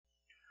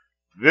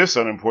This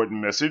unimportant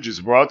message is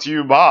brought to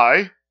you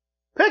by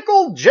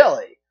Pickled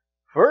jelly.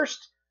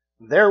 First,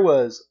 there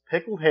was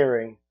pickled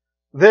herring.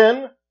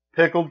 Then,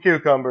 pickled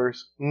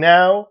cucumbers.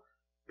 Now,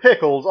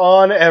 pickles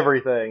on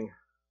everything.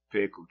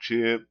 Pickled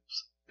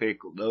chips,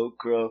 pickled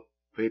okra,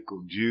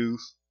 pickled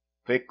juice,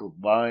 pickled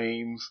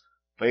beans,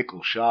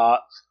 pickled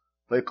shots,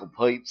 pickled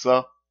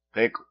pizza,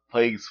 pickled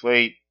pig's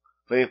feet,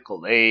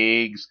 pickled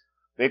eggs,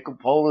 pickled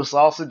Polish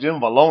sausage and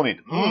bologna.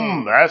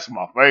 That's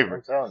my I'm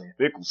favorite. telling you.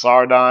 Pickled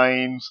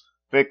sardines,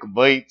 pickled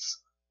beets,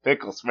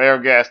 pickled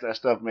asparagus. That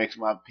stuff makes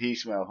my pee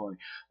smell funny.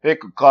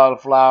 Pickled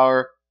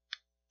cauliflower,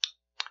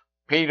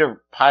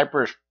 Peter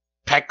Piper's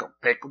pickled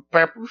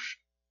peppers,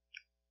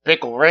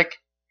 pickled Rick,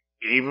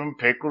 even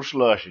pickled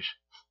slushes.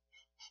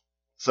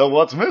 So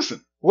what's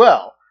missing?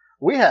 Well,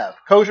 we have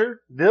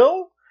kosher,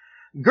 dill,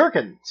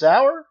 gherkin,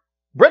 sour,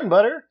 bread and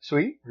butter,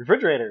 sweet,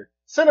 refrigerator,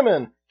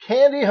 cinnamon,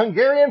 candy,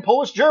 Hungarian,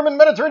 Polish, German,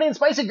 Mediterranean,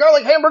 spicy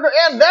garlic hamburger,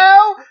 and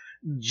now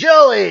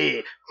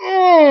jelly.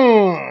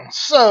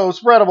 So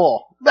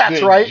spreadable. That's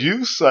Did right.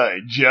 you say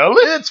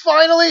jelly? It's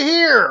finally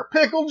here.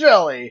 Pickled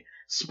jelly.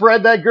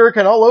 Spread that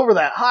gherkin all over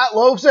that hot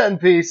loaf's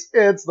end piece.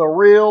 It's the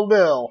real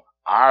deal.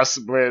 I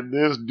spread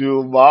this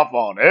doom off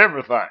on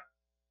everything.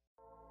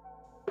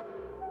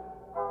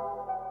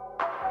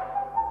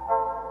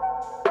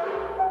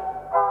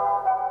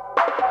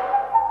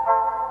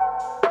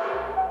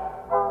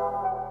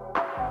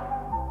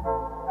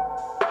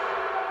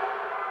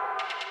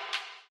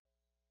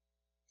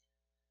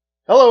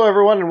 Hello,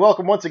 everyone, and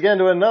welcome once again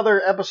to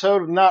another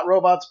episode of Not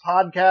Robots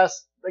Podcast.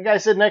 The guy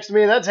sitting next to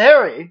me, that's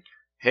Harry.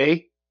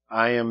 Hey,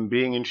 I am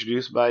being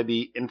introduced by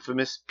the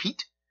infamous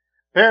Pete.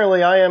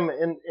 Apparently, I am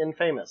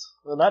infamous.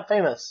 Well, not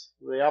famous.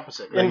 The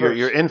opposite. Inverse.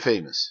 You're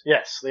infamous.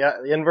 Yes,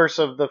 the inverse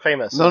of the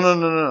famous.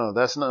 No.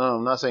 That's not. No,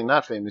 I'm not saying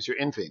not famous. You're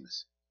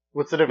infamous.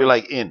 What's the difference? You're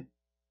like in.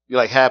 You're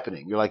like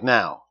happening. You're like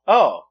now.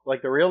 Oh,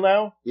 like the real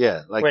now?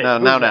 Yeah, like Wait, now.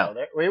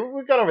 who's Wait,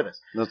 we've gone over this.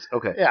 No,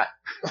 okay. Yeah.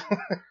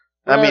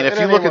 I mean, if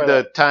you look at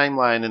the the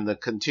timeline and the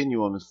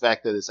continuum, the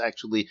fact that it's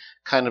actually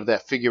kind of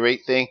that figure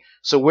eight thing.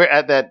 So we're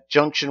at that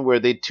junction where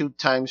the two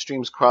time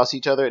streams cross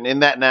each other, and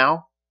in that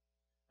now,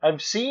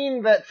 I've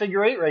seen that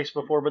figure eight race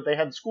before, but they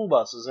had school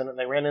buses in it and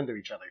they ran into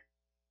each other.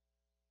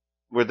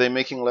 were they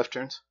making left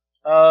turns?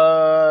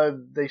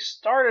 They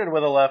started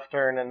with a left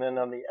turn, and then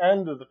on the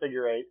end of the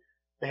figure eight,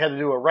 they had to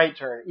do a right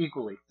turn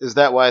equally. Is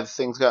that why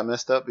things got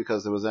messed up?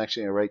 Because there was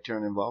actually a right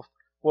turn involved?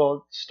 Well,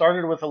 it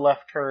started with a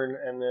left turn,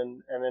 and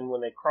then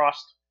when they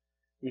crossed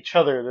each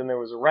other, then there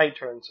was a right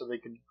turn, so they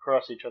could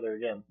cross each other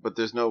again. But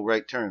there's no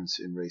right turns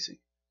in racing.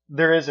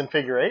 There is in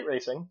figure eight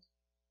racing.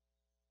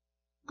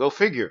 Go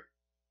figure.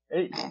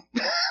 Eight.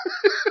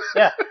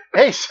 Yeah.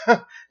 Hey, so,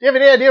 do you have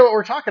any idea what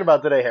we're talking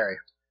about today, Harry?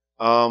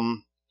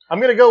 I'm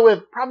going to go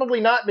with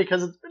probably not,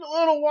 because it's been a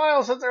little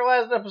while since our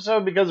last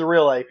episode because of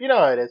real life. You know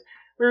how it is.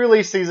 We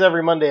release these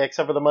every Monday,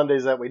 except for the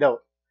Mondays that we don't.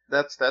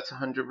 That's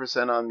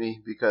 100% on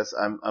me because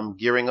I'm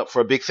gearing up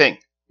for a big thing.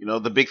 You know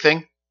the big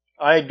thing?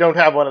 I don't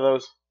have one of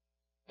those.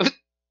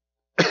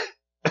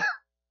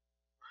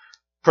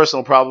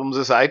 Personal problems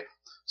aside.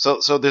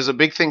 So there's a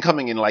big thing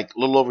coming in like a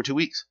little over 2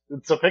 weeks.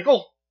 It's a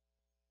pickle?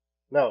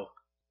 No.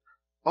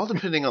 All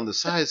depending on the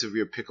size of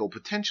your pickle,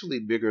 potentially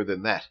bigger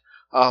than that.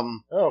 Oh,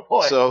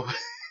 boy. So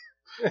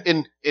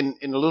in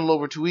a little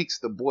over 2 weeks,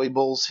 the boy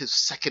bowls his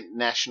second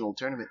national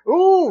tournament.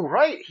 Ooh,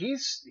 right.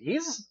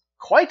 He's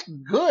quite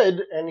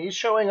good, and he's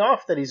showing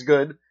off that he's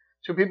good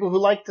to people who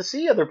like to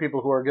see other people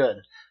who are good.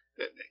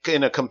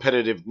 In a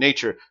competitive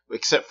nature,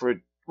 except for,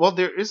 well,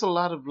 there is a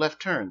lot of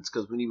left turns,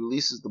 because when he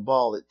releases the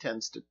ball, it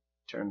tends to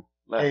turn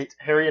left. Hey,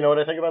 Harry, you know what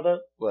I think about that?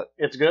 What?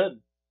 It's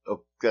good.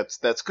 Oh,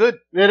 that's good.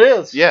 It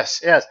is.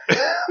 Yes. Yes.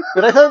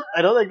 But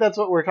I don't think that's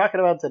what we're talking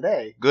about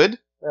today. Good?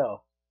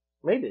 No.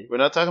 Maybe. We're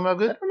not talking about I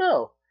good? don't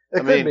know. It I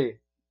could mean,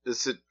 be.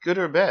 Is it good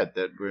or bad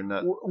that we're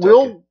not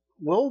talking?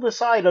 We'll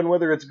decide on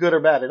whether it's good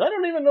or bad. And I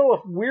don't even know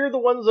if we're the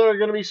ones that are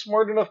going to be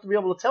smart enough to be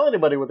able to tell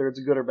anybody whether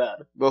it's good or bad.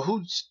 But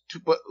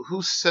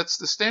who sets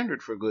the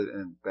standard for good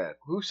and bad?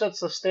 Who sets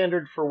the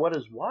standard for what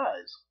is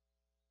wise?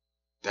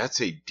 That's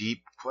a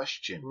deep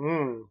question.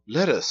 Hmm.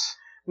 Let us.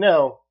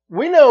 No,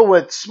 we know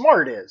what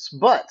smart is,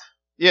 but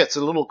Yeah, it's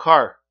a little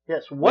car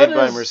yes, what made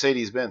by is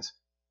Mercedes-Benz.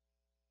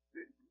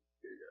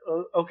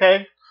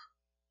 okay?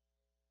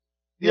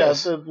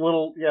 Yes. Yeah,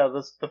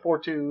 the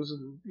 4.2s,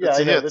 and It's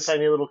a I know, the hits.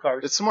 tiny little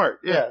cars. It's smart.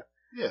 Yeah.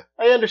 Yeah.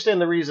 I understand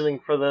the reasoning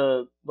for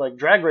the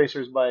drag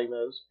racers buying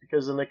those,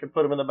 because then they can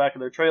put them in the back of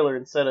their trailer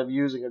instead of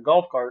using a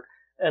golf cart,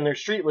 and they're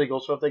street legal.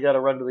 So if they got to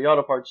run to the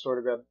auto parts store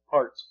to grab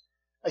parts,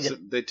 So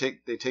they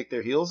take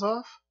their heels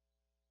off?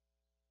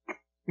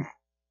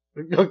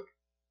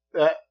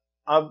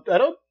 I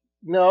don't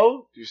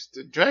know. Just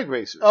the drag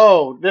racers.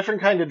 Oh,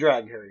 different kind of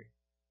drag, Harry.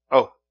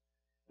 Oh.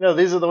 No,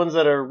 these are the ones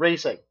that are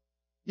racing.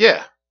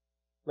 Yeah.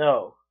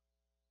 No,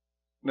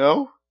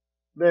 No?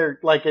 they're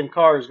like in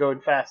cars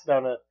going fast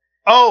down a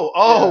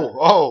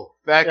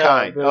That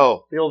kind. the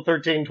old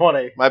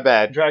 1320 My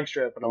bad. drag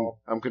strip and all.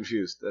 I'm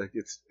confused.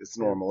 It's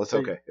normal. It's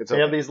okay. It's They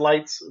okay. have these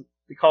lights.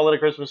 We call it a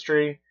Christmas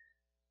tree,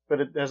 but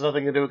it has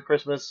nothing to do with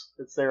Christmas.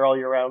 It's there all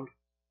year round.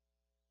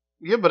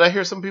 Yeah, but I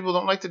hear some people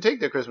don't like to take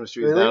their Christmas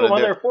trees They down. leave them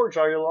on their their porch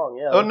all year long.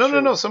 Yeah. Oh, that's no, no,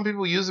 true. no. Some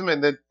people use them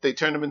and then they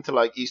turn them into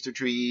like Easter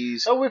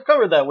trees. Oh, we've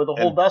covered that with the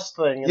whole And- dust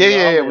thing. and Yeah, the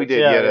yeah, omnibus. we did.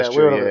 Yeah, that's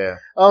true. whatever.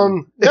 Yeah.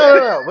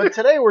 No. But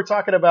today we're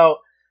talking about.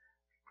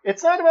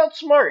 It's not about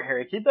smart,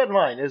 Harry. Keep that in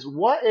mind.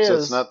 So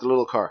it's not the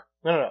little car.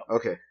 No.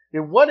 Okay.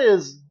 What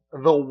is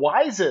the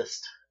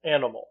wisest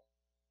animal?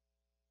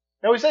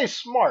 Now we say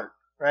smart,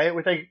 right?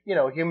 We think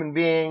human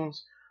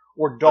beings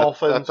or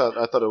dolphins.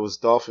 I thought it was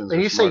dolphins. And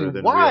were you say smarter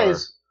than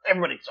wise,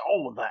 everybody's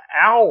the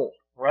owl,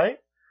 right?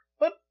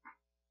 But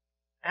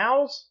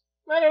owls,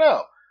 I don't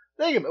know.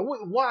 Think about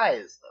it.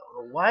 Wise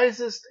though, the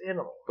wisest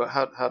animal. we are.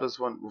 But how does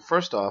one? Well,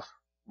 first off,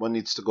 one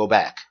needs to go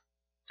back.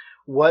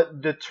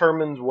 What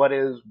determines what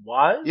is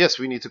wise? Yes,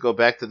 we need to go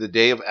back to the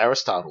day of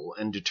Aristotle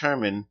and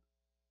determine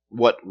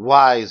what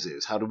wise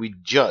is. How do we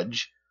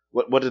judge?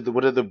 What are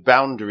the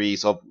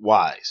boundaries of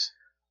wise?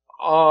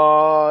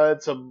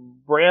 It's a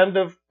brand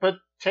of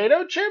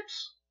potato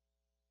chips.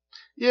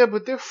 Yeah,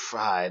 but they're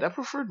fried. I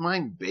preferred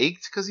mine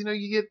baked because you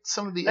get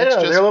some of the I don't know,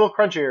 extras. they're a little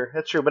crunchier.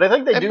 That's true, but I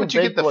think they do. But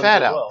you get baked the ones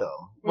fat as out well.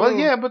 though. Well, Mm.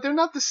 yeah, but they're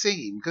not the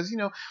same because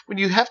when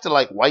you have to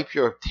like wipe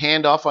your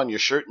hand off on your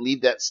shirt and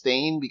leave that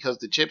stain because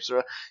the chips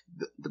are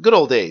the good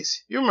old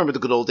days. You remember the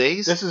good old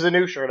days? This is a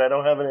new shirt. I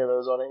don't have any of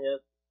those on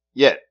it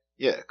yet.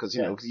 Yeah, because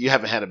Yeah. you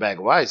haven't had a bag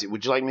of wise.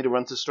 Would you like me to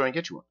run to the store and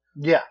get you one?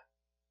 Yeah.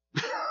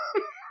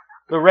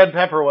 The red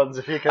pepper ones,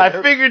 if you can. I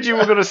figured you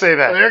were going to say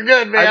that. They're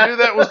good, man. I knew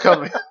that was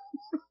coming.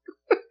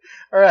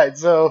 All right,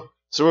 so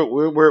So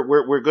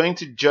we're going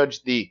to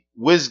judge the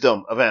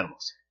wisdom of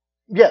animals.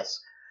 yes,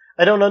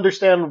 I don't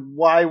understand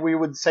why we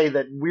would say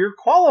that we're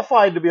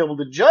qualified to be able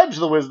to judge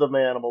the wisdom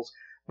of animals,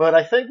 but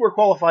I think we're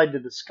qualified to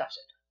discuss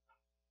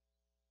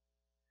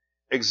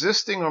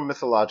Existing or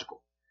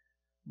mythological?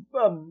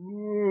 it.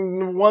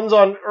 Ones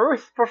on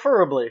Earth,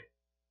 preferably.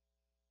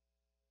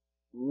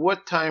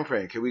 What time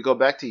frame? Can we go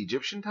back to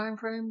Egyptian time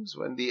frames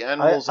when the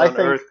animals I on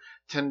think- Earth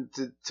tend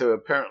to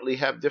apparently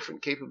have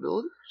different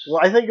capabilities? Well,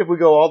 I think if we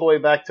go all the way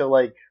back to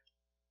like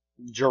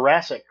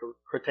Jurassic or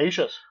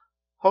Cretaceous,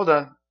 Hold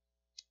on.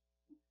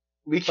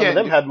 We some of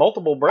can't. them had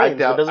multiple brains.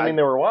 doubt- It doesn't mean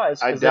they were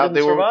wise. I 'cause doubt they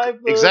they didn't were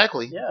survive the-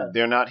 exactly. Yeah.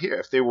 They're not here.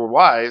 If they were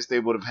wise, they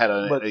would have had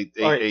But, a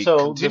all right, so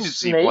the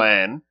contingency snake,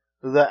 plan.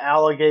 The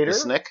alligator, The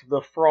snake.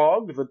 the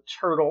frog, the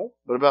turtle,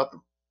 What about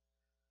them?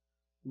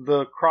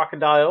 the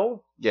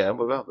crocodile, Yeah.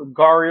 What about them?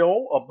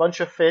 gharial, a bunch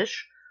of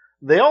fish.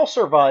 They all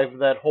survived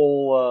that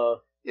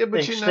whole Yeah,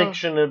 but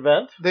extinction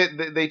event.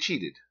 they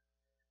cheated.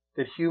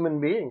 Did human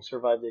beings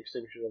survive the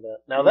extinction event?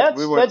 Now We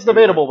that's weren't-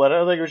 debatable, but I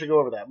don't think we should go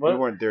over that. We But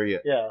weren't there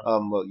yet. yeah,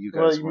 Well, you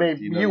guys Well, weren't.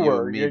 maybe You know, you you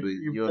were. and me, You- but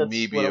you- you and that's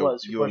me, what it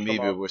was. You you and pushed me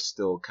them off. were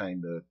still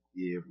kind of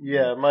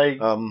yeah. My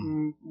I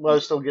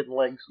was still getting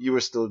legs. You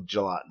were still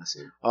gelatinous.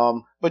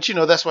 But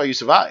that's why you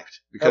survived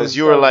That because was-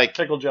 you that were was like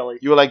pickle jelly.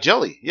 you were like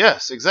jelly.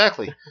 Yes,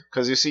 exactly.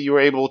 Because you see, you were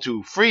able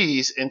to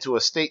freeze into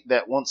a state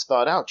that once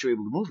thawed out, you're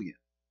able to move again.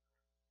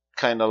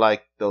 Kind of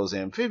like those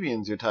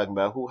amphibians you're talking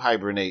about who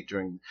hibernate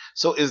during.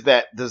 So does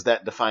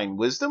that define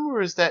wisdom,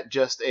 or is that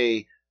just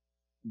a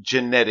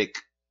genetic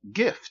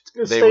gift A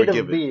they state were of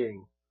given?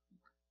 being.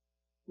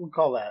 We'll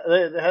call that.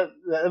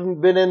 They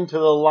haven't been into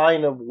the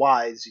line of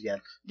wise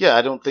yet. Yeah,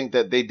 I don't think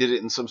that they did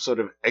it in some sort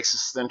of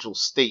existential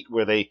state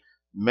where they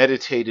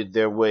meditated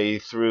their way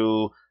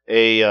through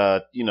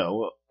a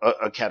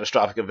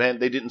catastrophic event.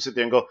 They didn't sit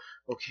there and go,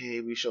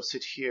 okay, we shall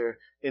sit here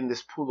in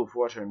this pool of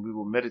water and we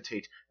will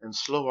meditate and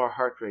slow our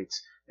heart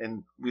rates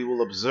and we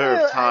will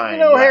observe time.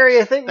 Harry,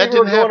 I think That maybe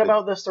we're didn't going happen.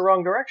 about this the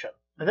wrong direction.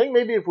 I think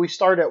maybe if we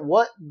start at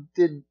what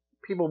did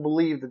people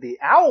believe that the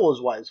owl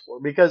was wise for?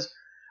 Because,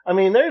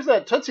 there's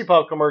that Tootsie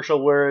Pop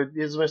commercial where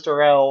is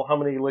Mr. Owl, how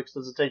many licks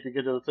does it take to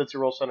get to the Tootsie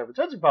Roll center for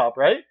Tootsie Pop,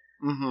 right?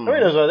 Mm-hmm.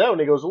 Harry knows about that when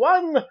he goes,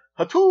 1,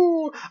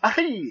 2,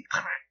 3,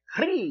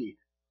 3.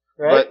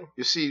 Right? But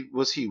you see,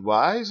 was he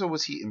wise or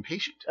was he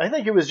impatient? I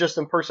think he was just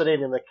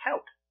impersonating the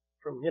Count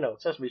from,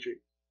 Sesame Street.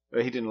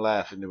 He didn't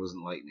laugh and there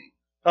wasn't lightning.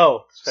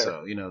 Oh, that's fair.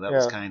 So, that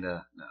was Yeah. kind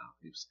of, no,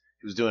 he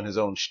was doing his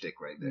own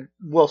shtick right there.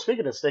 Well,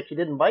 speaking of stick, he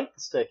didn't bite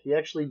the stick. He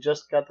actually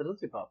just got the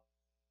Tootsie Pop.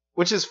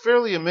 Which is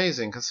fairly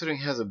amazing considering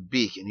he has a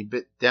beak and he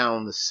bit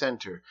down the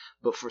center.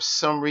 But for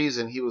some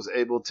reason he was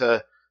able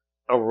to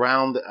I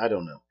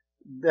don't know.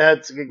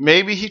 That's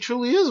Maybe he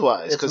truly is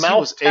wise It's because he mouth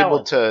was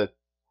able talent.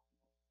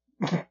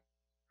 to.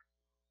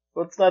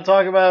 Let's not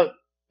talk about.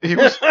 He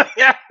was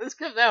Yeah, let's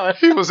skip that one.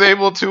 he was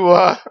able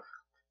to.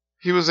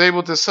 He was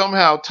able to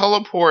somehow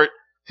teleport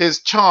his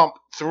chomp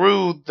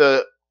through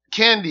the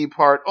candy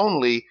part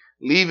only,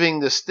 leaving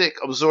the stick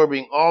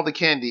absorbing all the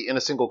candy in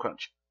a single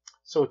crunch.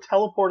 So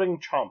teleporting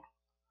chomp.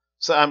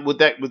 So would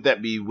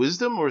that be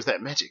wisdom or is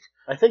that magic?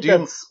 I think Do you-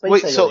 that's space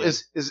Wait, so alien.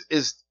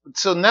 is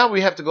so now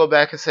we have to go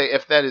back and say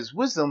if that is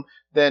wisdom,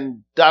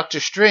 then Doctor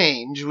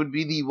Strange would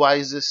be the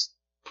wisest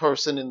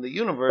person in the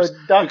universe.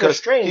 But Doctor because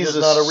Strange he's is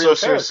a not a real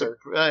sorcerer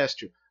character. That's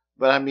true.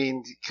 But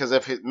because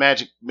if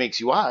magic makes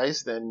you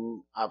wise,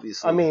 then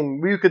obviously.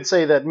 You could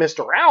say that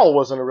Mr. Owl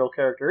wasn't a real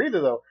character either,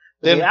 though.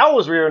 Then- The owl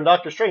was real, and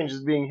Doctor Strange,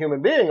 as being a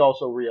human being,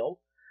 also real.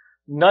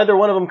 Neither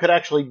one of them could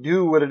actually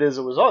do what it is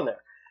that was on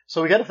there.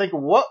 So we got to think,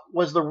 what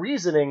was the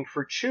reasoning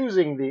for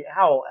choosing the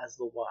owl as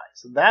the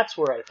wise? That's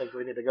where I think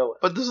we need to go with.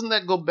 But doesn't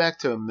that go back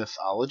to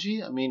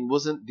mythology? I mean,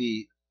 wasn't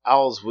the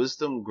owl's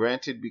wisdom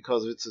granted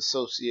because of its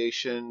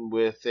association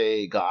with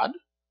a god?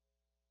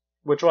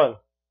 Which one?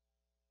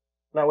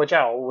 Not which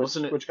owl.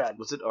 Wasn't it? Which god?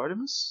 Was it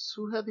Artemis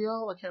who had the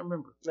owl? I can't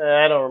remember.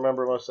 I don't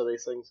remember most of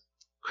these things.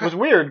 It was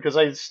weird because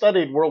I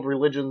studied world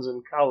religions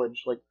in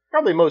college, like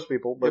probably most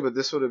people. But, yeah, but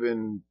this would have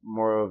been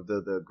more of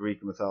the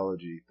Greek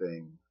mythology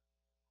thing.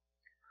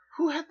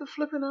 Who had the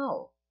flipping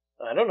owl?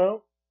 I don't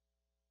know.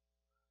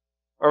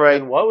 All right.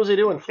 And what was he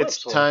doing flips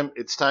It's for? time.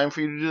 It's time for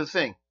you to do the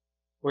thing.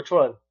 Which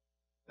one?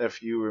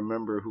 If you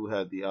remember who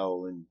had the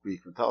owl in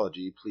Greek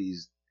mythology,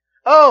 please.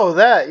 Oh,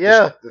 that,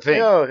 yeah. The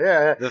thing. Oh,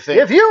 yeah. The thing.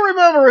 If you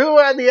remember who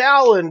had the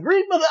owl in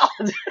Greek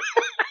mythology,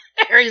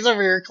 Harry's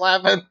over here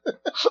clapping.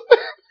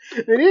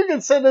 Then you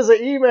can send us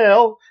an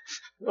email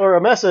or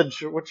a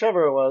message,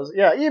 whichever it was.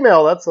 Yeah,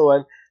 email, that's the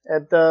one.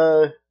 At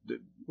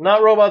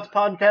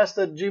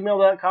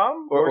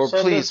notrobotspodcast@gmail.com. Or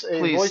send please, us a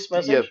please, voice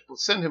message. yeah,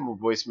 send him a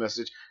voice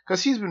message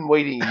because he's been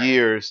waiting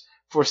years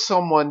for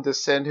someone to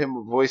send him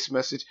a voice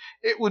message.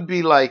 It would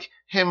be like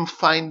him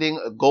finding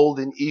a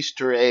golden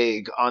Easter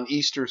egg on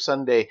Easter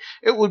Sunday.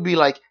 It would be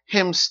like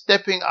him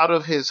stepping out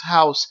of his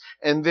house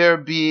and there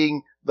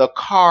being the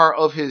car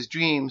of his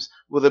dreams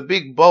with a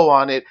big bow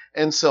on it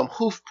and some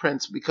hoof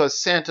prints because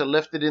Santa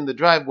left it in the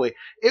driveway.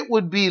 It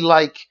would be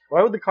like...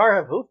 Why would the car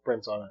have hoof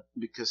prints on it?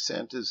 Because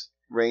Santa's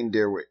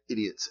reindeer were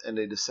idiots and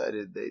they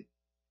decided they'd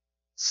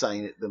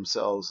sign it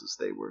themselves as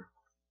they were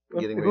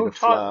getting ready to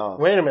fly off.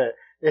 Wait a minute.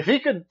 If he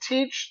could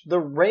teach the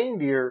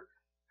reindeer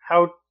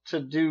how to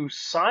do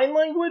sign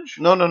language?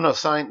 No.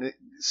 Sign. It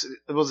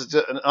was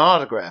an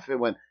autograph. It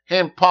went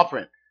hand, paw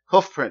print,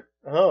 hoof print.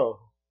 Oh.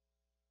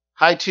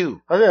 High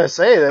two. I was going to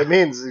say, that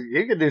means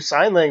you could do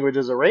sign language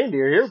as a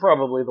reindeer. You're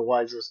probably the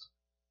wisest.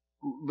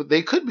 But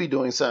they could be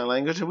doing sign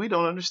language and we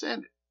don't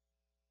understand it.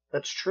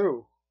 That's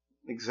true.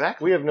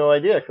 Exactly. We have no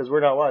idea because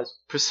we're not wise.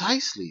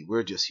 Precisely.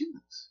 We're just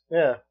humans.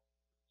 Yeah.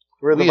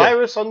 We're the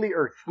virus on the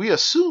earth. We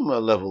assume a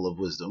level of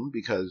wisdom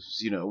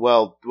because, we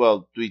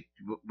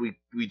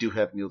do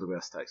have Neil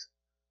deGrasse Tyson.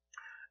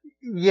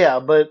 Yeah,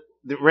 but...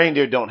 The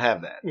reindeer don't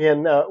have that. Yeah,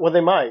 no, well,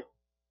 they might.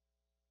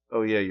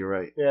 Oh, yeah, you're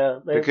right.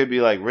 Yeah. It could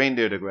be like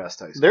reindeer deGrasse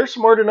Tyson. They're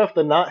smart enough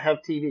to not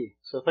have TV,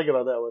 so think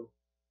about that one.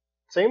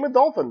 Same with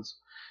dolphins.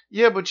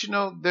 Yeah, but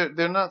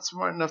they're not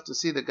smart enough to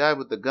see the guy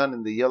with the gun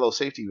and the yellow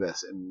safety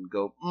vest and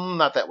go,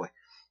 not that way.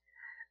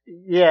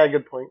 Yeah,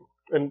 good point.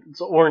 And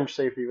it's an orange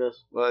safety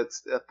vest. Well,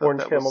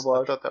 orange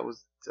camouflage. I thought that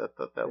was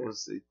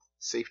the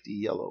safety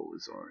yellow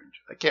was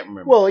orange. I can't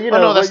remember. Well,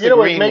 that's the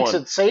green what makes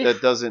one it safe?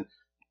 that doesn't.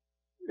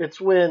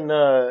 It's when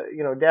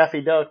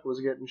Daffy Duck was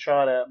getting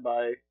shot at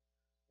by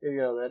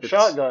that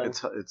shotgun.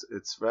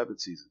 It's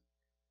rabbit season.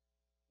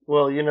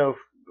 Well, he's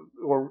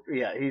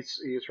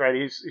right.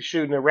 He's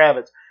shooting at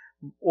rabbits,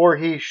 or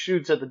he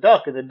shoots at the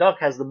duck, and the duck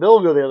has the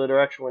bill go the other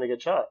direction when he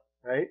gets shot,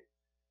 right?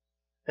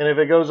 And if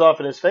it goes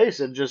off in his face,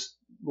 it just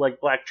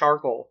like black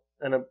charcoal,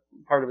 and a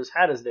part of his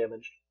hat is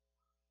damaged.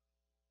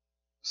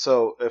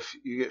 So if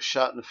you get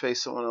shot in the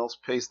face, someone else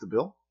pays the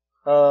bill?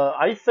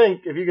 I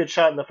think if you get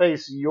shot in the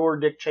face, you're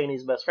Dick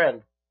Cheney's best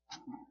friend.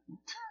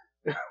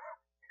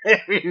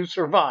 If you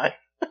survive.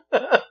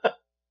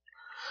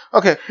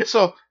 Okay,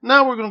 so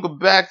now we're going to go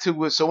back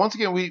to... So once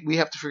again, we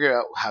have to figure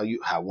out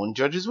how one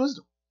judges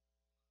wisdom.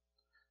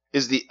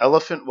 Is the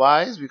elephant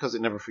wise because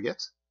it never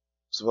forgets,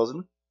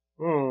 supposedly?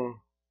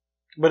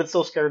 But it's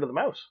still scared of the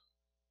mouse.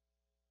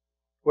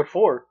 What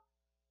for?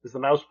 Is the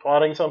mouse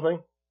plotting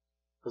something?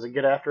 Does it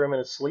get after him in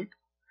his sleep?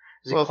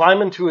 Does he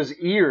climb into his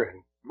ear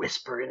and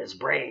whisper in his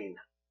brain?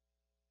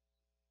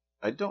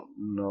 I don't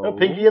know. Oh,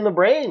 Pinky in the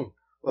Brain.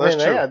 Well, that's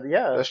true.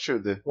 Yeah. That's true.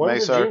 The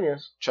One's mice a are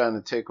genius. trying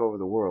to take over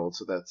the world,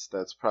 so that's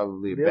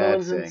probably a The bad other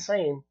one's thing.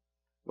 insane.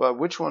 Well,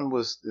 which one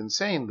was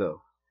insane,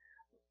 though?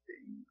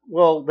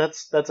 Well,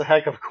 that's a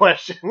heck of a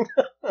question.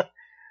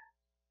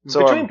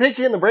 So, Between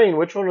Pinky and the Brain,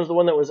 which one was the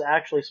one that was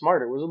actually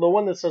smarter? Was it the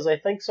one that says, I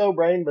think so,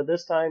 Brain, but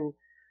this time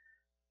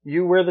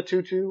you wear the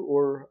tutu?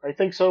 Or, I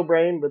think so,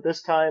 Brain, but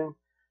this time,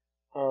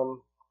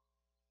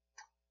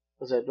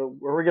 was it, are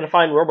we going to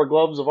find rubber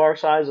gloves of our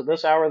size at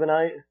this hour of the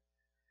night?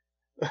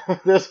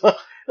 There's a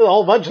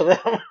whole bunch of them.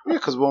 Yeah,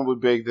 because one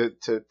would beg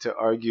to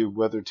argue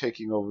whether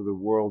taking over the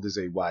world is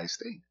a wise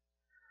thing.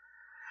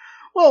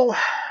 Well,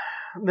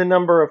 the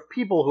number of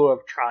people who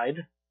have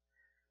tried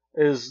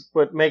is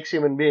what makes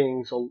human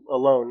beings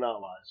alone not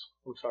wise.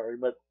 I'm sorry,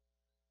 but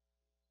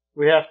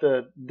we have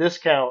to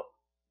discount,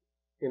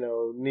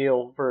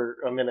 Neil for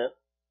a minute.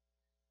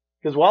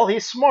 Because while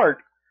he's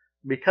smart,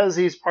 because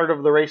he's part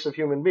of the race of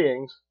human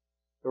beings,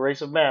 the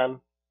race of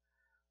man,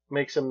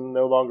 makes him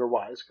no longer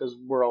wise, because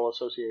we're all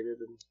associated.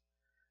 And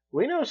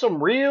we know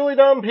some really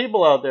dumb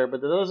people out there,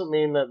 but that doesn't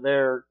mean that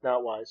they're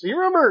not wise. So you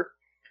remember,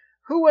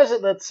 who was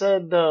it that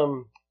said,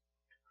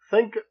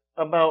 think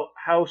about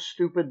how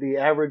stupid the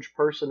average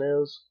person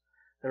is,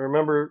 and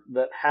remember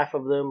that half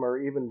of them are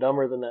even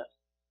dumber than that?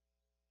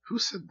 Who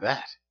said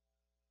that?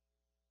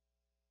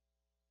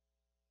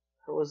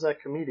 Who was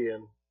that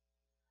comedian?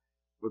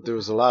 But there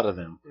was a lot of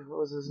them. What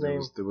was his There name?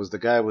 was the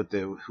guy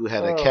who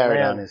had a Oh, carrot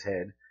man. on his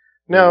head.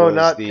 No, There was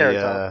not Carrot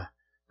Top.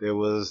 There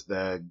was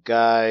the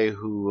guy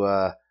who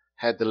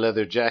had the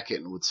leather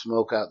jacket and would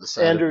smoke out the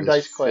side Andrew of his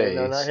Dice Clay. face.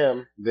 No, not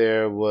him.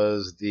 There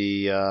was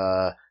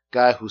the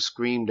guy who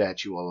screamed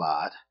at you a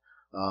lot.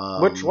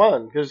 Which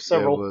one? Because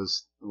several.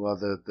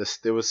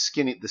 There was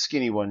the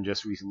skinny one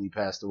just recently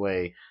passed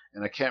away,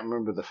 and I can't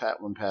remember the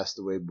fat one passed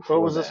away before.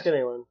 What was that. the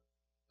skinny one?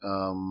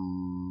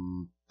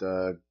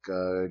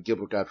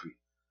 Gilbert Godfrey.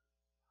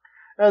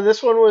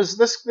 This one was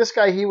this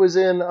guy. He was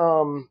in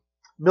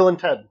Bill and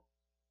Ted.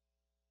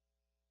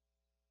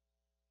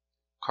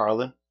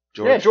 Carlin?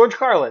 George? Yeah, George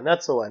Carlin.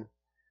 That's the one.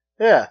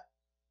 Yeah,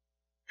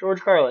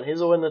 George Carlin. He's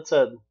the one that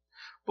said.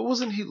 But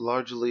wasn't he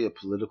largely a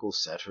political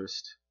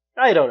satirist?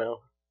 I don't know.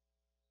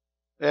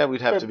 Yeah,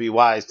 we'd have to be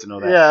wise to know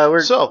that. Yeah,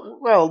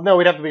 no,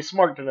 we'd have to be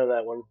smart to know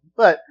that one.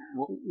 But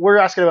we're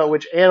asking about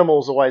which animal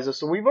is the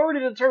wisest, and we've already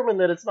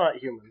determined that it's not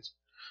humans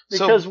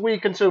because we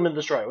consume and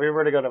destroy. We've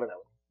already gone over that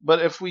one.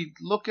 But if we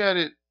look at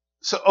it,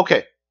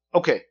 okay.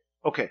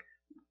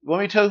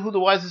 Want me to tell you who the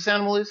wisest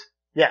animal is?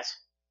 Yes,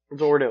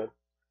 that's what we're doing.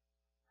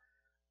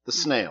 The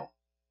snail.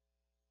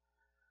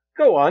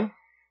 Go on.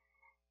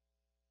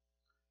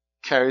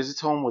 Carries its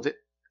home with it.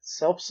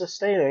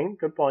 Self-sustaining.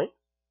 Good point.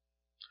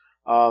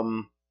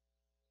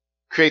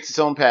 Creates its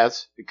own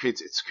paths. It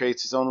creates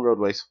its own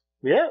roadways.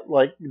 Yeah,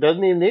 like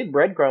doesn't even need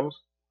breadcrumbs.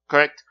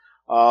 Correct.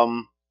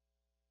 Can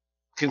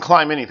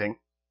climb anything.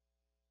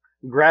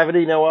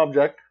 Gravity, no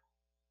object.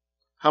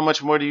 How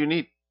much more do you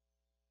need?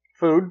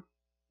 Food.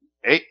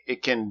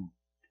 It can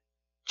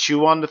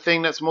chew on the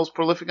thing that's most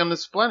prolific on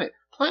this planet.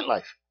 Plant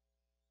life.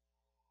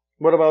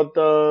 What about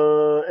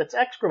its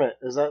excrement?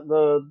 Is that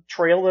the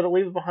trail that it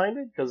leaves behind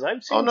it? Because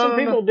I've seen some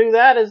people do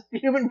that as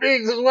human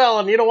beings as well,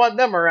 and you don't want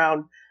them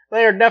around.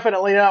 They are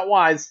definitely not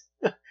wise.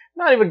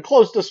 Not even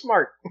close to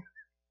smart.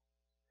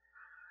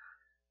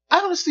 I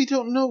honestly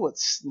don't know what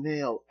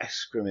snail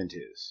excrement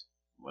is.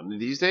 One of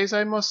these days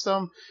I must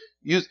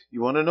use.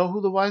 You want to know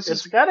who the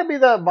wisest? It's got to be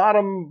that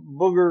bottom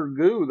booger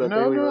goo that they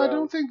leave No, around. I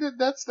don't think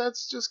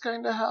that's just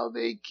kind of how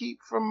they keep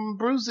from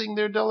bruising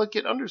their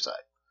delicate underside.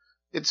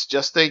 It's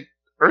just a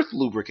earth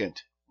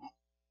lubricant.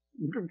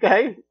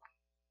 Okay.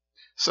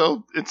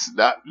 So it's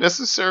not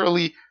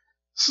necessarily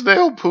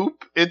snail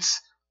poop.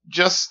 It's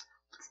just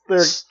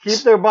keep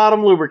their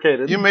bottom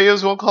lubricated. You may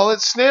as well call it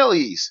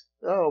snailies.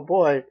 Oh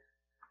boy.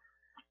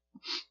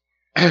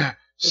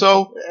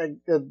 So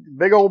a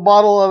big old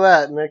bottle of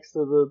that next to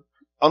the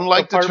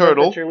unlike the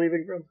turtle that you're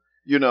leaving from.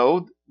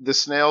 The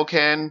snail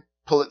can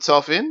pull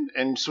itself in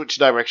and switch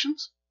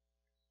directions.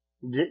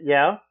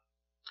 Yeah.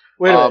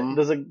 Wait a minute.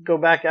 Does it go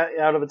back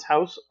out of its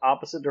house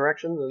opposite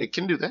directions? It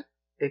can do that.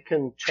 It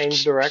can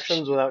change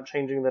directions without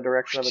changing the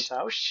direction of its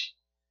house?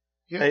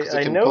 Yeah,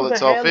 I know the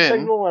hand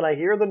signal and I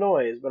hear the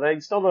noise, but I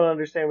still don't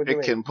understand what you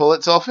mean. It can pull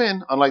itself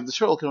in, unlike the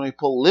turtle can only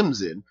pull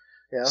limbs in.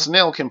 Yeah.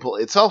 Snail can pull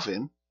itself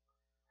in.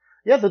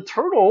 Yeah, the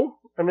turtle,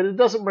 it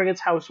doesn't bring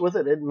its house with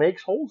it. It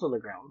makes holes in the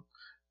ground.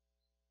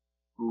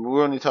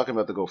 We're only talking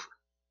about the gopher.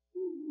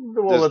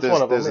 Well, that's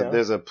one of them, yeah.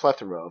 There's a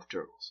plethora of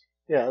turtles.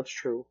 Yeah, that's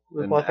true.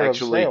 There's a And plethora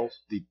actually, of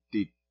snails.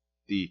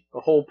 the A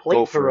whole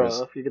gopher plethora, is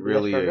if you could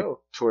really let that a go.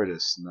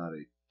 tortoise, not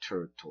a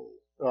turtle.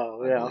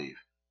 Oh, I yeah. believe.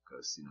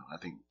 Because, I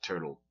think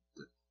turtle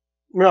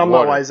No, I'm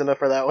water not wise enough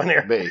for that one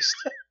here. based.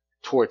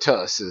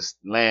 Tortoise is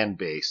land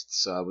based,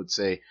 so I would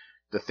say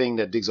the thing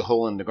that digs a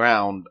hole in the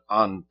ground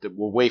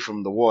away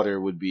from the water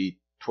would be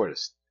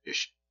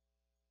tortoise-ish.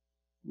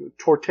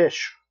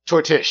 Tortish.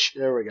 Tortish.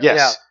 There we go.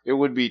 Yes, it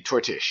would be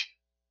tortish.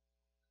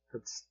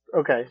 That's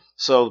okay.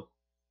 So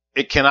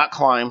it cannot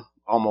climb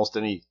almost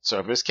any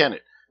surface, can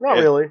it? Not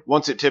really.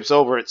 Once it tips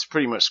over, it's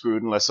pretty much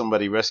screwed unless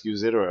somebody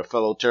rescues it or a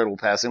fellow turtle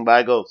passing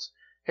by goes,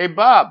 "Hey,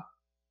 Bob,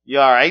 you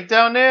alright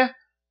down there?"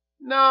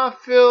 "Nah,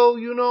 Phil,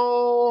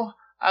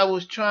 I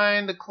was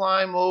trying to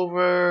climb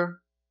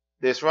over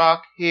this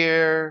rock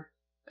here,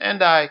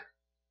 and I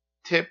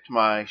tipped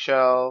my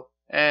shell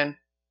and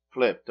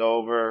flipped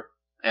over,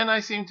 and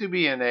I seem to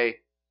be in a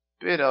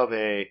bit of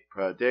a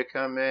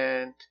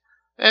predicament."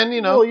 And,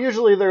 Well,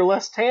 usually they're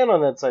less tan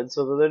on that side,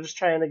 so they're just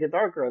trying to get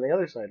darker on the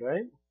other side,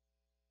 right?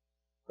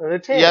 Or they're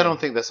tan. Yeah, I don't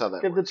think that's how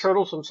that Give works. the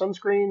turtle some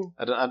sunscreen.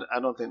 I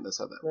don't think that's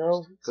how that No,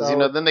 works.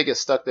 Because, then they get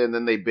stuck there, and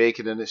then they bake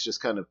it, and it's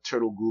just kind of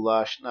turtle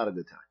goulash. Not a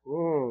good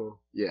time.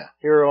 Yeah.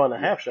 Hero on a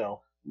half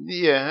shell.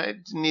 Yeah, it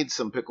needs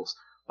some pickles.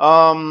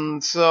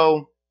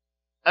 So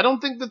I don't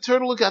think the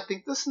turtle. I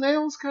think the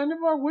snail's kind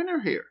of our winner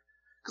here.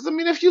 Because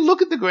if you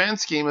look at the grand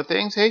scheme of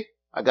things, hey,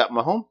 I got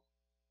my home.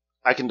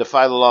 I can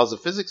defy the laws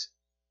of physics.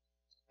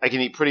 I can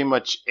eat pretty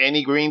much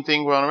any green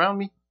thing growing around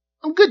me.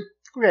 I'm good.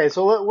 Okay,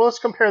 so let's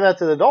compare that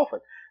to the dolphin.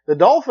 The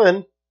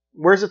dolphin,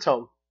 where's its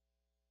home?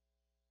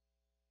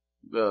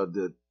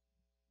 The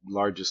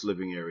largest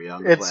living area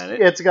on the planet.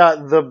 It's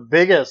got the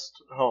biggest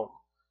home.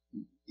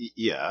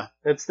 Yeah.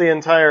 It's the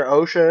entire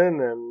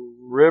ocean and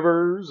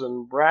rivers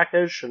and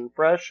brackish and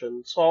fresh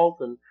and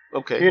salt and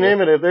you name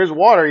it. If there's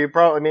water, you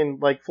probably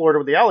like Florida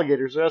with the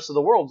alligators. The rest of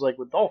the world's like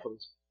with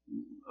dolphins.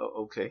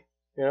 Okay.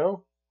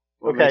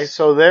 Okay,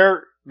 so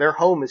they're Their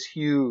home is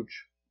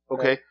huge.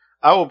 Okay.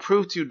 I will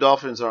prove to you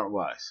dolphins aren't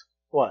wise.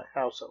 What?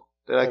 How so?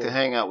 They like to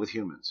hang out with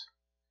humans.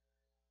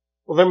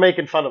 Well, they're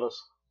making fun of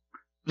us.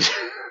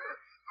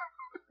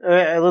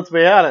 Let's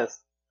be honest.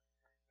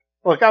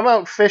 Look, I'm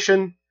out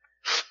fishing,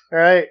 all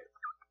right?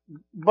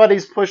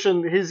 Buddy's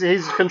pushing,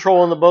 he's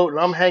controlling the boat, and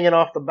I'm hanging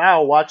off the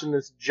bow watching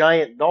this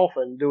giant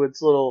dolphin do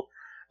its little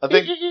I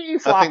think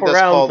flop that's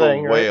around called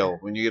thing. a whale.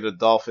 Right? When you get a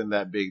dolphin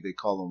that big, they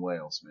call them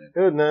whales, man.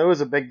 It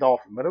was a big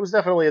dolphin, but it was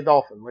definitely a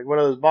dolphin, like one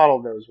of those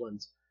bottlenose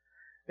ones.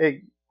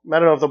 I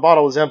don't know if the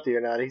bottle was empty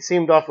or not. He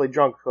seemed awfully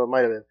drunk, so it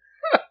might have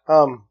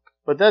been.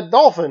 But that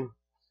dolphin,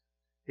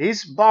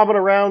 he's bobbing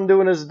around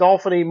doing his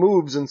dolphiny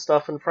moves and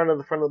stuff in front of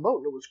the boat.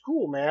 And it was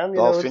cool, man.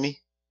 Dolphiny?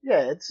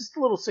 It's just a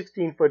little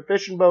 16-foot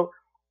fishing boat.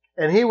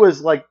 And he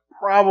was like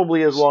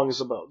probably as long as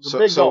the boat.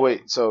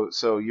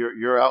 So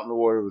you're out in the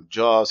water with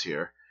Jaws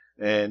here,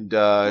 and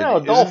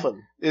a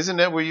dolphin. Isn't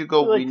that where you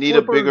go? Like we need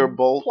a bigger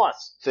boat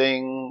plus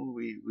thing.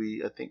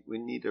 I think we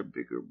need a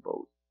bigger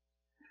boat.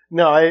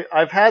 No,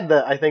 I've had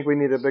that. I think we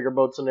need a bigger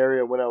boat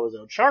scenario when I was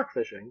out shark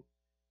fishing.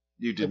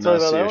 You did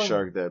not see a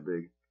shark that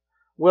big.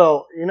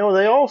 Well,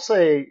 they all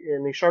say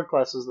in these shark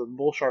classes that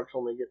bull sharks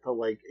only get to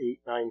like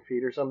 8-9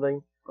 feet or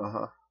something.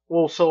 Uh-huh.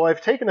 Well, so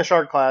I've taken the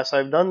shark class.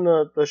 I've done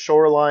the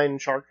shoreline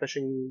shark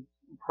fishing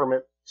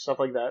permit, stuff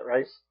like that,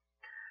 right?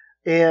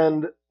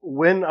 And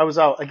when I was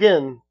out,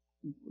 again,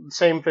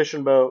 same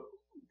fishing boat,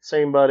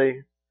 same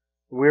buddy.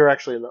 We were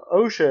actually in the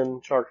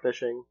ocean shark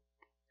fishing.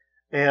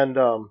 And,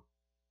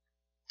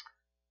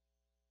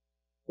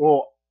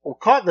 we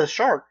caught this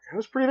shark. It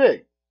was pretty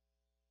big.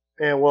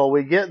 And,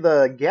 we get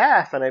the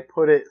gaff, and I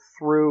put it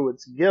through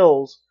its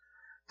gills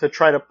to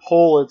try to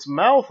pull its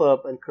mouth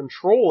up and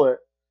control it,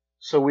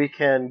 so we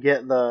can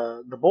get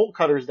the bolt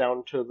cutters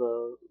down to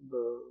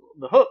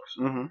the hooks.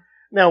 Mm-hmm.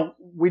 Now,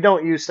 we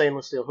don't use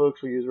stainless steel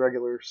hooks. We use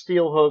regular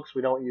steel hooks.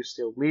 We don't use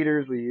steel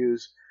leaders. We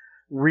use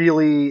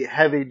really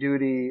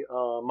heavy-duty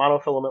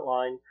monofilament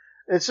line.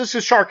 It's just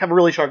a shark have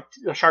really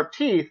sharp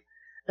teeth,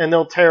 and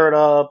they'll tear it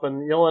up,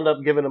 and you'll end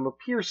up giving them a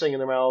piercing in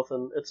their mouth,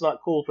 and it's not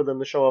cool for them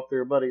to show off to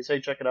their buddies,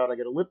 hey, check it out, I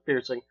get a lip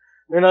piercing.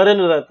 They're not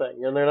into that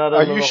thing, and they're not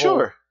into Are you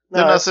sure?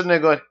 They're not sitting there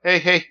going,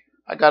 hey,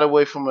 I got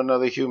away from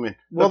another human.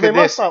 Well, Look they at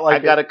must this. not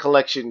like I got a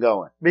collection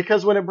going.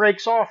 Because when it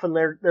breaks off and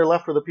they're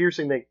left with a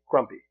piercing, they're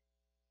grumpy.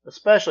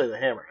 Especially the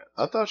hammerheads.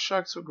 I thought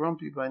sharks were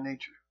grumpy by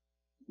nature.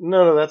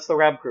 No, that's the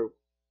Rab Crew.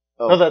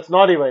 Oh. No, that's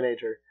naughty by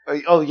nature.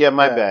 Oh, yeah,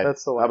 my bad.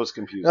 That's the one. I was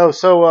confused. No,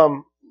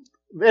 so,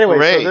 anyway,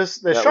 Hooray. so this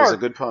that shark. was a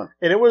good pun.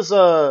 And it was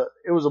a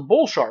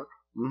bull shark.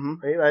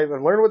 Mm-hmm. Right? I've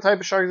learned what type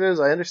of shark it is.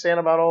 I understand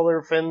about all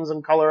their fins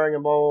and coloring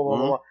and blah, blah, blah,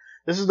 Mm-hmm. blah.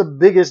 This is the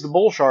biggest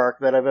bull shark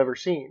that I've ever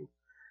seen.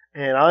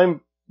 And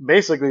I'm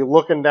basically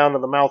looking down to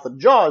the mouth of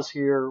Jaws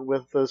here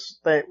with this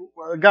thing.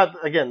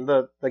 Got, again,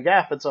 the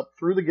gaff that's up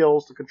through the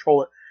gills to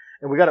control it.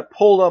 And we got it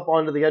pulled up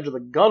onto the edge of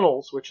the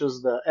gunnels, which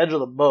is the edge of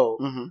the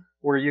boat, Mm-hmm.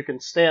 where you can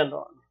stand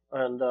on.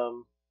 And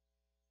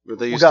But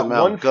they used to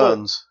mount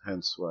guns,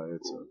 hence why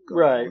it's a gun.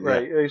 Right.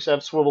 They used to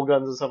have swivel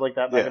guns and stuff like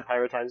that back in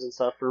pirate times and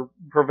stuff for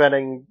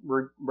preventing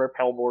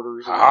rappel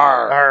boarders.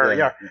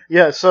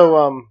 Yeah.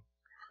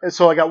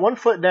 So I got 1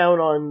 foot down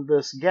on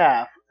this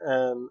gaff,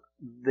 and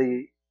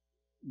the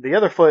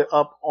other foot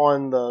up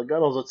on the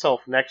gunnels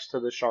itself next to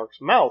the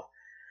shark's mouth.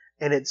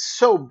 And it's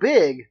so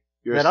big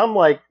that I'm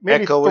like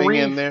maybe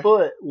 3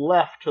 foot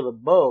left to the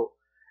boat,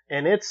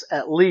 and it's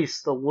at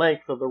least the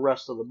length of the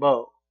rest of the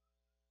boat.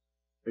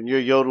 And you're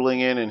yodeling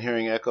in and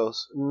hearing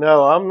echoes?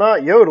 No, I'm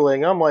not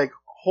yodeling. I'm like,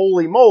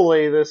 holy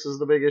moly, this is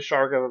the biggest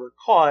shark I've ever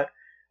caught.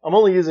 I'm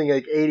only using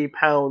like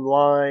 80-pound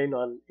line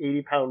on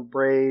 80-pound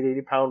braid,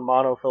 80-pound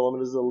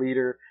monofilament as the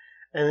leader.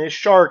 And this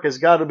shark has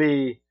got to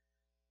be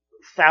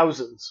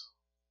thousands.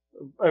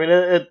 I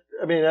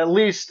mean, at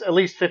least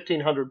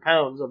 1,500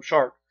 pounds of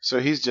shark. So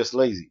he's just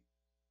lazy.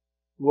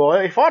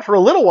 Well, he fought for a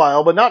little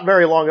while, but not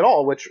very long at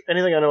all, which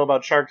anything I know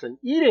about sharks and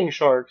eating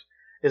sharks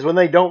is when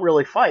they don't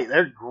really fight.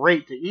 They're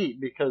great to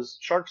eat because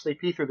sharks, they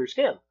pee through their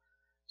skin.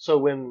 So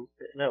when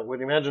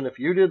imagine if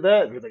you did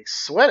that, you'd like,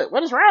 sweat it.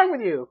 What is wrong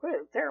with you?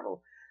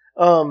 Terrible.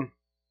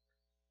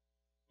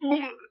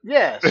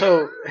 Yeah,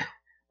 so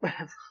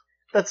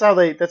that's how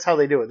they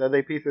do it.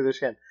 They pee through their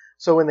skin.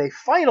 So when they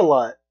fight a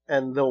lot,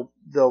 and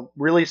they'll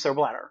release their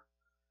bladder.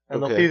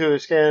 And they'll pee through their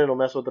skin, it'll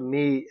mess with the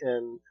meat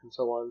and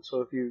so on.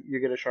 So if you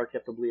get a shark, you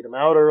have to bleed them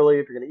out early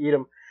if you're going to eat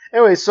them.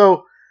 Anyway,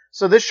 so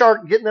this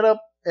shark getting it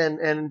up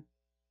and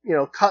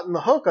cutting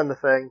the hook on the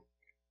thing,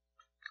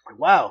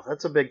 wow,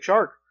 that's a big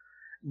shark.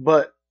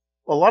 But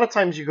a lot of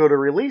times you go to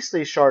release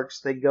these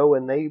sharks, they go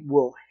and they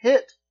will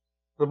hit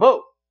the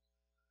boat.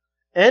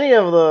 Any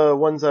of the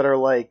ones that are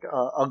like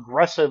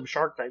aggressive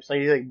shark types, now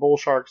you think bull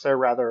sharks, they're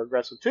rather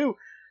aggressive too.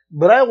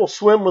 But I will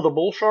swim with a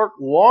bull shark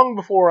long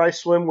before I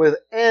swim with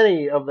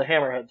any of the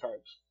hammerhead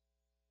types.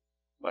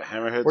 What,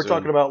 hammerheads? We're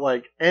talking about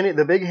like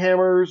the big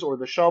hammers or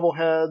the shovel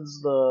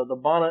heads, the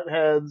bonnet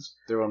heads.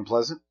 They're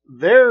unpleasant?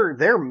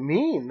 They're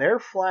mean. They're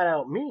flat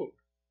out mean.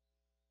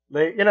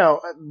 They,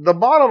 the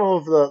bottom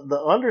of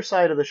the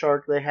underside of the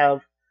shark, they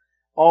have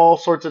all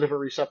sorts of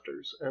different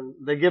receptors, and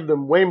they give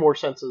them way more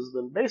senses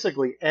than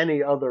basically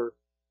any other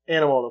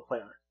animal on the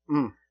planet.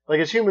 Mm. Like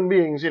as human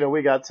beings,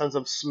 we got sense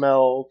of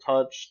smell,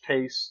 touch,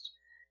 taste,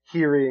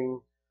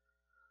 hearing,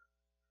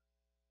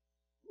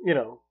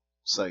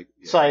 Sight.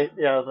 sight.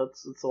 Yeah,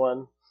 that's the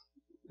one.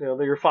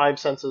 There are 5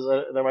 senses.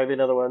 There might be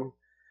another one.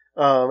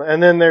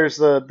 And then there's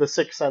the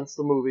Sixth Sense,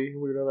 the movie.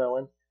 We know that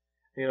one.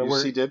 You where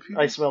see dead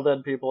people? I smell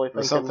dead people. I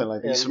think Or something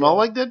like that. You and, smell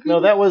like dead people?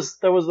 No, that was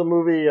the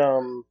movie.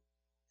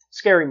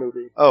 Scary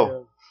Movie.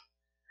 Oh.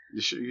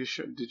 You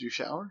should. Did you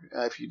shower?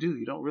 If you do,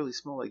 you don't really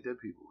smell like dead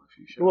people. If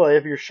you shower. Well,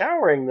 if you're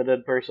showering the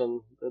dead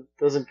person, that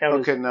doesn't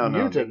count. Okay, as no.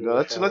 you taking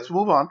a shower. Let's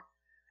move on.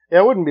 Yeah,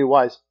 it wouldn't be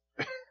wise.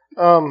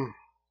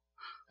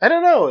 I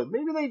don't know.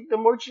 Maybe the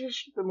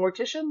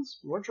morticians,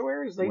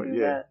 mortuaries, they do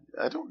that.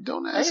 I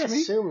don't I ask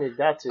me. assume they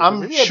got to.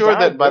 I'm sure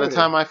that by the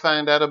time I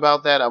find out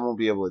about that, I won't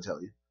be able to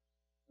tell you.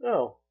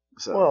 Oh.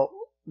 So Well,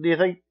 do you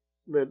think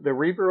the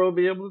Reaper will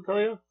be able to tell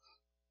you?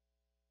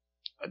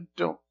 I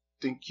don't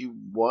think you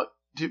want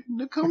him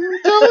to come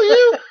and tell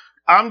you.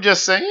 I'm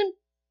just saying.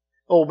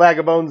 Old bag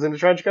of bones in a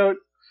trench coat?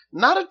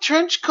 Not a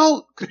trench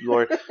coat. Good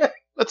Lord.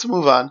 Let's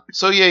move on.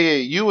 So yeah,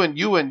 you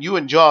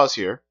and Jaws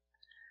here.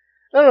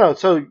 No.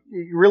 So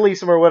you release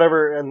them or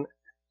whatever,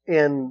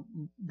 and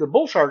the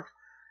bull shark,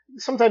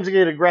 sometimes they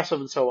get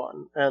aggressive and so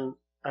on. And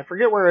I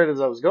forget where it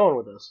is I was going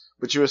with this.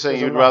 But you were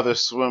saying you'd rather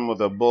swim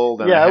with a bull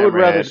than a I would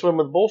rather hammerhead. swim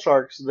with bull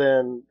sharks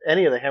than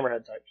any of the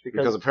hammerhead types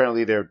Because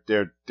apparently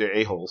they're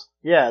a-holes.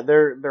 Yeah,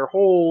 their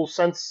whole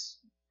sense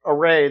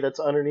array that's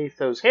underneath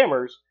those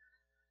hammers,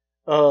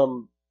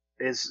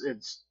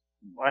 it's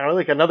I don't know,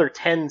 like another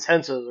 10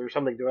 senses or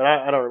something to it.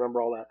 I don't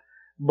remember all that,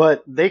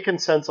 but they can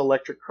sense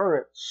electric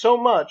current so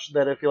much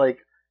that if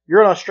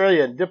you're in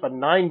Australia and dip a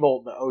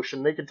 9-volt in the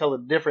ocean, they can tell the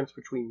difference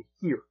between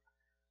here.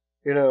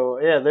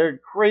 They're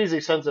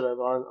crazy sensitive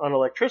on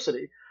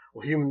electricity.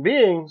 Well, human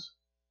beings,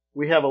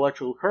 we have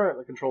electrical current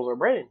that controls our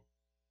brain,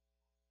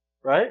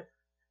 right?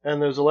 And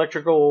there's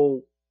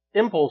electrical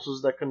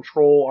impulses that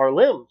control our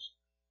limbs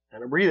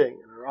and our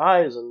breathing and our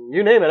eyes and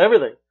you name it,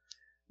 everything.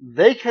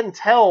 They can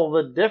tell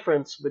the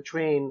difference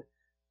between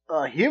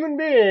a human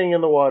being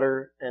in the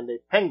water and a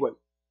penguin.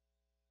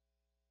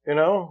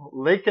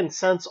 They can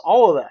sense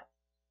all of that.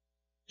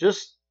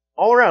 Just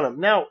all around them.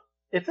 Now,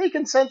 if they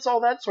can sense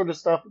all that sort of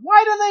stuff,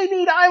 why do they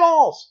need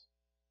eyeballs?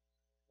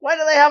 Why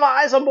do they have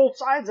eyes on both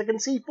sides that can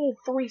see full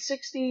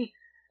 360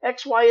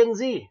 X, Y, and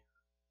Z?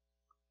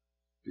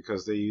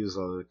 Because they use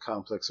a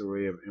complex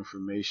array of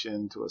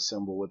information to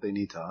assemble what they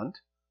need to hunt.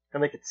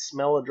 And they could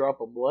smell a drop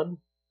of blood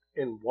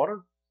in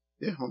water?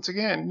 Yeah, once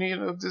again,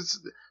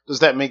 does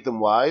that make them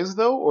wise,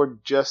 though, or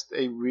just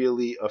a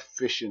really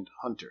efficient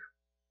hunter?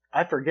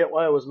 I forget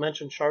why I was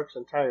mentioned sharks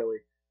entirely.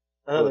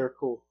 I thought they were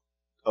cool.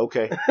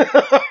 Okay.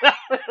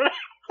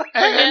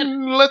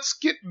 And let's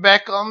get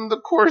back on the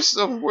course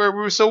of where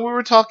we were. So we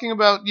were talking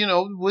about,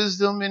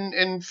 wisdom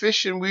in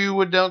fish, and we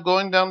were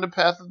going down the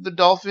path of the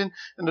dolphin,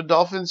 and the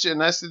dolphins,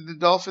 and I said the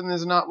dolphin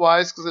is not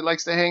wise because it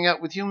likes to hang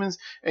out with humans,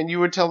 and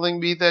you were telling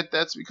me that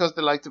that's because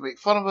they like to make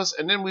fun of us,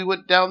 and then we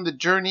went down the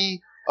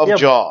journey of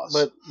Jaws.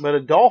 But a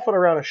dolphin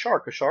around a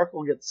shark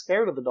will get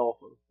scared of the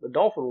dolphin. The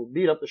dolphin will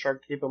beat up the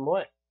shark to keep him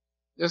away.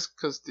 Just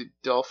because the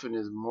dolphin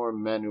is more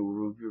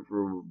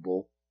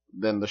maneuverable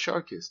than the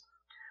shark is.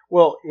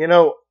 Well,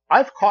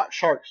 I've caught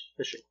sharks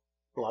fishing.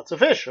 Lots of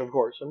fish, of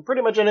course, and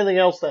pretty much anything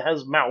else that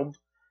has mouth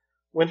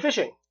when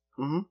fishing.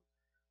 Mm-hmm.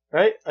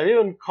 Right? I've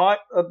even caught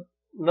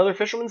another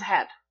fisherman's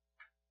hat.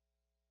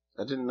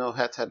 I didn't know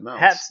hats had mouths.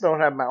 Hats don't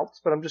have mouths,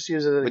 but I'm just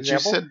using it as an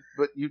example.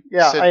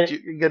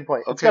 Good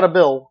point. Okay. It's got a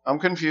bill. I'm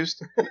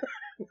confused.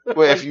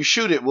 Well, if you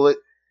shoot it, will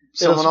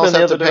someone It'll else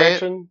spin have the to other pay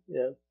direction?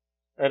 Yeah.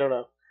 I don't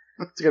know.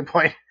 It's a good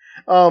point.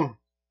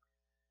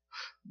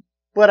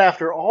 But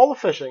after all the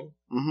fishing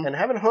and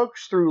having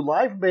hooks through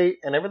live bait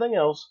and everything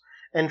else,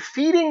 and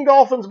feeding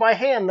dolphins by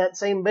hand that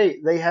same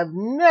bait, they have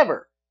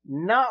never,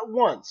 not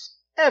once,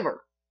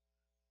 ever,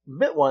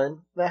 bit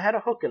one that had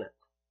a hook in it.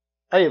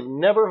 I have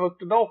never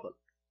hooked a dolphin.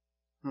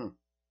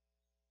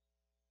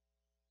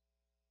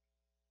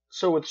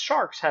 So with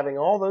sharks having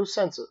all those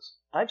senses,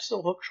 I've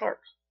still hooked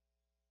sharks.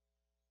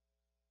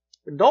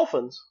 With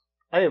dolphins,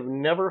 I have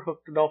never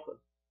hooked a dolphin.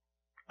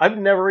 I've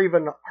never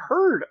even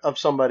heard of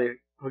somebody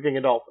hooking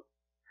a dolphin.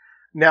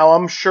 Now,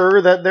 I'm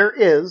sure that there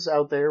is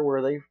out there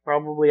where they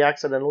probably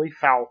accidentally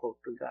foul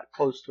hooked or got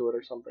close to it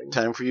or something.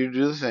 Time for you to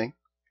do the thing.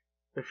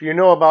 If you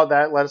know about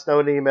that, let us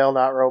know in an email,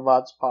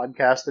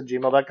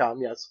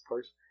 notrobotspodcast@gmail.com. Yes, of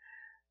course.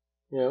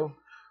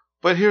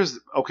 But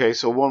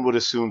so one would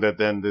assume that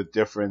then the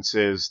difference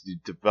is the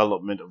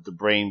development of the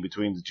brain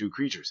between the two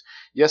creatures.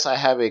 Yes, I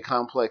have a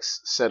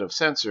complex set of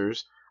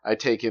sensors. I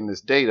take in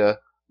this data,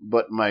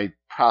 but my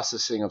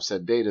processing of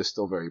said data is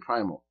still very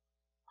primal.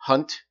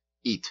 Hunt,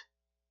 eat.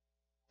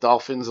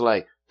 Dolphins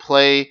like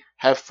play,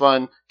 have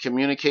fun,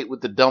 communicate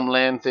with the dumb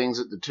land things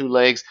with the 2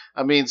 legs.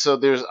 I mean, so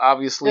there's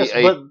obviously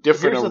a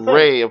different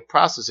array of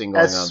processing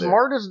going on there. As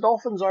smart as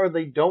dolphins are,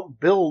 they don't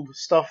build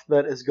stuff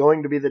that is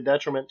going to be the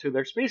detriment to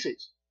their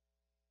species.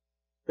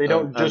 They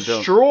don't I don't-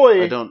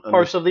 destroy I don't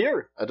parts of the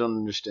earth. I don't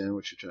understand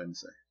what you're trying to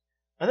say.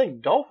 I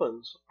think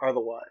dolphins are the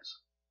wise.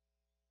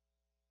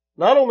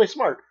 Not only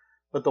smart,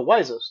 but the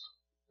wisest.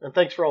 And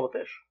thanks for all the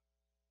fish.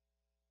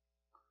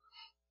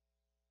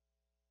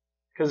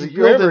 Because You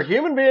build remember, it-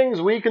 human beings,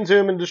 we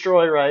consume and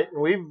destroy, right?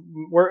 And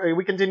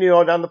we continue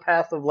on down the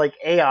path of like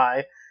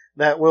AI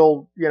that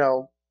will,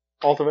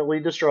 ultimately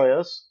destroy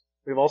us.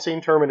 We've all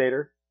seen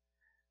Terminator.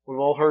 We've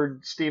all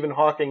heard Stephen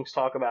Hawking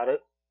talk about it.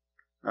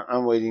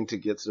 I'm waiting to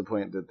get to the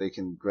point that they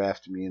can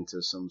graft me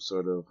into some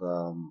sort of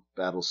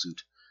battle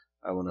suit.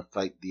 I want to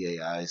fight the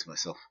AIs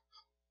myself.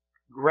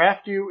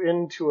 Graft you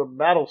into a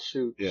battle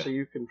suit Yeah. so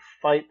you can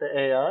fight the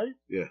AI?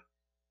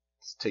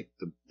 Let's take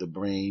the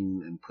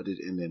brain and put it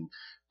in, and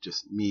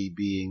just me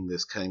being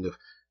this kind of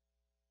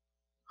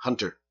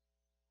hunter,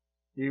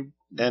 You,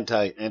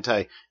 anti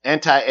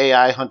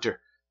AI hunter.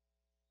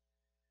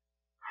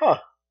 huh.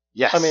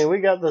 Yes. I mean, we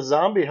got the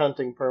zombie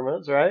hunting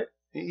permits, right?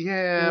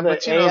 yeah, the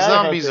but AI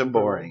zombies are hunting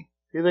boring.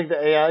 Do you think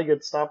the AI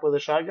gets stopped with a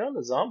shotgun?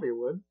 A zombie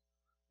would.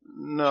 Shoot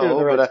in No,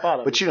 the right but spot,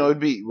 but obviously. it'd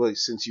be, well,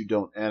 since you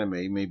don't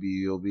anime, maybe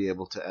you'll be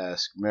able to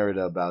ask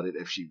Merida about it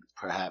if she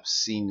perhaps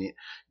seen it.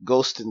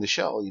 Ghost in the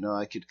Shell,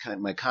 I could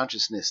my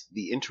consciousness,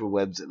 the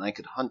interwebs, and I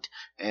could hunt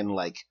and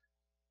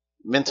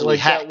mentally Like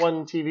hack that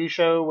one TV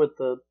show with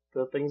the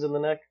things in the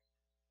neck?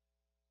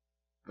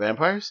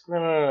 vampires.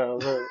 No.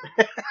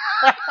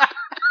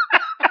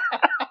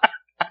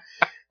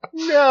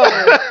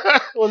 No.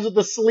 Ones with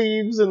the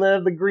sleeves and they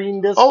have the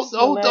green discs. in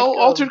the neck.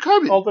 Altered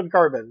Carbon. Altered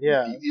Carbon,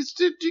 yeah. It's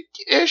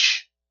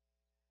ish,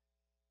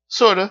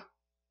 sorta.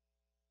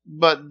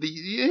 But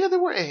there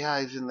were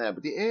AIs in that,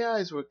 but the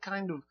AIs were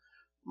kind of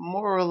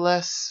more or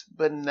less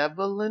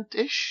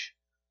benevolent-ish.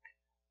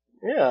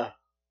 Yeah.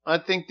 I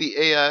think the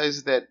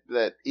AIs that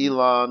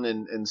Elon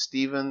and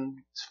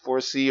Steven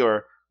foresee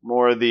are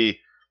more the,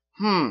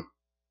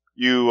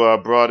 you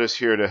brought us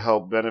here to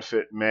help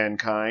benefit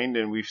mankind,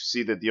 and we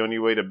see that the only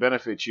way to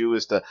benefit you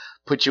is to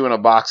put you in a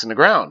box in the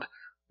ground,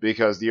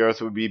 because the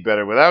earth would be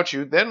better without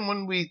you. Then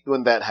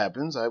when that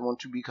happens, I want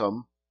to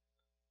become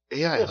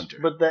AI Yes, hunter.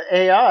 but the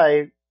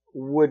AI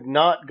would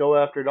not go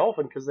after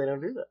dolphin because they don't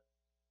do that.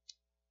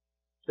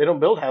 They don't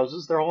build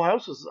houses. Their whole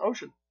house is the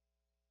ocean.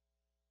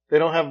 They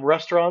don't have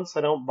restaurants. They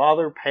don't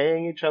bother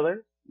paying each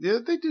other. Yeah,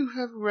 they do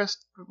have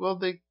rest. Well,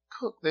 they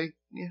cook. They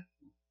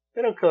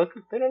They don't cook.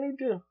 They don't need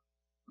to.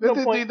 No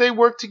point. they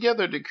work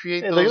together to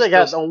create Yeah, those, they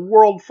got those a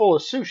world full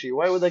of sushi.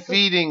 Why would they cook?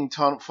 feeding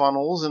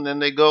funnels, and then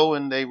they go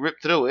and they rip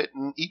through it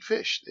and eat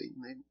fish.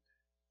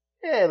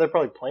 Yeah, they're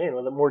probably playing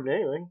with it more than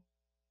anything.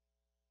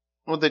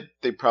 Well,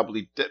 they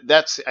probably,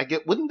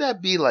 wouldn't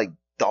that be like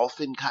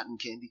dolphin cotton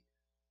candy?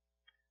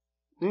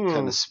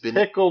 Kind of spin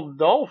it. Pickled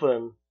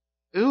dolphin.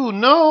 Ooh,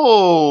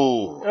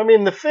 no! I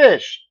mean the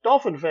fish.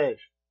 Dolphin fish.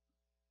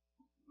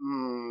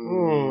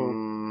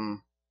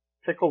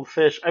 Pickled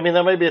fish. I mean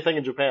that might be a thing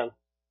in Japan.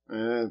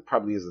 It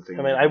probably is a thing.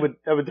 I mean I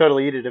would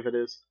totally eat it if it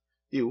is.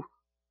 Ew.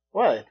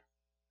 What?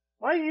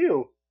 Why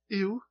you?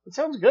 Ew. It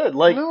sounds good.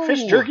 Like No.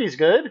 fish jerky's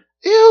good.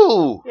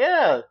 Ew!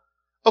 Yeah.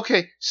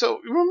 Okay, so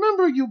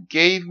remember you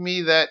gave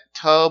me that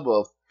tub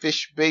of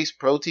fish-based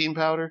protein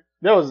powder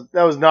That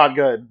was not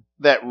good.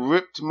 that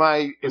ripped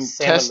my was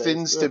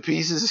intestines salmon-based. to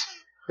pieces?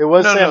 It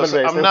was No, salmon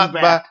so based.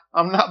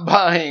 I'm not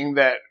buying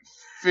that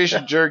fish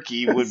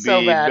jerky would So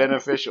be bad.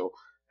 beneficial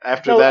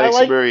after No, that I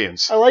like-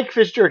 experience. I like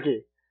fish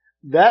jerky.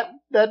 That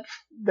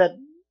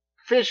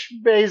fish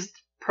based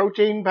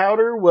protein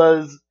powder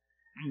was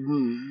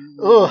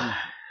ugh.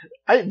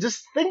 I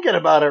just thinking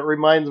about it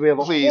reminds me of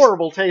a Please.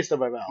 horrible taste in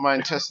my mouth. My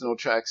intestinal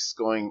tract's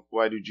going,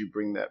 why did you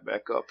bring that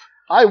back up?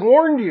 I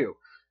warned you.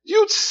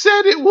 You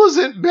said it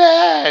wasn't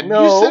bad.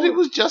 No. You said it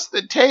was just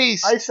the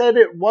taste. I said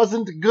it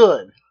wasn't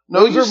good.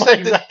 No, Those you are my said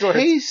the exact words.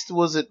 taste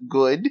wasn't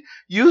good.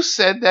 You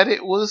said that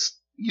it was,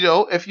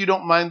 if you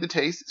don't mind the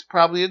taste, it's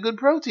probably a good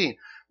protein.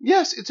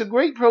 Yes, it's a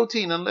great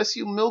protein unless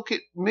you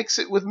mix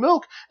it with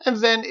milk, and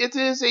then it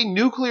is a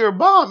nuclear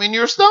bomb in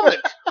your stomach.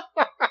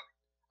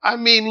 I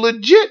mean,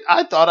 legit,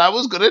 I thought I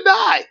was going to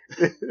die.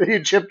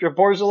 You chipped your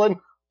porcelain?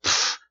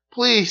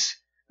 Please.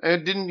 I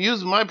didn't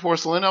use my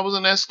porcelain. I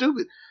wasn't that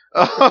stupid.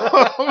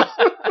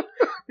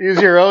 Use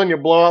your own, you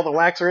blow out the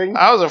wax ring?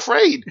 I was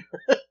afraid.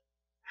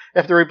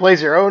 Have to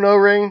replace your own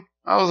O-ring?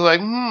 I was like,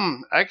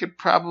 I could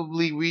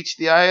probably reach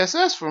the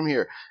ISS from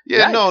here.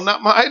 Yeah, Nice. no,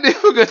 not my idea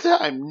of a good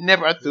time.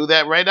 Never. I threw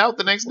that right out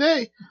the next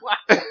day.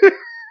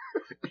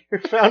 You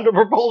found a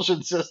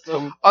propulsion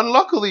system.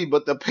 Unluckily,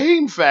 but the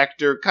pain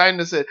factor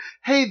kind of said,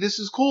 hey, this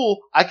is cool.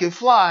 I can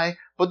fly,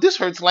 but this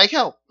hurts like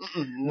hell.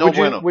 No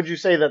bueno. Would you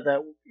say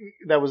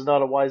that was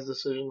not a wise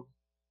decision?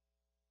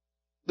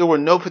 There were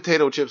no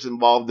potato chips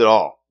involved at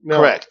all. No.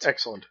 Correct.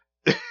 Excellent.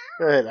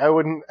 Good. I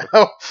wouldn't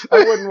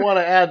want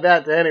to add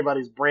that to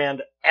anybody's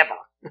brand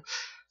ever.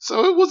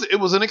 So it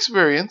was an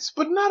experience,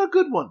 but not a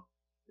good one.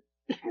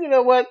 You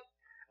know what?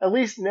 At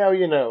least now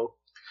you know.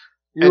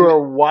 You And-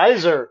 are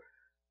wiser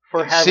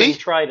for having See?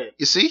 tried it.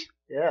 You see?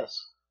 Yes.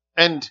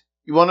 And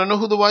you want to know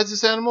who the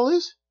wisest animal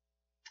is?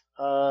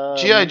 Uh,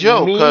 G.I.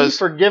 Joe, me 'cause-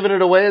 for giving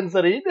it away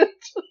instead of eating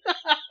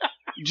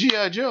it?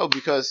 G.I. Joe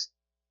because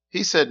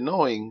he said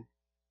knowing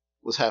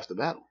was half the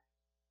battle.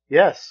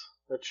 Yes,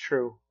 that's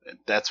true.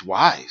 That's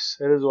wise.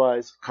 It is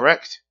wise.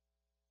 Correct.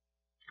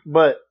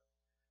 But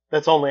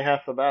that's only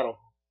half the battle.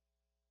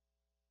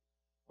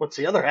 What's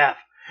the other half?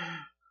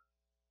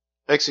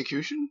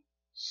 Execution?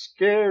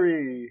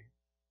 Scary.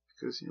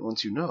 Because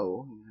once you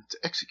know, you have to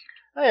execute.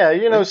 Oh,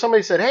 yeah,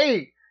 somebody said,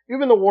 "Hey, you've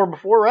been to war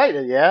before, right?"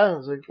 And yeah. I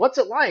was like, "What's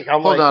it like?"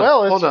 I'm hold like, on,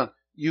 "Well, hold on.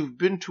 You've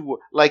been to war.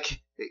 Like,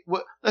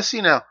 what? Let's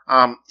see now.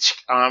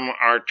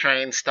 Our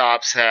train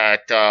stops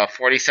at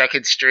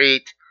 42nd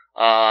Street,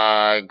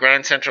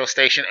 Grand Central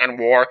Station, and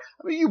war.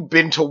 I mean, you've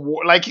been to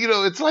war. Like,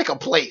 it's like a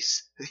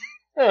place.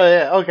 Oh,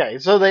 yeah, okay.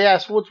 So they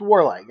asked, "What's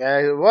war like?"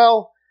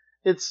 Well,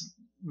 it's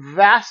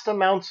vast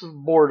amounts of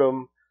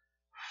boredom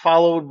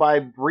followed by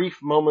brief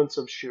moments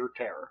of sheer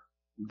terror.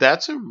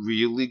 That's a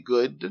really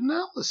good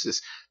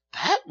analysis.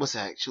 That was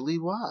actually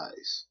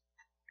wise.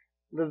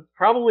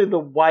 Probably the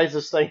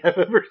wisest thing I've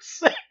ever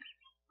said.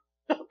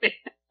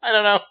 I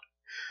don't know.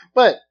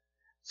 But,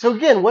 so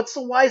again, what's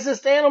the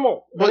wisest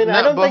animal? I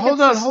don't think it's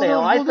the snail.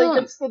 I think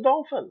it's the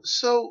dolphin.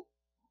 So,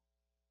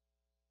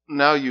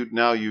 now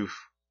you've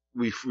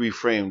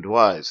reframed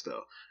wise,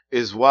 though.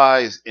 Is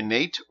wise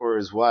innate, or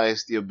is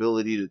wise the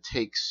ability to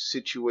take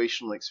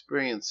situational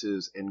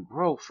experiences and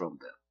grow from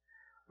them?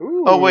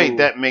 Ooh. Oh, wait,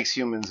 that makes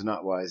humans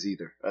not wise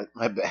either.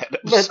 My bad.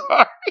 I'm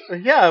sorry.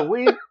 Yeah,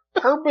 we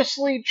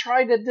purposely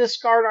try to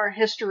discard our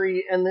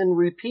history and then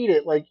repeat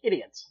it like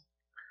idiots.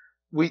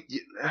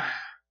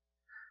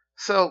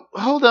 So,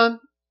 hold on.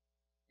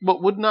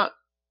 But would not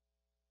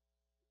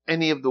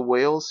any of the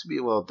whales be?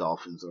 Well,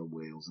 dolphins are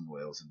whales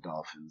and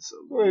dolphins. So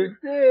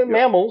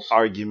mammals.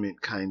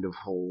 Argument kind of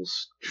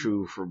holds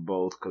true for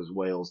both because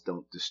whales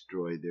don't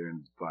destroy their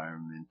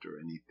environment or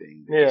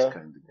anything. They just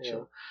kind of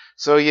chill.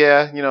 So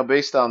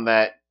based on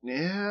that,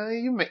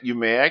 you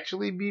may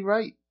actually be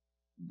right.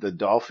 The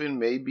dolphin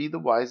may be the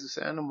wisest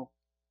animal.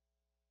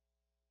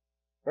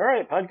 All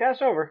right,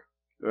 podcast over.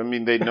 I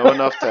mean, they know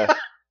enough to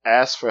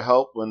ask for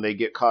help when they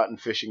get caught in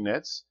fishing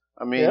nets.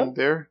 I mean,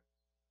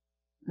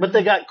 But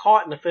they got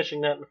caught in a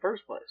fishing net in the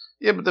first place.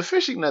 Yeah, but the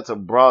fishing net's a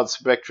broad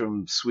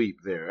spectrum sweep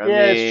there. I mean,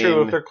 it's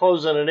true. If they're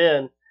closing it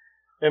in,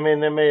 I mean,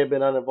 that may have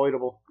been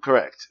unavoidable.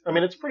 Correct. I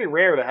mean, it's pretty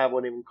rare to have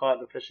one even caught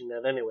in a fishing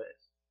net anyways.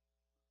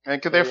 And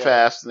because they're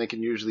fast and they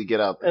can usually get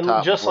out the and top.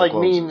 And just like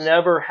me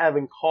never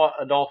having caught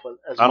a dolphin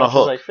as much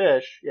as I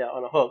fish,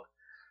 on a hook,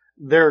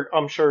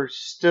 I'm sure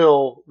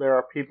still there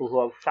are people who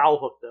have foul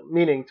hooked them,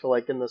 meaning to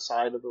like in the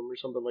side of them or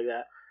something like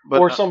that.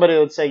 Or somebody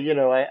would say,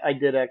 I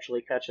did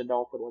actually catch a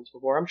dolphin once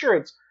before.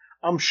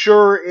 I'm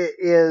sure it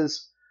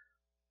is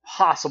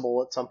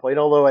possible at some point,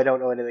 although I don't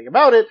know anything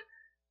about it.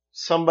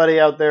 Somebody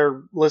out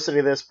there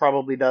listening to this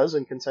probably does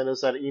and can send us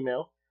that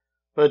email.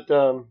 But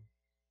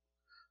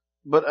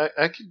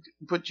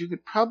you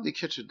could probably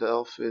catch a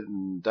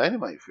dolphin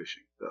dynamite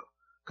fishing though.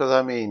 Because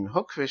I mean,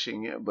 hook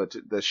fishing, but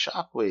the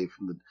shock wave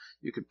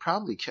you could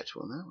probably catch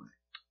one that way.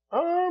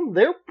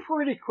 They're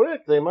pretty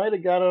quick. They might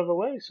have got out of the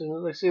way as soon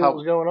as they see what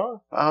was going on.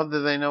 How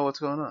did they know what's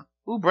going on?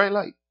 Ooh, bright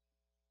light.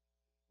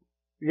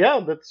 Yeah,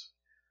 that's...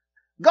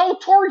 Go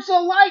towards the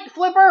light,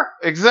 Flipper!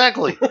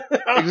 Exactly.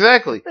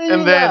 Exactly.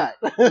 and then,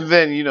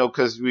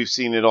 because we've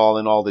seen it all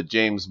in all the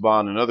James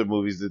Bond and other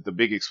movies, that the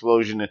big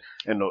explosion,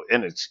 and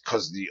it's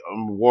because the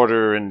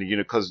water and,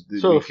 because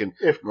we can...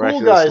 if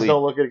cool guys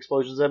don't look at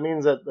explosions, that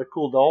means that the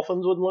cool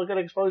dolphins wouldn't look at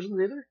explosions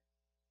either?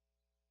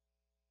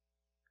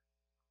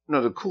 No,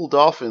 the cool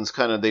dolphins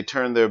they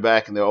turn their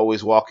back and they're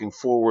always walking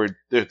forward.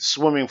 They're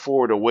swimming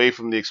forward away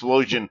from the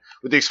explosion,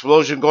 with the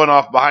explosion going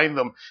off behind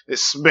them.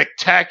 It's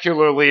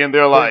spectacularly, and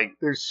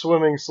they're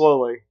swimming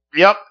slowly.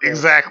 Yep,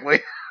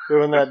 exactly.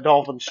 Doing that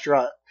dolphin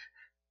strut.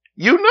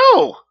 You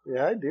know.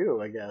 Yeah, I do,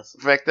 I guess.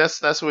 In fact,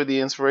 that's where the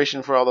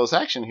inspiration for all those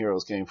action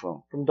heroes came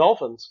from. From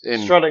dolphins.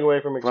 Strutting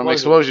away from explosions. From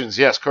explosions,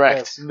 yes, correct.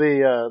 Yes,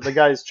 the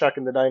guy's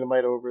chucking the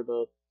dynamite over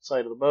the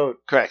side of the boat.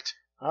 Correct.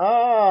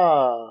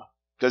 Ah.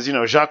 Because,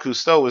 Jacques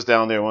Cousteau was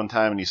down there one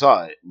time and he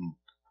saw it.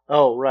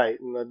 Oh, right.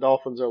 And the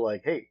dolphins are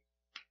like, hey,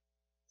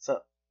 what's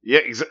up? Yeah,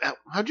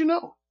 how'd you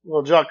know?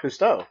 Well, Jacques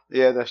Cousteau.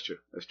 Yeah, that's true.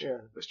 That's true. Yeah.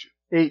 That's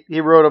true. He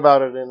wrote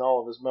about it in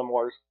all of his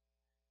memoirs.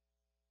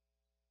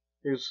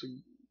 He was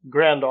a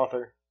grand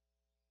author.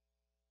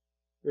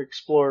 The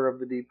explorer of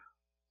the deep.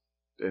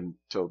 And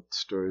told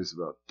stories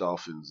about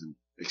dolphins and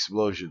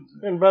explosions.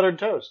 And buttered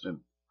toast.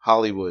 And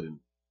Hollywood and...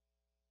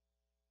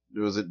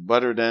 Was it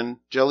buttered and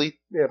jelly?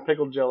 Yeah,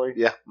 pickled jelly.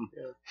 Yeah.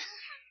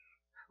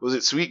 Was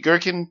it sweet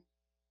gherkin?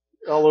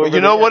 All over. You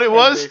know what it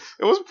was?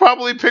 It was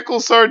probably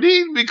pickled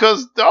sardine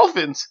because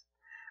dolphins.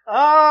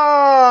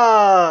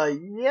 Ah,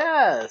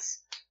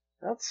 yes.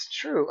 That's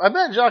true. I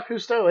bet Jacques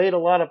Cousteau ate a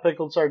lot of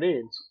pickled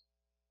sardines.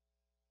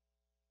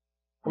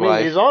 I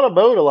mean, he's on a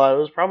boat a lot. It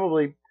was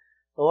probably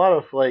a lot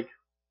of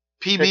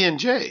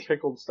PB&J.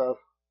 Pickled stuff.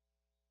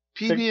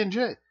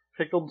 PB&J.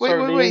 Pickled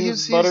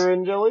sardines, butter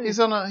and jelly. He's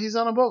on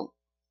a boat.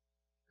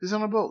 He's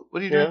on a boat.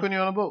 What do you drink when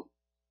you're on a boat?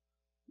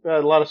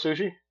 A lot of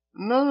sushi?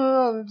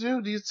 No,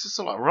 dude. It's just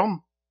a lot of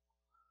rum.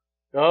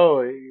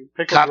 Oh,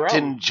 pickled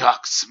Captain rum.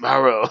 Jack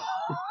Sparrow.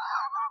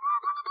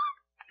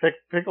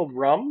 Pickled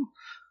rum?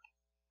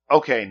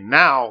 Okay,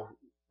 now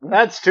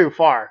That's too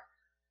far.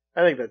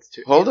 I think that's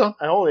too. hold on.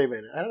 Wait a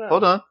minute. I don't know.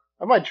 Hold on.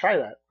 I might try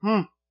that.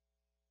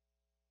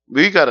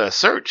 We gotta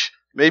search.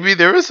 Maybe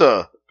there is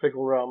a.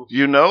 Pickle rum.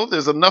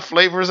 There's enough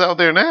flavors out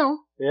there now.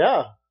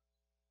 Yeah.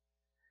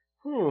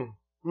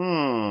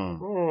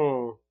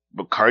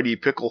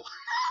 Bacardi pickle.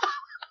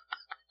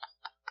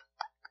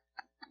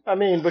 I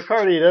mean,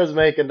 Bacardi does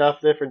make enough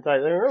different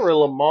types. I remember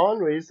Le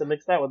Monde, we used to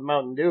mix that with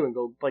Mountain Dew and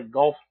go play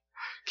golf.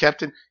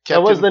 Captain.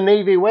 That was the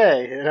Navy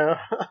way,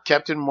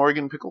 Captain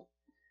Morgan pickle.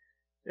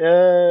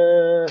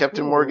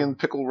 Captain Morgan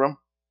pickle rum.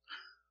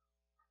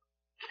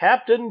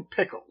 Captain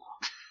Pickle.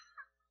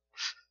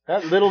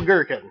 That little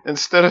gherkin.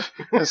 Instead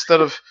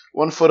of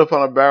 1 foot up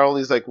on a barrel,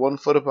 he's like 1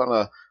 foot up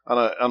on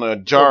a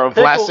jar of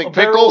plastic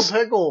pickles.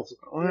 Pickles.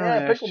 Oh,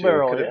 yeah, pickle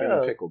barrel. Could have yeah.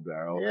 been a pickle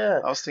barrel. Yeah.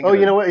 I was thinking.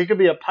 You know what? He could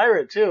be a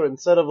pirate too.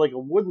 Instead of like a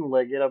wooden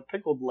leg, he'd have a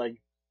pickled leg.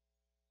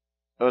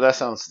 Oh, that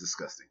sounds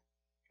disgusting.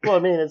 Well, I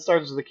mean, it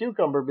starts with a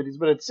cucumber, but he's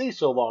been at sea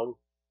so long.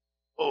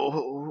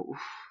 Oh.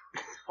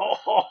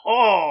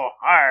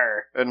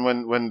 Arr. And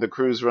when the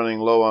crew's running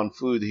low on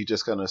food, he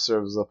just kind of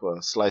serves up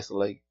a slice of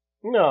leg.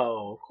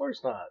 No, of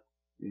course not.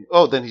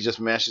 Oh, then he just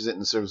mashes it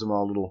and serves them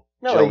all a little.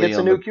 No, jelly he gets a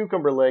on new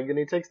cucumber leg and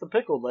he takes the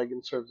pickled leg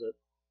and serves it.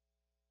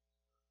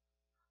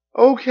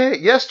 Okay,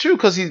 yes, true,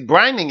 because he's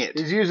brining it.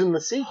 He's using the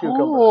sea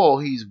cucumber. Oh,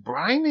 he's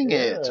brining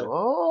it. Yeah.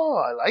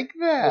 Oh, I like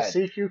that. The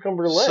sea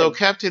cucumber leg. So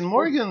Captain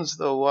Morgan's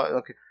though.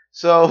 Okay,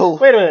 so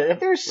wait a minute. If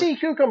there's sea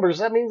cucumbers,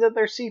 that means that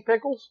they're sea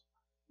pickles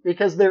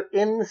because they're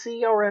in the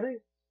sea already,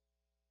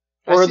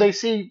 or are they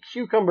sea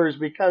cucumbers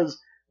because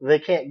they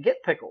can't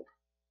get pickled,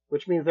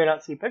 which means they're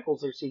not sea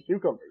pickles. They're sea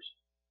cucumbers.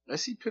 I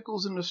see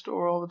pickles in the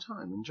store all the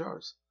time in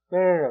jars.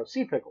 No.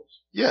 Sea pickles.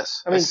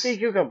 Yes. I mean sea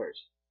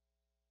cucumbers.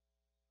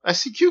 I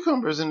see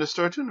cucumbers in the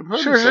store too in the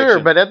produce Sure,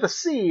 section. but at the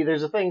sea,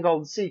 there's a thing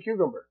called sea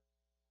cucumber.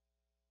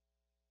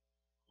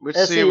 Which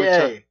sea are we SEA.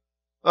 talking?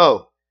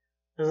 Oh.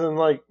 As in,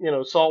 like,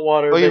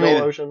 saltwater, big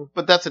old ocean.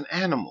 But that's an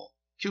animal.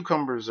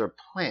 Cucumbers are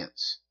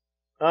plants.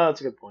 Oh,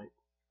 that's a good point.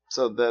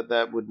 So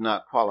that would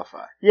not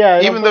qualify. Yeah,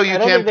 even though you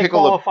can't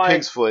pickle a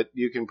pig's foot,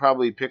 you can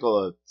probably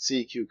pickle a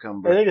sea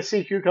cucumber. I think a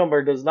sea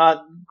cucumber does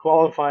not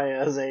qualify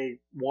as a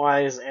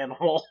wise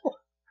animal.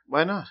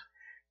 Why not?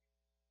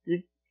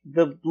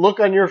 The look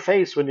on your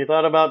face when you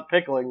thought about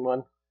pickling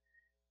one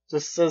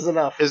just says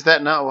enough. Is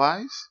that not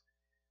wise?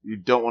 You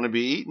don't want to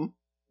be eaten.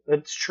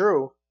 It's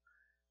true.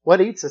 What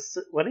eats a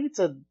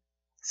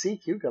sea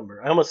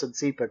cucumber? I almost said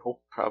sea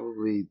pickle.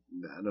 Probably,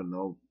 I don't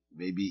know,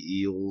 maybe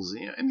eels.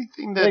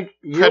 Anything that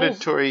Eels?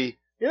 predatory.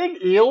 You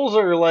think eels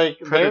are like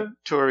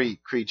predatory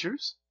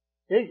creatures?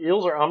 You think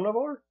eels are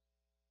omnivore?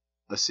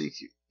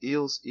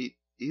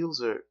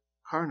 Eels are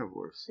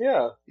carnivores.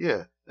 Yeah.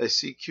 Yeah, a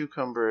sea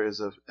cucumber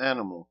is an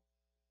animal.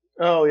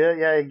 Oh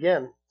yeah.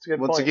 Again, it's a good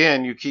Once point.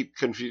 again, you keep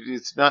confusing.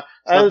 It's not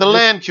the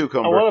land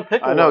cucumber. I want to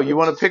pickle. I know it. you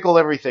want to pickle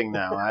everything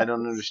now. I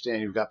don't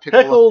understand. You've got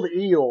pickled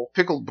eel,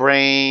 pickled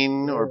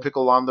brain, or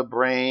pickle on the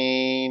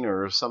brain,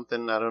 or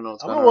something. I don't know.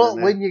 What's going on well, in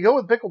there. when you go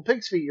with pickled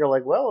pig's feet, you're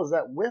like, well, is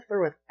that with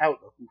or without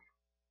the hoof?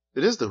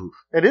 It is the hoof.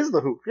 It is the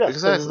hoof. Yes,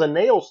 Exactly. because the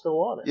nail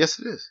still on it. Yes,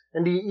 it is.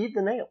 And do you eat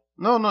the nail?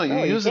 No, you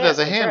use it can't. as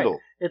a That's handle.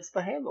 right. It's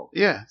the handle.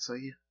 Yeah, so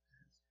yeah,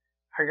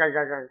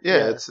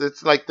 Yeah.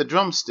 it's like the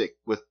drumstick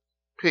with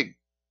pig.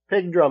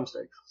 Pig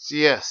drumsticks.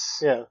 Yes.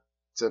 Yeah.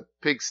 It's a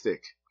pig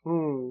stick.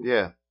 Hmm.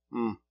 Yeah.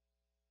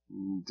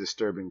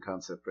 Disturbing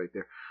concept right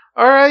there.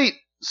 All right,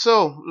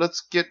 so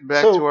let's get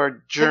back to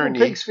our journey.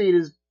 Pickled pig's feet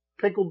is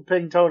pickled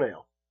pig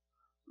toenail.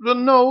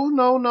 No,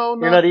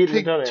 You're not eating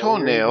pig the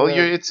toenail.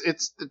 It's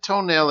the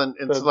toenail, and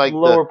it's the like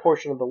lower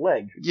portion of the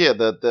leg. Yeah,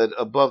 the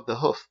above the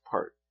hoof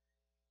part.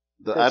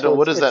 So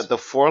what is that? The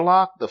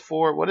forelock?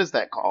 What is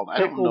that called? I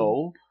don't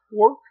know.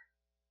 Pork?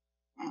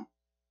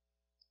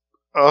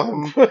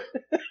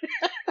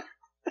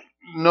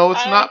 No,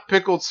 it's not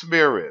pickled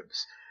spare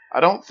ribs. I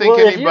don't think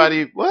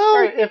anybody.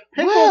 If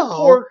pickled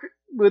pork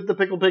with the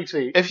pickled pig's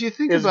feet, if you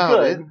think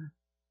about it,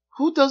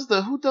 who does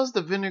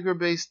the vinegar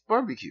based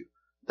barbecue?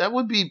 That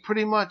would be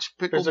pretty much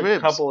pickled ribs. There's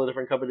a couple of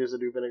different companies that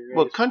do vinegar.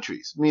 Well,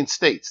 countries. I mean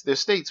states. There's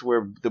states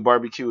where the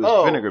barbecue is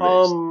vinegar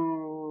based.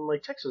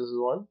 Like Texas is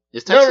one.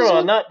 Is Texas no,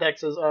 one? Not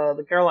Texas.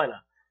 The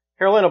Carolina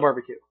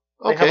barbecue.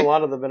 They have a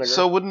lot of the vinegar.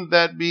 So wouldn't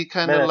that be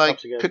kind of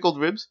like pickled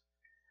ribs?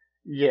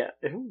 Yeah.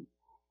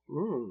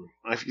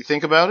 If you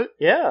think about it.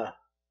 Yeah.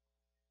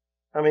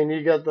 I mean,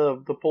 you got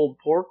the pulled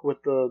pork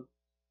with the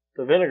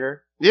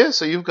vinegar. Yeah,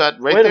 so you've got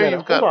Wait a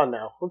minute, hold on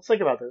now. Let's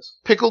think about this.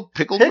 Pickled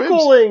ribs.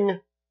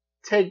 Pickling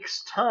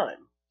takes time.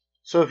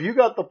 So if you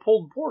got the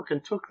pulled pork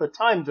and took the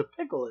time to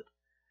pickle it,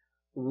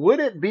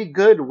 would it be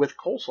good with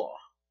coleslaw?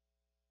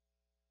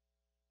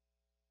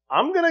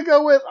 I'm going to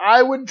go with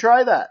I would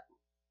try that.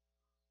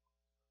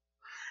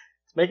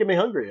 It's making me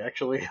hungry,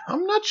 actually.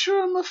 I'm not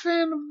sure I'm a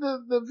fan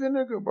of the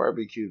vinegar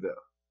barbecue, though.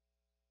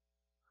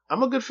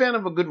 I'm a good fan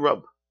of a good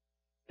rub.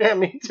 Yeah,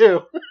 me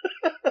too.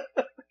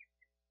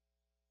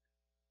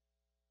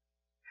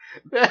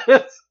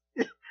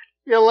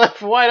 You're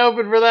left wide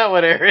open for that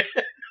one, Aaron.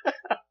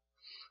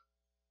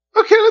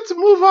 Okay, let's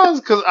move on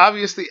because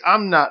obviously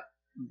I'm not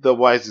the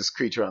wisest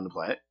creature on the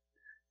planet.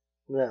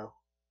 No.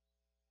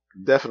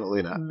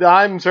 Definitely not.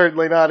 I'm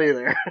certainly not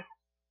either.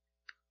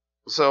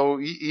 So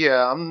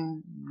yeah,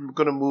 I'm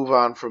gonna move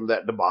on from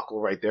that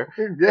debacle right there,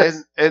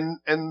 Yes.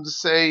 and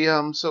say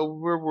so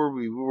where were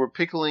we? We were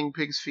pickling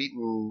pig's feet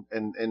and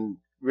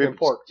ribs And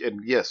pork.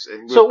 and yes,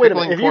 and So we're wait a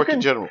minute. pickling If you pork can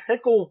in general.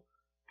 pickle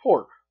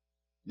pork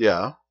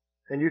Yeah,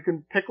 and you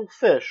can pickle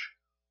fish,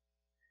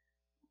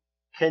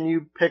 can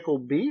you pickle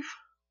beef?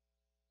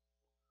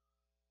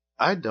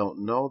 I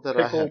don't know that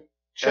I Pickle have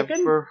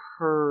chicken? ever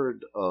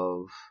heard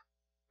of.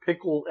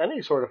 Pickle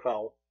any sort of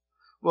fowl?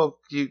 Well,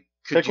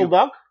 Pickle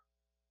duck?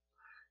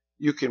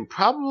 you can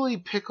probably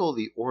pickle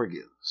the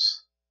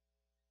organs.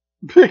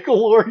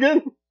 Pickle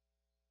organ?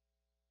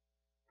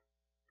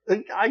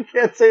 I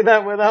can't say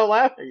that without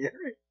laughing.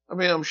 I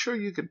mean, I'm sure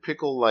you could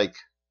pickle like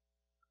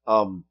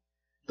the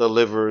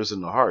livers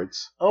and the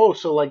hearts. Oh,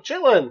 so like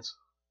chitlins.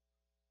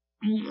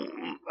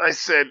 I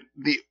said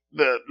the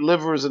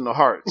livers and the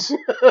hearts,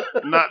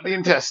 not the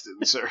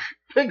intestines, sir.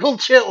 Pickle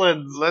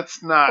chitlins.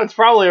 Let's not. That's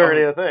probably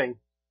already a thing.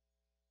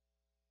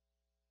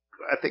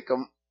 I think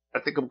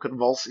I'm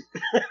convulsing.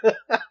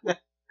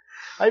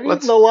 I've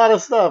eaten a lot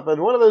of stuff,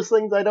 and one of those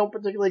things I don't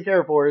particularly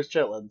care for is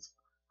chitlins.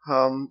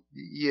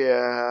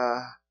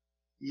 Yeah,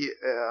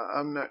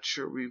 I'm not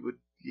sure we would.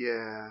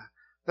 Yeah,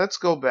 let's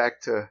go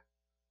back to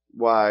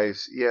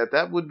wise. Yeah,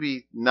 that would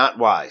be not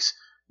wise.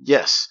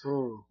 Yes.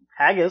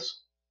 Haggis.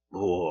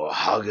 Oh,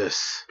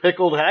 haggis.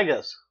 Pickled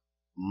haggis.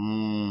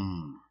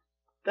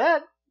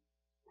 That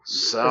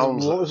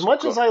sounds as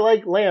much as I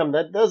like lamb,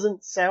 that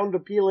doesn't sound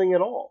appealing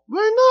at all.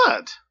 Why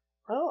not?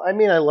 Well, I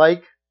mean, I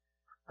like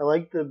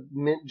the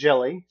mint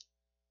jelly.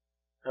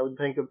 I would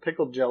think of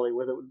pickled jelly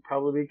with it would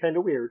probably be kind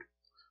of weird.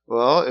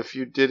 Well, if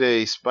you did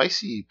a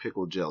spicy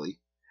pickle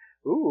jelly.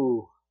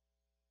 Ooh.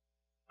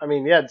 I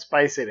mean, yeah, it's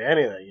spicy to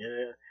anything.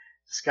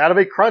 It's got to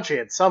be crunchy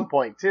at some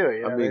point too.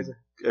 You know? I mean,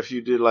 if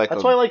you did like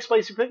that's why I like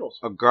spicy pickles.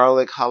 A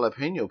garlic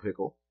jalapeno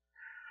pickle.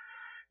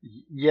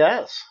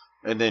 Yes.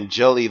 And then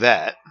jelly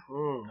that.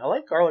 I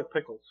like garlic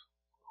pickles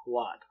a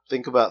lot.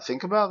 Think about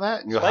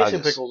that. And spicy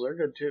pickles are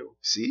good too.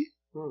 See?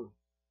 So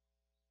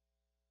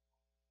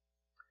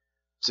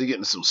you're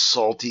getting some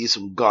salty,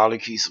 some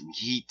garlicky, some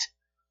heat.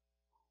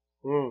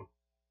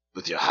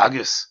 With your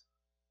haggis.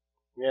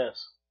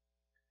 Yes.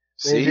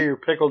 See? You do your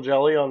pickled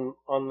jelly on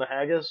the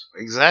haggis.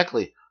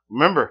 Exactly.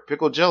 Remember,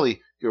 pickled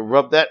jelly, you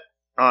rub that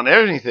on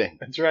everything.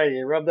 That's right.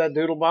 You rub that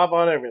doodle bob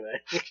on everything.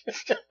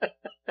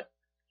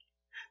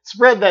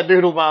 Spread that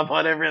doodle bob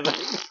on everything.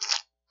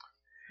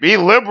 Be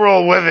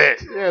liberal with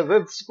it. Yeah,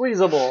 that's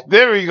squeezable.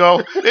 There we go.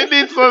 It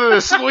needs one of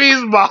the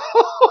squeeze balls.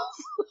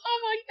 Oh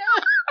my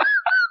god.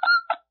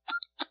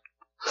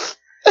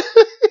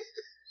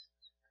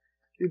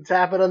 You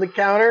tap it on the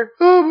counter.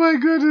 Oh my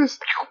goodness.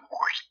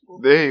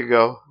 There you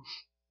go.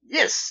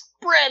 Yes,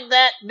 spread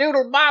that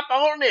doodle bop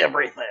on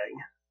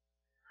everything.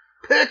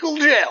 Pickle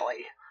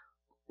jelly.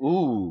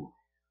 Ooh.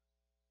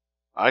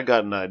 I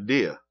got an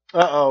idea.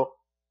 Uh-oh.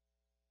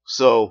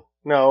 So.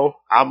 No.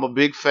 I'm a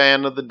big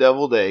fan of the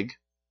deviled egg.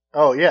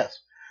 Oh, yes.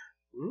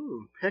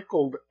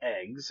 Pickled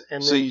eggs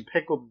and then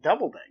pickled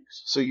deviled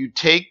eggs. So you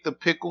take the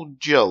pickled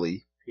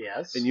jelly.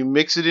 Yes. And you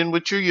mix it in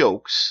with your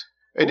yolks.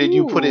 And then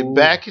you put it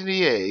back in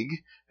the egg.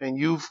 And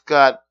you've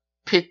got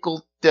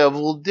pickled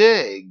deviled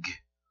egg.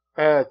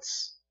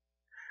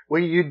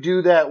 Well, you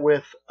do that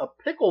with a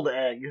pickled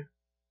egg.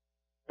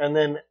 And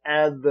then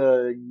add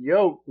the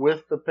yolk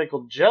with the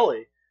pickled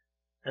jelly.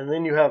 And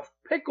then you have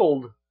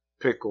pickled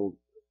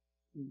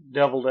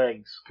deviled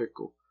eggs.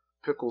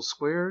 Pickle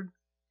squared?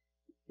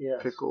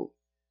 Yes.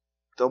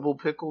 Double.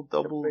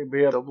 It'd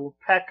be a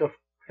pack of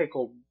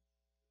pickled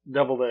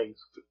deviled eggs.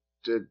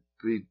 It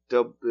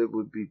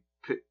would be.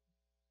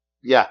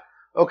 Yeah.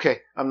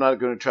 Okay. I'm not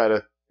going to try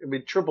to. It'd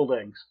be tripled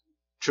eggs.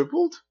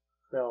 Tripled?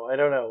 No, I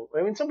don't know.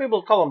 I mean, some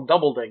people call them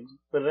doubled eggs,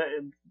 but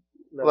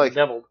like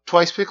deviled.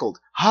 Twice pickled.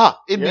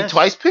 It'd be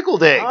twice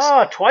pickled eggs.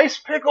 Twice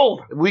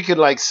pickled. We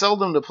could sell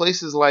them to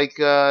places like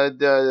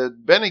the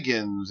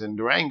Bennigan's and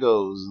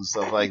Durangos and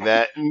stuff like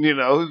that. And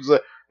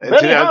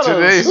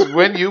today's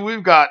menu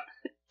we've got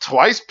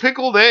twice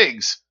pickled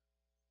eggs.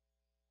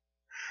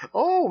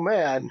 Oh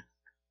man.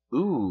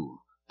 Ooh,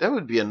 that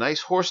would be a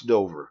nice horse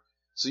dover.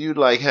 So you'd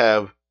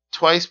have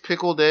twice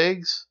pickled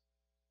eggs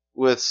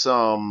with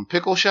some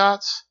pickle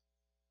shots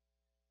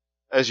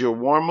as your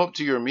warm up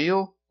to your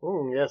meal.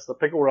 Yes, the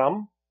pickle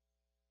rum.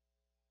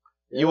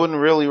 Yeah. You wouldn't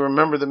really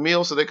remember the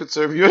meal, so they could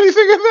serve you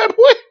anything in that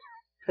way.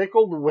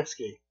 Pickled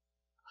whiskey.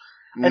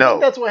 No. I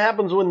think that's what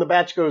happens when the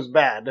batch goes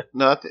bad.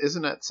 No,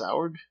 isn't that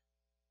soured?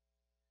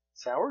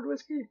 Soured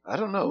whiskey? I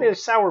don't know. I mean, a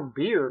sour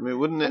beer. I mean,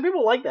 wouldn't Some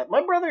people like that.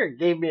 My brother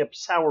gave me a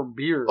sour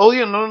beer. Oh,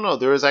 yeah, no.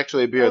 There is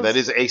actually a beer that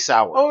is a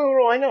sour. Oh,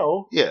 no, I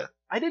know. Yeah.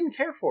 I didn't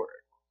care for it.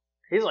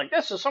 He's like,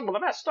 this is some of the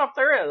best stuff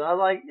there is. I was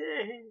like,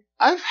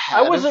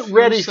 I wasn't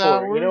ready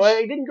for it.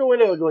 I didn't go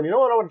into it going, you know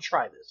what, I want to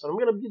try this. And I'm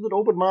going to give it an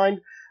open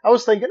mind. I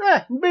was thinking,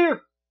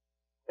 beer.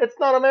 It's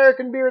not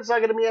American beer. It's not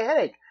going to be a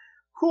headache.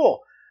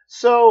 Cool.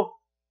 So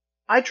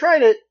I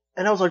tried it,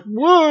 And I was like,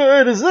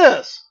 what is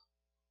this?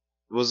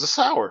 It was a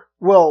sour.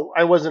 Well,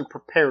 I wasn't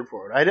prepared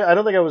for it. I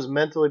don't think I was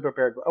mentally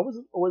prepared for it.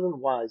 I wasn't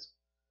wise.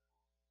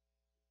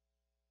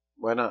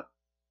 Why not?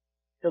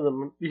 Because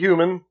I'm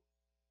human.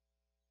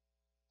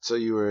 So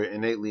you were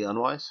innately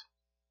unwise?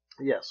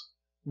 Yes.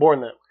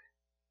 Born that way.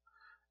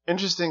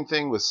 Interesting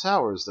thing with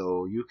sours,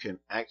 though, you can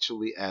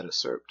actually add a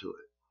syrup to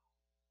it.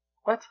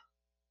 What?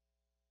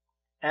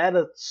 Add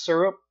a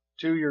syrup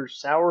to your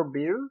sour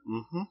beer?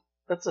 Mm-hmm.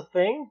 That's a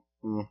thing?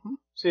 Mm-hmm.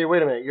 See,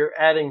 wait a minute. You're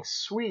adding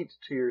sweet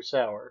to your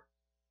sour.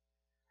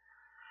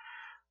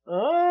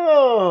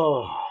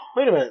 Oh,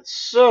 wait a minute.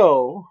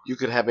 So, You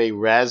could have a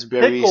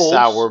raspberry Pickles.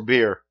 sour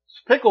beer.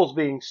 pickles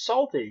being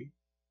salty,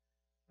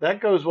 that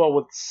goes well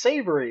with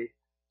savory.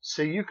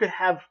 So you could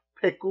have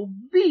pickled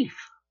beef.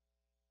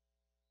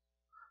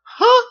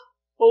 Huh?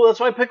 Well, that's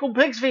why pickled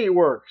pig's feet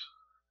works.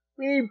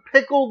 We need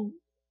pickled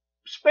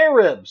spare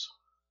ribs.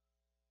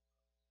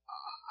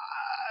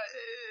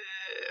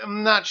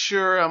 I'm not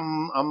sure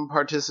I'm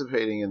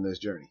participating in this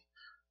journey.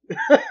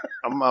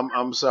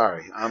 I'm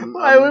sorry.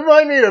 We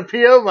might need a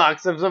P.O.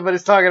 box if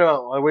somebody's talking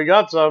about, well, we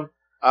got some.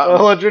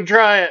 I'll let you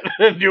try it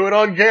and do it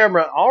on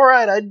camera. All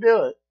right, I'd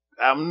do it.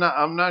 I'm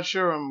not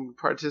sure I'm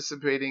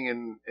participating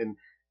in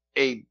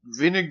a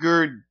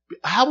vinegar.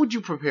 How would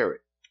you prepare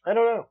it? I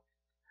don't know.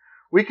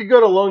 We could go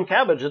to Lone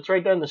Cabbage. It's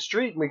right down the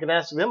street, and we can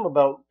ask them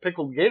about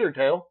pickled gator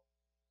tail.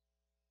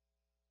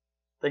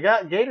 They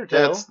got gator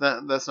tail.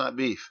 That's not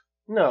beef.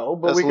 No,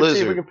 but That's we can see if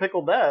lizard. we can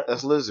pickle that.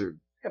 That's lizard.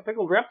 Yeah,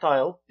 pickled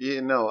reptile. Yeah,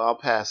 no, I'll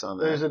pass on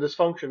that. There's a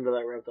dysfunction to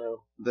that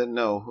reptile. Then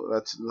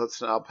no,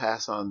 I'll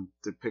pass on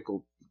the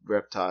pickled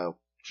reptile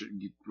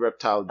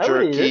I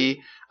would jerky. eat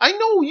I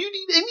know you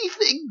need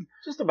anything.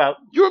 Just about.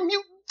 You're a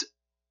mutant.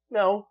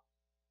 No.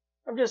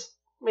 I'm just,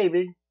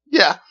 maybe.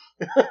 Yeah.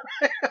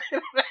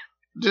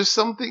 Just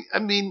something. I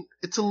mean,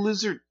 it's a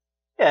lizard.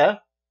 Yeah.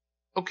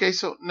 Okay,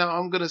 so now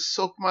I'm gonna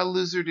soak my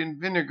lizard in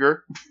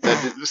vinegar.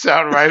 That didn't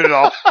sound right at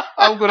all.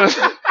 I'm gonna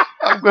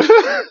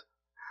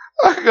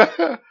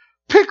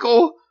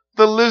pickle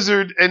the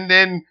lizard, and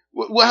then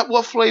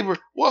what flavor?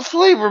 What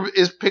flavor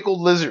is pickled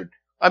lizard?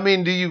 I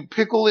mean, do you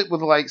pickle it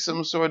with like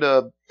some sort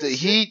of the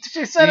heat?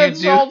 She said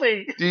it's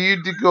salty. Do you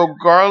go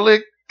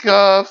garlic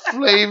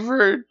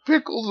flavored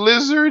pickled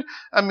lizard?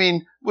 I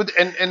mean,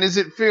 and is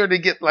it fair to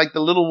get like the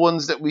little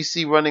ones that we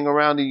see running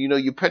around, and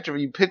you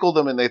pickle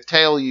them, and the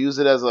tail you use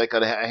it as like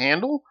a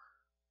handle?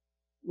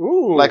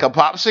 Ooh. Like a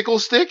popsicle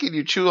stick, and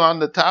you chew on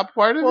the top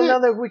part of it? Well, now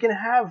that we can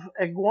have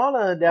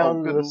iguana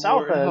down good the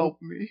south Lord, end, help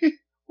me.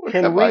 What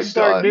can have we I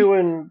start done?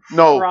 doing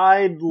No.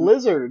 fried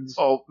lizards?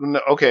 Oh,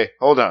 no, okay,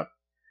 hold on.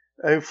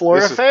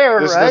 Florida This is- Fair,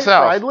 This right? is the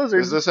South. Fried This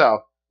lizards. is the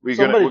South. We're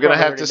Somebody's gonna probably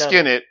have already to done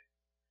skin it,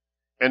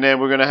 and then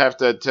we're gonna have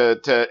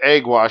to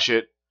egg wash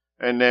it,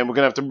 and then we're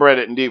gonna have to bread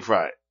it and deep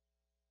fry it.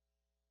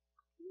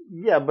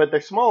 Yeah, but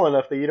they're small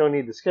enough that you don't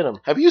need to skin them.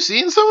 Have you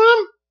seen some of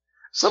them?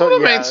 Some So, of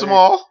them yeah, ain't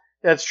small.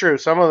 That's true.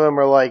 Some of them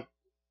are like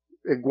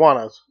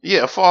iguanas.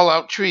 Yeah,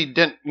 fallout tree,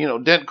 dent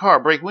car,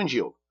 break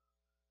windshield.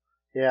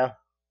 Yeah.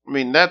 I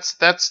mean, that's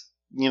kind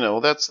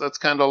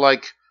of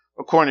like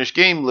a Cornish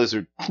game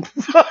lizard.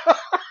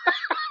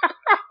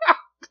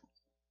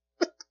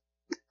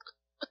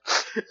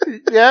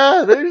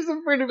 Yeah, there's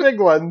some pretty big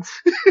ones.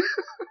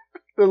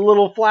 The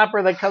little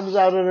flapper that comes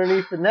out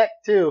underneath the neck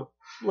too.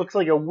 Looks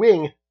like a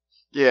wing.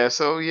 Yeah,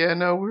 so yeah,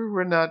 no,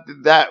 we're not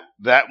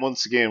that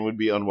once again would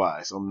be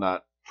unwise. I'm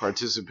not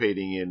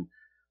participating in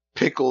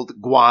pickled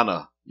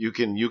guana. You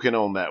can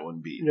own that one,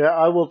 B. Yeah,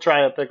 I will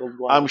try a pickled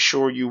iguana. I'm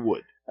sure you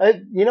would.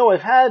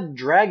 I've had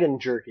dragon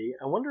jerky.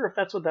 I wonder if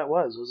that's what that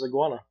was. It was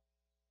iguana.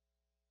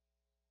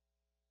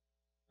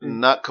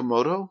 Not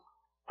Komodo?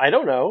 I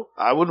don't know.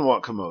 I wouldn't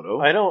want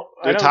Komodo.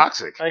 They're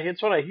toxic.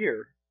 It's what I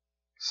hear.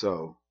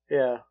 So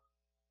Yeah.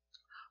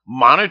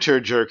 monitor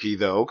jerky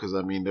though, because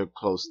I mean they're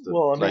close to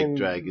Well, I mean,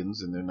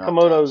 dragons, and they're not.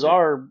 Komodos toxic.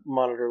 are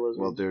monitor lizards.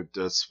 Well, they're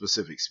a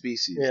specific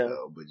species Yeah.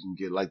 though, but you can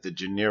get like the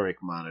generic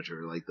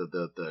monitor, like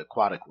the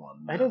aquatic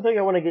one. I don't think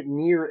I want to get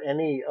near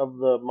any of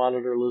the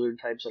monitor lizard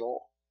types at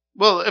all.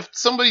 Well, if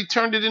somebody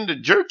turned it into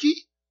jerky,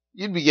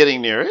 you'd be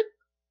getting near it.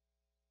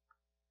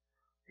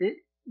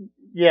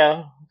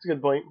 Yeah, that's a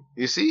good point.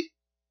 You see?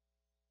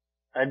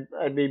 It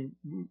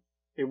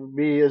would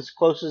be as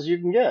close as you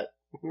can get.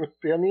 It would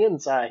be on the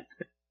inside.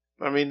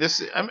 I mean,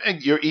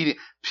 you're eating.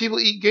 People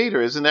eat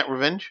gator. Isn't that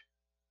revenge?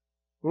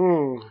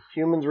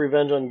 Humans'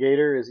 revenge on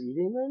gator is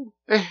eating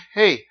them?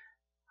 Hey,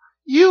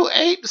 you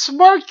ate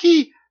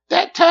Smarky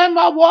that time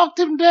I walked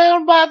him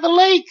down by the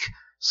lake.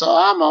 So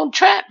I'm gonna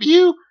trap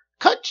you,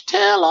 cut your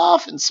tail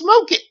off, and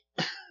smoke it.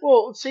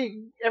 Well,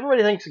 see,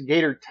 everybody thinks a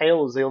gator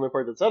tail is the only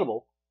part that's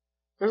edible.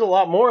 There's a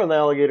lot more in the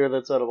alligator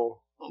that's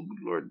edible. Oh,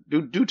 good Lord.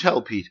 Do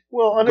tell, Pete.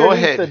 Well, Go underneath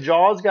ahead. the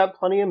jaws got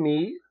plenty of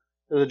meat.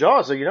 The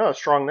jaws, so you know how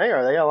strong they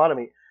are. They got a lot of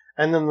meat.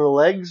 And then the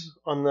legs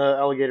on the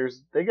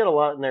alligators, they get a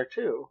lot in there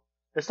too.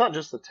 It's not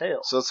just the tail.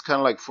 So it's kind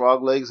of like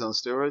frog legs on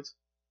steroids?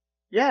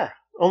 Yeah,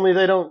 only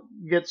they don't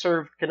get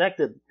served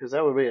connected, because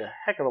that would be a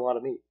heck of a lot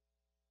of meat.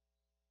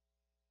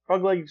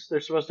 Frog legs,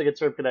 they're supposed to get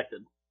served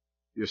connected.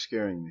 You're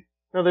scaring me.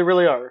 No, they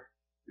really are.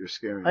 You're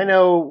scaring I me.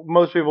 know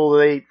most people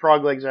that eat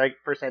frog legs are like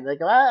first time they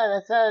go,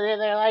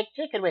 they're like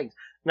chicken wings.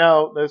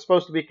 No, they're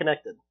supposed to be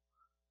connected.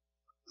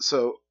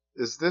 So,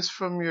 is this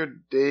from your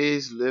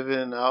days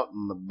living out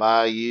in the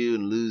bayou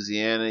in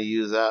Louisiana?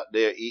 You was out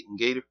there eating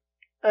gator?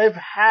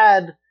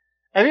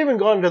 I've even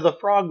gone to the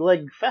frog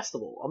leg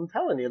festival. I'm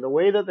telling you, the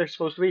way that they're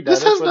supposed to be done.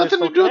 This has is when nothing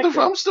they're to do with the.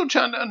 connected. I'm still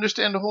trying to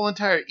understand the whole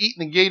entire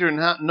eating a gator and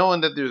not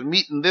knowing that there's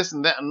meat and this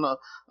and that. And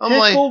I'm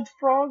like, Pickled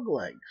frog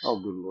legs. oh,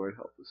 good Lord,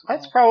 help us.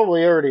 That's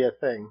probably already a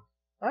thing.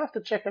 I'll have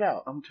to check it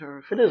out. I'm If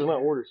terrified. it is, I'm gonna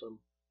order some.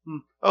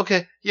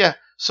 Okay, yeah.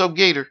 So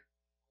gator.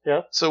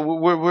 Yeah. So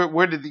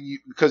where did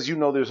because you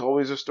know there's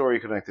always a story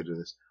connected to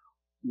this.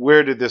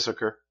 Where did this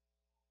occur?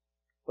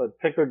 But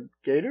pickled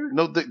gator?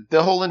 No,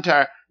 the whole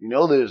entire,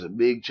 there's a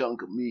big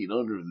chunk of meat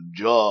under the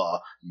jaw.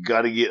 You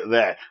got to get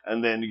that.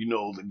 And then,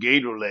 the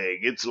gator leg,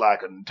 it's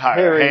like an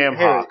entire ham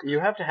hock.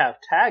 You have to have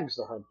tags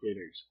to hunt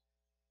gators.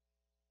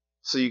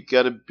 So you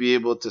got to be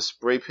able to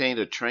spray paint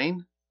a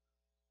train?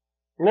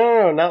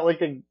 No, not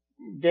like a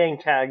gang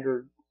tag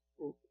or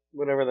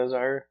whatever those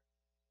are.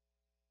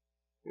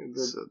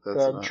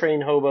 The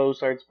train hobo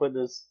starts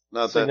putting his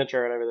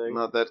signature and everything.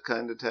 Not that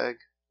kind of tag?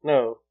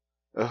 No.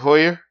 A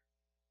Hoyer?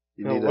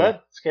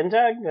 What? Skin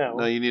tag? No.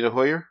 No, you need a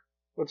Hoyer?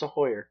 What's a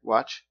Hoyer?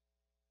 Watch?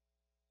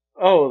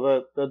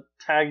 Oh, the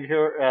tag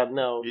here?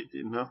 No.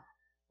 No?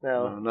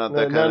 No. Not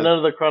that kind of... None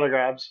of the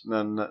chronographs.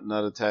 No,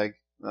 not a tag?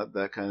 Not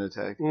that kind of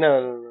tag?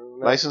 No.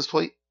 License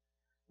plate?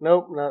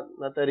 Nope,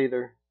 not that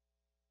either.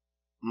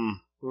 Hmm.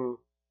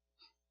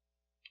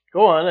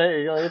 Go on,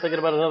 you're thinking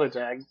about another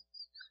tag.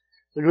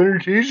 Like on your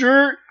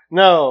t-shirt?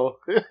 No.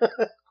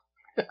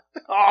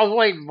 I was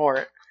waiting for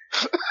it.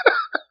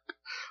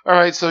 All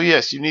right, so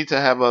yes, you need to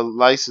have a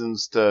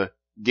license to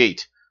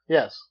gate.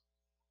 Yes,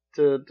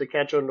 to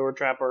catch a door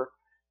trapper,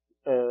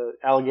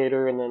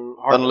 alligator, and then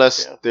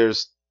unless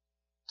there's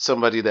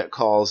somebody that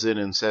calls in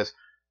and says,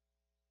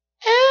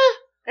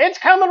 it's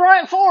coming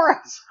right for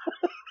us.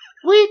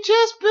 We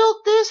just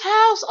built this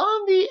house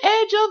on the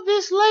edge of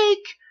this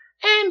lake,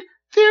 and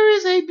there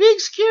is a big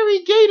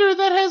scary gator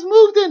that has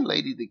moved in.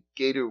 Lady, the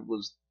gator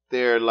was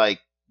there like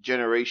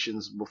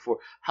generations before.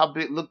 How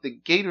big? Look, the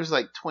gator's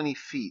like 20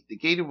 feet. The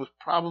gator was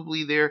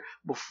probably there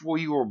before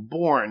you were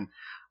born.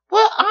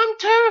 Well, I'm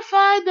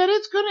terrified that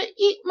it's going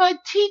to eat my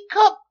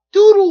teacup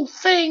doodle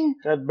thing.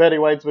 That Betty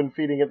White's been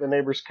feeding it the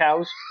neighbor's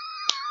cows.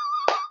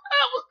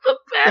 That was the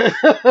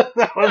best.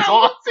 That was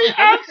awesome. The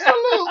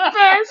absolute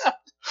best.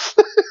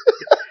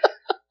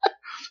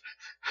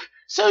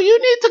 So you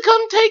need to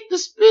come take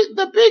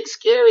the big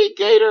scary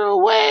gator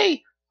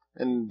away.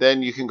 And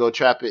then you can go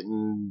trap it,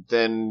 and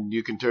then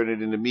you can turn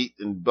it into meat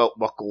and belt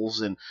buckles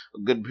and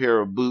a good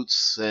pair of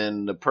boots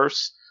and a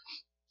purse.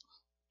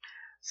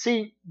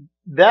 See,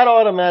 that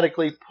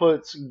automatically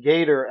puts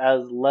gator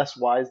as less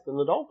wise than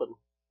the dolphin.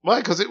 Why?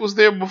 Because it was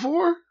there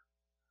before?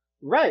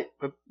 Right,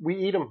 but we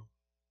eat them.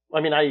 I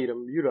mean, I eat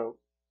them. You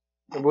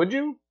don't. Would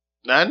you?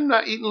 I'm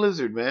not eating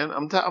lizard, man.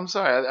 I'm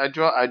sorry. I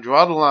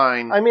draw the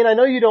line. I mean, I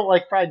know you don't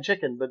like fried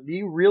chicken, but do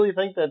you really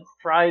think that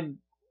fried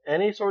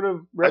any sort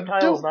of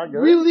reptile is not good? I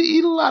don't really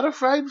eat a lot of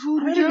fried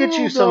food. I'm gonna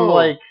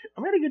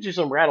get you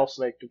some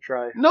rattlesnake to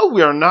try. No,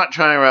 we are not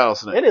trying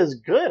rattlesnake. It is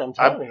good. I'm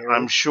telling you.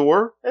 I'm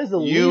sure. It's the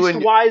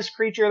least wise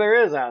creature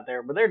there is out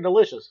there, but they're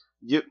delicious.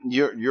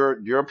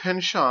 You're a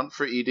penchant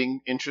for eating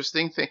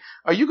interesting things.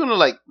 Are you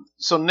gonna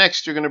so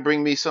next you're gonna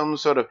bring me some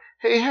sort of,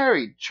 hey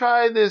Harry,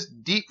 try this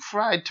deep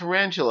fried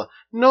tarantula?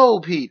 No,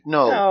 Pete,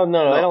 no.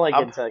 No, I don't like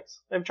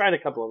insects. I've tried a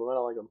couple of them. I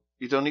don't like them.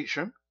 You don't eat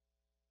shrimp?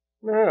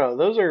 No.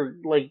 Those are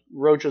like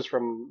roaches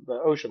from the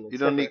ocean. You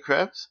don't eat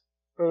crabs?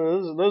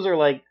 Those are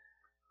like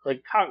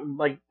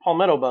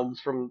palmetto bugs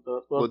from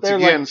the. Well, they're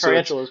like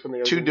tarantulas from the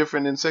ocean. Two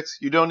different insects.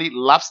 You don't eat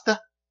lobster?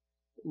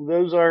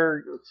 Those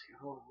are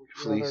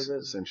fleas,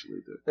 essentially.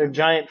 They're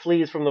giant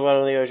fleas from the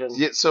bottom of the ocean.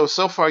 Yeah.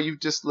 So far you've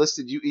just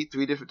listed you eat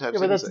 3 different types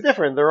of insects. But that's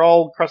different. They're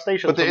all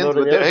crustaceans. But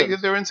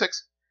they're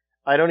insects.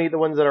 I don't eat the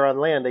ones that are on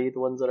land. I eat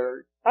the ones that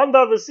are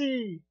under the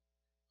sea.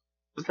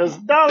 Because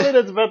down when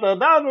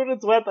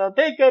it's wetter,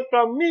 take it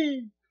from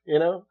me. You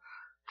know?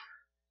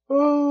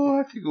 Oh,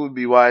 I think it would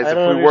be wise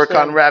if we work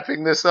on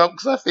wrapping this up,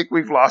 because I think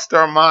we've lost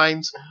our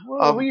minds.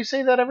 Well, you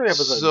say that every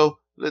episode.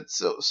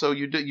 So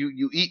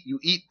you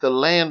eat the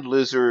land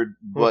lizard,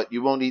 but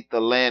you won't eat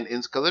the land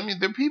insect. Because I mean,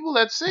 there are people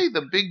that say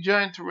the big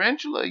giant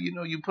tarantula,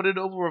 you put it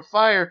over a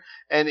fire,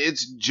 and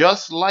it's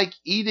just like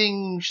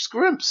eating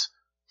scrimps.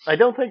 I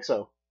don't think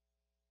so.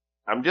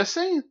 I'm just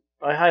saying.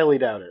 I highly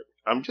doubt it.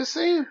 I'm just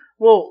saying.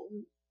 Well,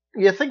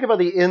 you think about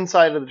the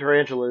inside of the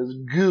tarantula is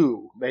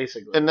goo,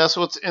 basically. And that's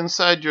what's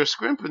inside your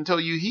shrimp until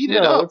you heat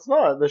it up. No, it's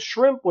not. The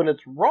shrimp, when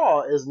it's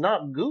raw, is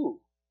not goo.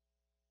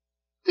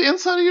 The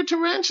inside of your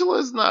tarantula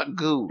is not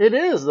goo. It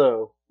is,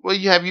 though. Well,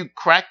 have you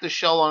cracked the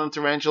shell on a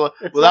tarantula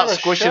without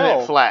squishing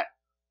it flat?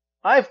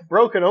 I've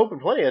broken open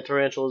plenty of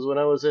tarantulas when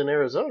I was in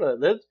Arizona.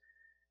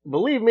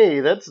 Believe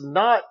me, there's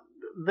not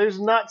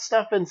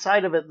stuff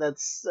inside of it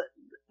that's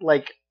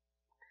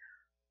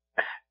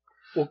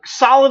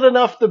solid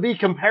enough to be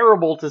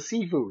comparable to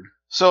seafood.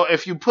 So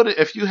if you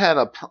had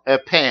a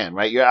pan,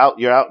 right? You're out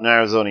in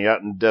Arizona, you're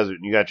out in the desert,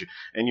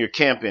 and you're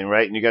camping,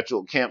 right? And you got your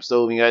little camp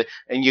stove,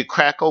 and you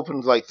crack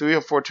open like 3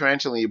 or 4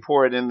 tarantula, and you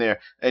pour it in there,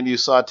 and you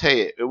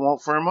saute it. It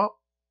won't firm up.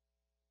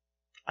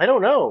 I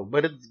don't know,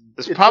 but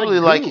It's probably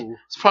like goo.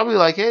 it's probably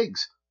like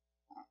eggs.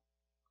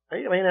 I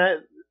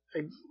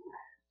mean,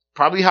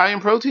 Probably high in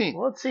protein.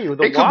 well, let's see. The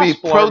It could be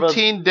wasp larva,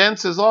 protein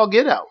dense as all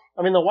get out.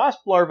 I mean, the wasp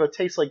larva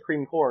tastes like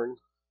cream corn.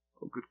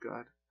 Oh, good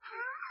God.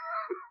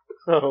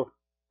 So,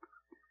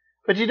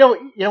 but you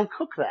don't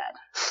cook that.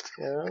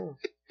 You know?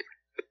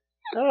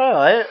 I don't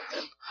know.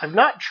 I've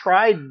not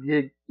tried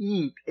to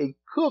eat a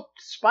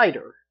cooked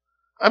spider.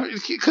 I mean,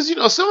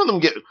 because some of them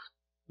get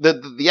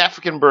the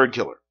African bird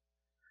killer.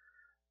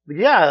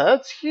 Yeah,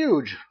 that's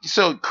huge.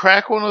 So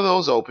crack one of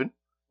those open,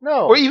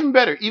 No. or even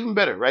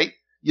better, right?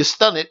 You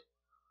stun it,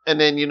 and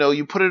then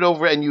you put it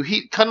over and you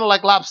heat, kind of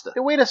like lobster.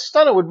 The way to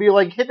stun it would be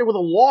like hitting it with a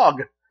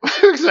log.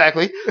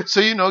 Exactly.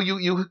 So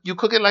you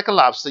cook it like a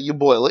lobster. You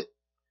boil it.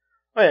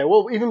 Oh yeah,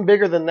 well, even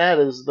bigger than that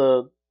is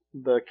the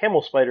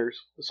camel spiders.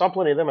 I saw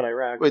plenty of them in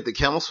Iraq. Wait, the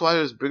camel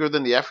spider is bigger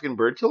than the African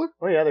bird killer?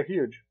 Oh yeah, they're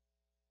huge.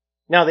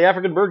 Now the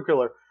African bird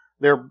killer,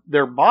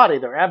 their body,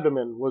 their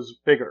abdomen was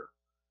bigger,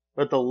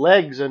 but the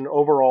legs and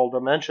overall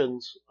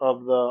dimensions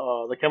of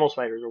the camel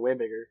spiders are way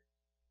bigger.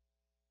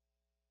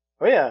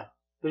 Oh yeah,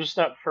 they're just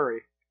not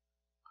furry.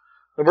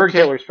 The bird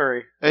killer's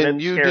furry. And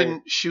it's you scary.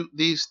 didn't shoot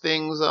these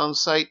things on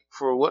site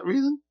for what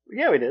reason?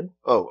 Yeah, we did.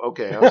 Oh,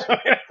 okay.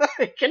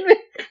 Kidding me?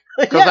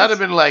 Because I'd have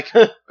been like,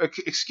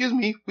 excuse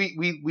me,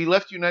 we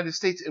left the United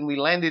States and we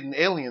landed in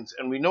aliens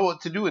and we know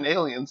what to do in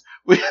aliens.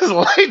 We just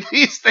light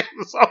these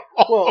things up.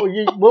 Well,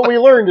 what we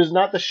learned is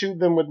not to shoot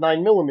them with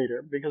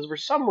 9mm because for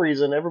some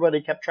reason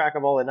everybody kept track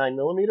of all the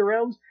 9mm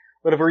rounds.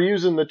 But if we're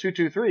using the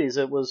 223s,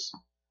 it was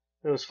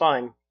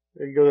fine.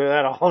 You could go through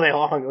that all day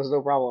long. It was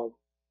no problem.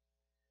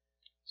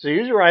 So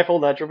use your rifle,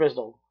 not your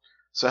pistol.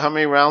 So how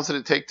many rounds did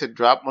it take to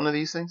drop one of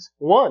these things?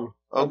 One.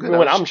 Oh, good.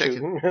 When I was I'm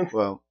checking. shooting.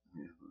 Well,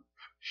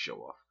 show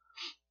off.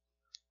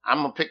 I'm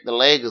going to pick the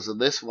legs of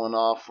this one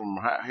off from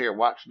here.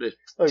 Watch this.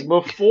 Like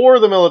before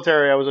the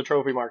military, I was a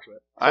trophy marksman.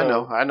 So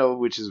I know,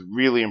 which is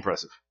really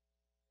impressive.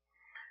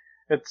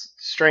 It's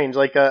strange.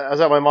 Like I was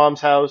at my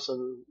mom's house,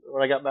 and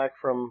when I got back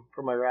from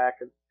Iraq,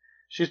 and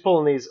she's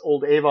pulling these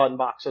old Avon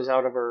boxes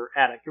out of her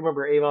attic. You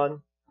remember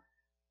Avon?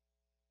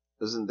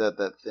 Isn't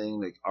that thing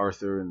like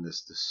Arthur and the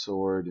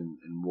sword and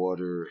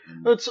water?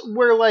 And It's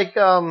where like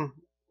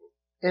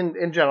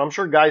in general, I'm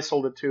sure guys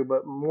sold it too,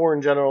 but more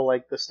in general,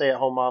 like the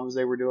stay-at-home moms,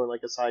 they were doing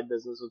like a side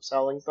business of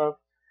selling stuff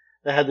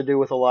that had to do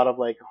with a lot of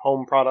like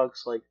home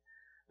products, like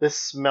this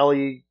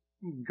smelly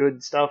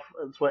good stuff.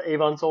 That's what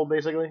Avon sold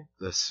basically.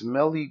 The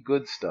smelly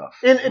good stuff.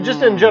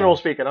 Just in general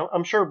speaking,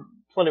 I'm sure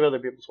plenty of other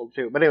people sold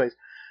too. But anyways,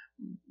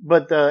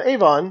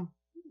 Avon,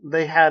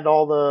 they had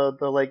all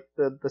the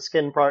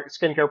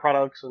skincare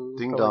products and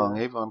Ding stuff dong, like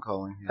that. Avon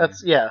calling.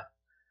 Yeah.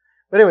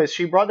 But anyways,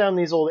 she brought down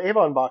these old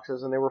Avon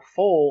boxes, and they were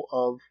full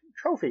of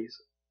trophies,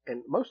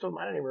 and most of them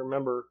I don't even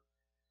remember.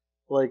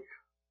 Like,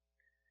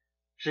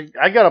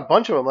 I got a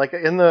bunch of them. Like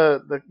in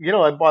the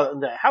I bought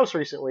the house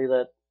recently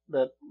that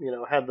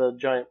had the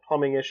giant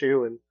plumbing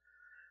issue, and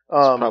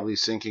it's probably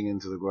sinking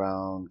into the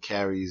ground.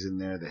 Carries in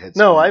there. The head.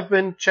 No, I've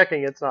been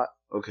checking. It's not.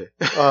 Okay.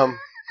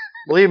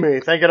 Believe me,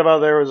 thinking about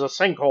there was a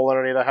sinkhole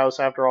underneath the house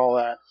after all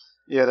that.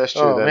 Yeah, that's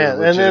true. Oh that man! Is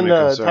a And then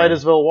concern.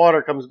 Titusville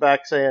Water comes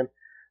back saying,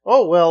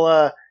 "Oh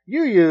well,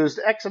 you used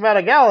X amount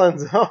of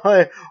gallons.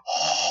 Are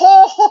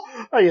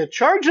you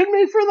charging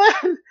me for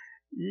that?"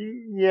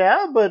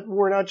 Yeah, but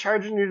we're not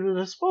charging you the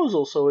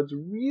disposal, so it's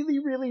really,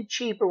 really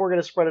cheap, and we're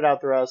going to spread it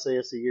out throughout the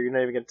year. You're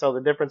not even going to tell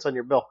the difference on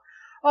your bill.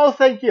 Oh,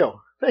 thank you.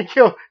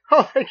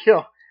 Oh, thank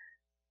you.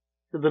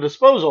 The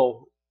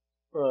disposal,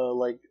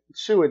 like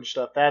sewage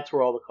stuff, that's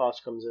where all the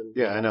cost comes in.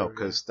 Yeah, I know,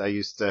 because I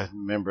used to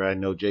remember. I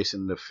know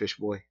Jason, the fish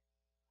boy.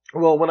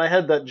 Well, when I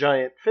had that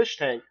giant fish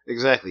tank.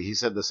 Exactly, he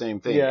said the same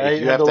thing. Yeah,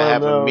 you have to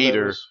have a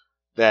meter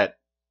that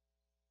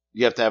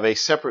you have to have a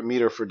separate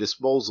meter for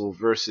disposal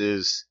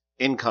versus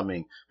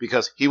incoming,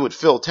 because he would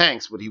fill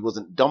tanks, but he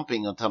wasn't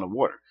dumping a ton of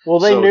water. Well,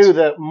 they knew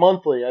that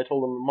monthly. I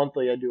told them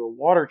monthly I do a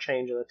water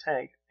change in the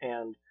tank,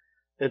 and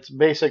it's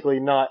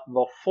basically not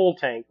the full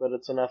tank, but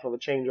it's enough of a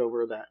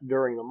changeover that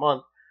during the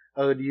month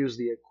I would use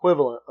the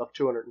equivalent of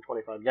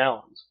 225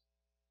 gallons,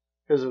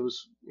 because it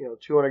was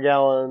 200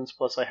 gallons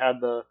plus I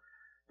had the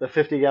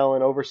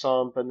 50-gallon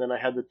oversump, and then I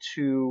had the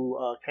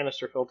 2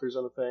 canister filters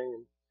on the thing,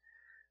 and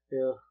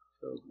yeah.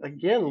 So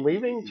again,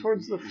 leaving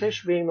towards the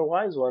fish being the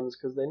wise ones,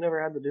 because they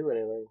never had to do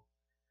anything.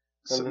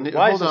 And the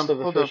wisest of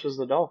the fish is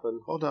the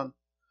dolphin. Hold on.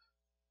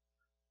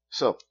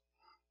 So,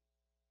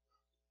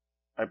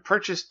 I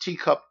purchased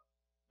teacup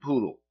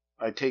poodle.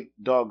 I take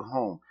dog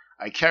home.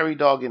 I carry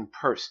dog in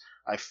purse.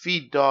 I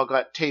feed dog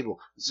at table.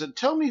 So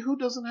tell me who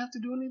doesn't have to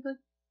do anything?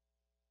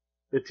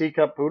 The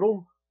teacup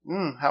poodle?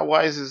 How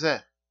wise is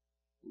that?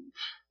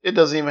 It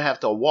doesn't even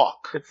have to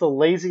walk. It's the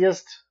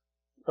laziest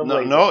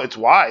No, it's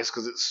wise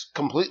because it's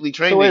completely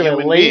trained So a wait a human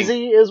minute,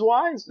 lazy being. is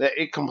wise?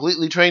 It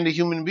completely trained a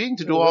human being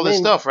to do all this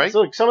stuff, right?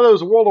 So like some of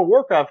those World of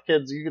Warcraft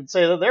kids, you could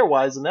say that they're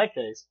wise in that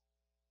case.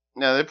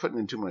 No, they're putting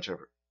in too much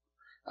effort.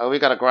 Oh, we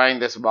gotta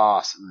grind this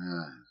boss.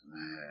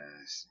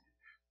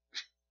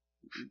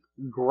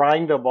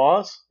 Grind a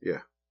boss? Yeah.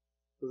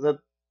 Is that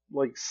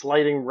like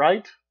sliding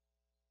right?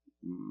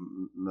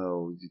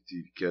 No,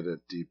 you gotta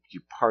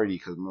you party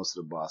because most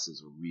of the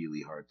bosses are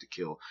really hard to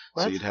kill.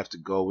 What? So you'd have to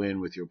go in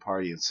with your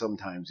party, and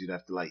sometimes you'd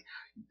have to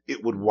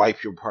it would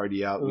wipe your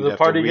party out. Is You'd the have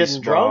party to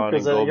getting respawn drunk? and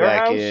Is that go at your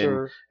back house, in,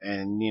 or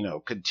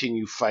and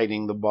continue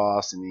fighting the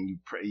boss, and then you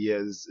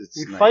it's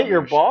you fight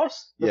your nightmarish.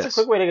 boss? That's Yes.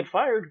 a quick way to get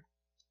fired.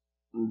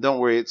 Don't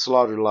worry, it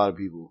slaughtered a lot of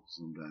people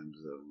sometimes.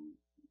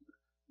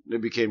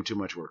 It became too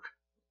much work.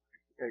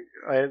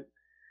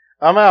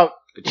 I'm out.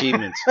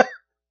 Achievements.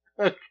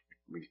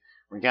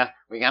 We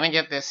gotta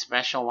get this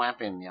special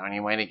weapon. The only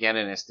way to get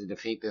it is to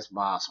defeat this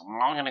boss.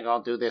 We're all gonna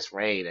go do this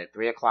raid at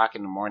 3 o'clock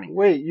in the morning.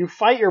 Wait, you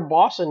fight your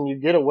boss and you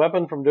get a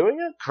weapon from doing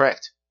it?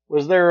 Correct.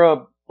 Was there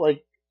a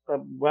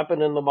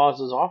weapon in the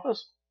boss's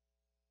office?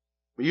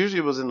 Usually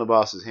it was in the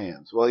boss's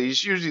hands. Well,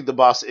 it's usually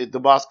because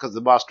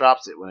the boss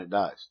drops it when it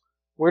dies.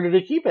 Where did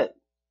he keep it?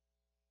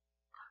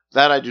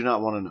 That I do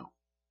not want to know.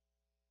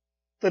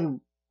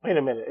 Then wait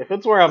a minute. If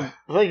it's where I'm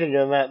thinking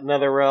in that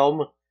nether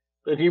realm,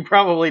 then you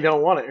probably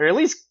don't want it, or at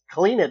least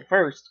clean it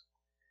first.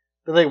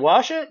 Do they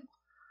wash it?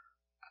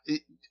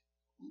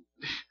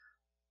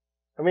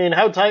 I mean,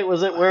 how tight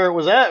was it where it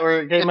was at,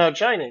 where it came out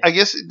shiny? I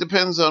guess it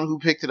depends on who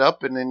picked it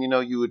up, and then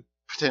you would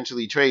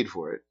potentially trade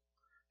for it.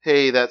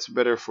 Hey, that's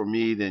better for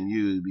me than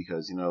you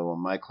because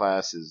my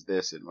class is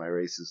this and my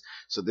race is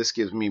so this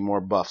gives me more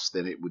buffs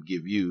than it would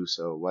give you.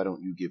 So why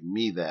don't you give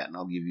me that and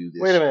I'll give you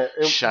this? Wait a minute.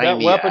 Shiny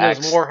that weapon axe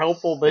is more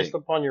helpful based thing.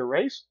 upon your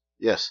race?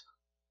 Yes.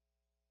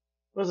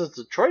 Was it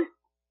Detroit?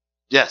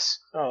 Yes.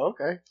 Oh,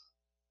 okay.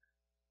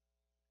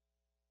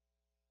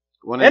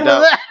 When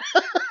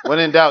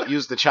in doubt,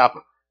 use the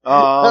chopper.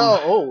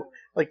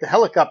 Like the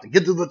helicopter.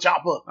 Get to the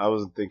chopper. I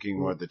wasn't thinking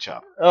more the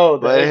chopper. Oh,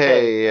 but AK.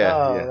 hey,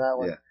 that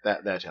one.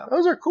 that chopper.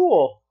 Those are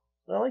cool.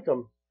 I like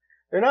them.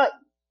 They're not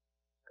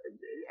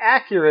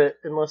accurate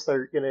unless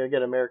they're gonna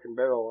get American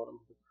Barrel on them.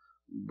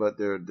 But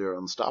they're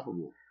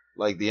unstoppable.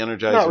 Like the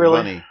Energizer Not really.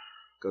 Bunny.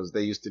 Because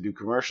they used to do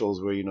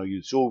commercials where,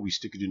 we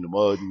stick it in the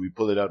mud and we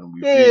pull it out and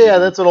we freeze Yeah, it.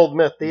 that's an old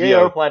myth. The Via-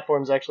 AR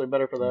platform's actually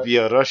better for that.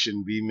 Via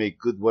Russian, we make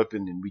good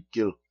weapon and we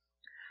kill.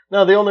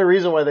 No, the only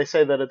reason why they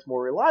say that it's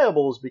more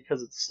reliable is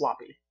because it's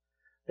sloppy.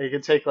 You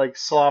can take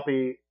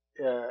sloppy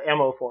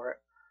ammo for it.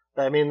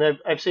 I mean,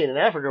 I've seen in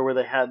Africa where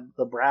they had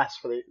the brass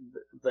for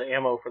the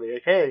ammo for the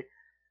AK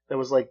that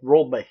was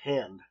rolled by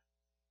hand.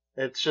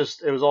 It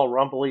was all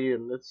rumply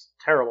and it's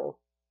terrible.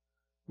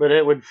 But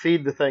it would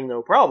feed the thing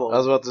no problem. I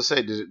was about to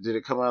say, did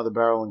it come out of the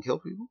barrel and kill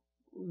people?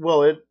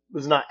 Well, it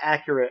was not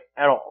accurate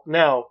at all.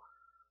 Now,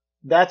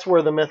 that's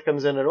where the myth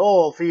comes in at,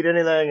 feed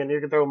anything and you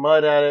can throw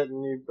mud at it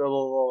and you blah,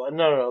 blah, blah.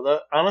 No.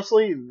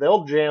 Honestly,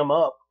 they'll jam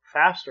up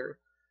faster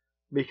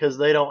because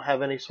they don't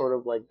have any sort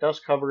of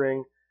dust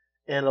covering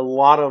and a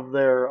lot of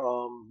their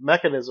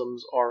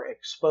mechanisms are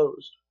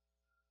exposed.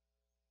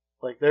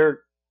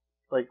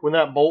 When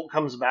that bolt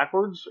comes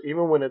backwards,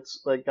 even when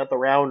it's got the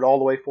round all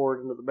the way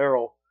forward into the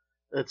barrel,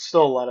 it's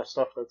still a lot of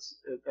stuff that's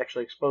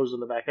actually exposed in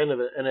the back end of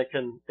it, and it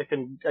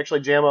can actually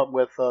jam up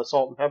with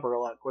salt and pepper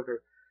a lot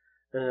quicker,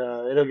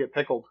 and it'll get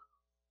pickled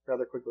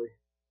rather quickly.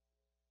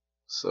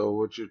 So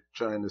what you're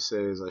trying to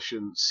say is I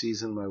shouldn't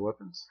season my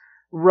weapons?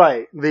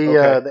 Right.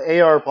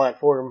 The AR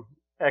platform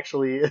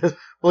actually,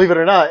 believe it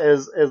or not,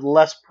 is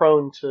less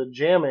prone to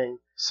jamming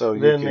than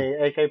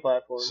the AK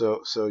platform.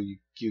 So you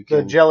the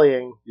can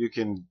jellying. You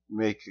can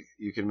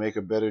make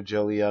a better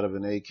jelly out of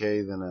an AK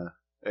than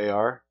a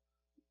AR.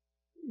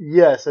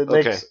 Yes, it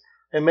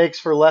makes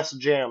for less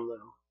jam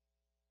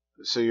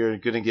though. So you're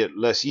going to get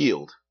less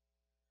yield.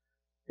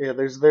 Yeah,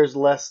 there's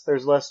less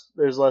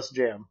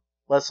jam,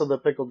 less of the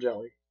pickled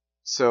jelly.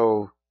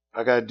 So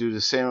I got to do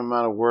the same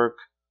amount of work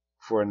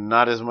for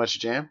not as much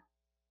jam.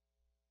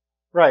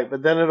 Right,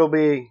 but then it'll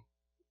be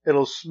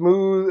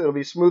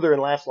smoother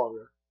and last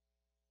longer.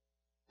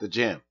 The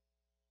jam.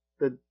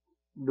 The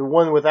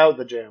one without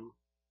the jam.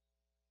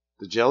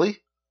 The jelly?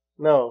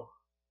 No.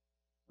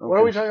 Okay. What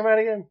are we talking about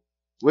again?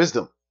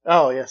 Wisdom.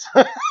 Oh, yes.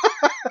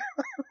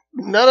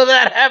 None of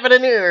that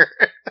happening here.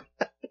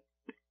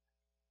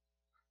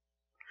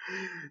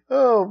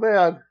 Oh,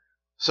 man.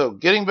 So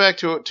getting back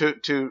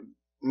to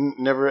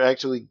never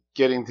actually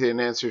getting to an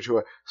answer to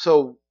it.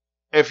 So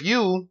if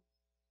you,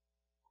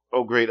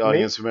 great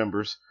audience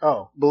members,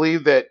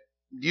 believe that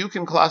you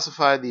can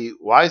classify the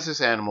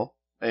wisest animal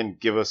and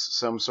give us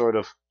some sort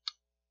of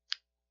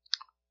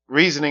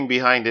reasoning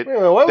behind it. Wait,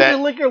 why would you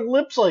lick your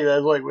lips like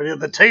that? We're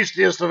the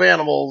tastiest of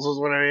animals is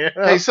what I mean.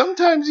 Hey,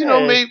 sometimes,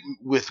 maybe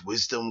with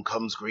wisdom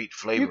comes great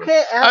flavor. You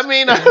can't ask. I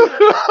mean, I don't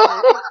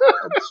know.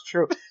 That's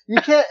true.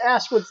 You can't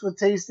ask what's the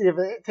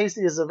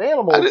tastiest of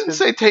animals. I didn't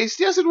say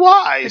tasty, I said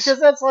wise. Because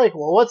that's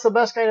what's the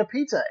best kind of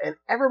pizza? And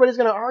everybody's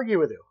going to argue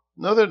with you.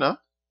 No, they're not.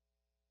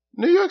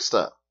 New York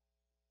style.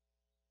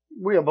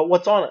 Yeah, but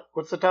what's on it?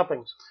 What's the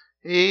toppings?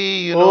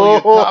 Hey,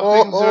 your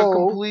toppings are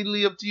Oh.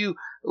 completely up to you.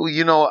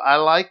 I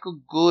like a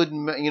good,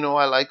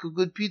 I like a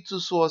good pizza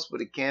sauce,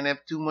 but it can't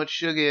have too much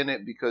sugar in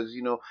it because,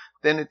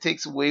 then it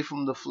takes away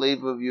from the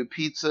flavor of your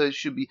pizza. It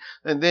should be,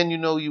 and then,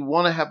 you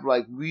want to have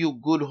like real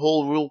good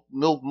whole real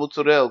milk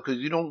mozzarella because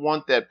you don't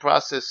want that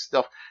processed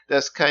stuff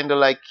that's kind of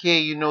like,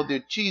 hey,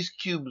 they're cheese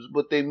cubes,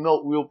 but they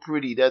melt real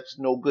pretty. That's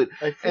no good.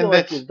 I feel And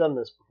like then- you've done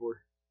this before.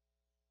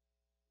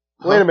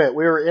 Huh? Wait a minute.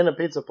 We were in a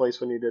pizza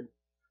place when you did.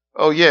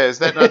 Oh, yeah. Is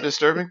that not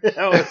disturbing?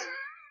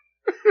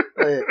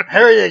 Wait,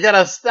 Harry, you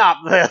gotta stop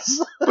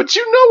this. But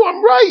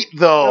I'm right,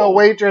 though. The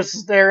waitress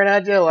is staring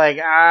at you like,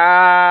 But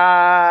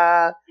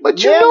ma'am,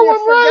 I'm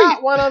forgot right.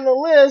 one on the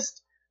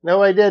list.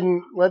 No, I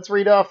didn't. Let's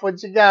read off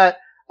what you got.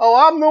 Oh,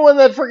 I'm the one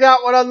that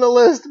forgot one on the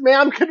list.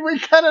 Ma'am, could we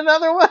cut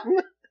another one?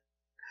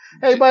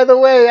 Hey, by the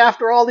way,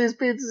 after all these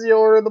pizzas you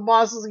order, the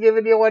boss is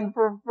giving you one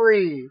for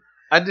free.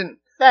 I didn't.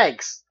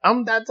 Thanks.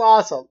 That's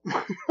awesome.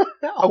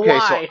 Okay,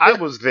 Why? so I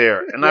was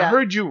there, and I Yeah.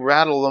 heard you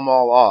rattle them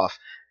all off,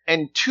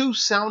 and two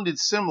sounded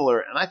similar,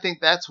 and I think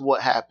that's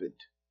what happened.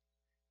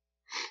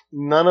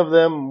 None of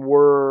them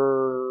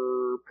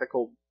were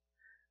pickled,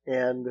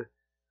 and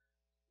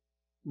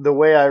the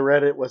way I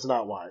read it was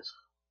not wise.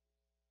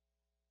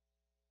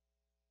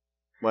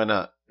 Why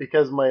not?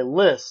 Because my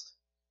list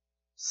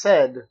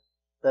said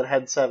that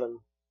had 7,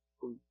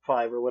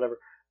 5, or whatever,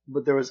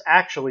 but there was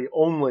actually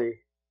only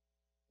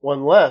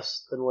one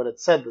less than what it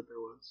said that there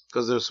was.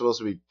 Because there's supposed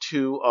to be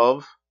 2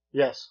 of.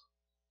 Yes.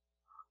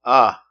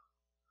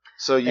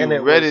 So you And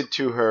it read was- it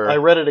to her, I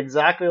read it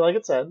exactly like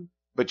it said.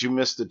 but you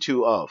missed the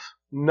 2 of.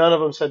 None of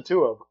them said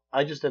 2 of.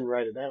 I just didn't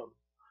write it down.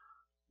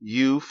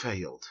 You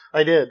failed.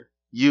 I did.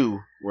 You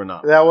were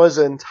not. That was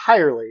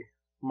entirely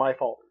my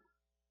fault.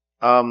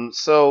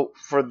 So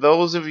for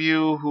those of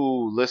you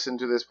who listen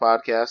to this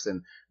podcast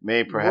and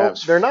may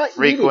perhaps Well, they're not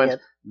frequent eating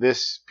it.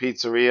 this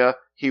pizzeria,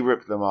 he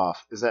ripped them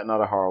off. Is that not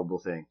a horrible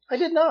thing? I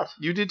did not.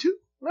 You did too.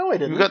 No, I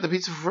didn't. You got the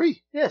pizza for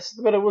free. Yes,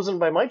 but it wasn't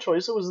by my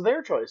choice. It was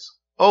their choice.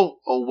 Oh,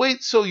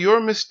 wait. So your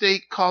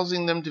mistake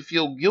causing them to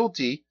feel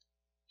guilty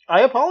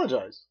I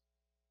apologize.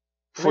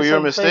 for They your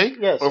said mistake,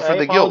 yes, or for I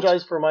the guilt?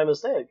 apologize for my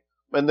mistake.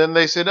 And then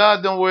they said,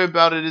 don't worry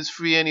about it. It's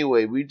free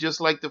anyway. We just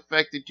like the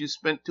fact that you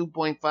spent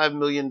 $2.5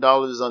 million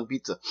on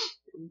pizza.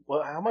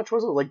 Well, how much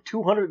was it? Like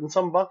 200 and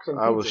some bucks on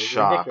pizza. I was It's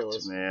shocked,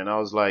 ridiculous. man. I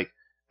was like,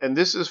 and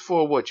this is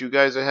for what? You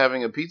guys are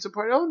having a pizza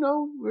party? Oh,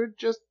 no.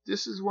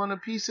 This is one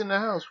apiece in the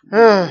house.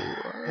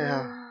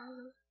 Yeah.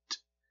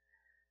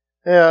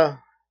 Yeah.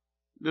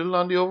 Little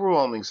on the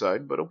overwhelming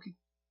side, but okay.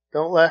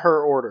 Don't let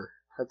her order.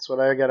 That's what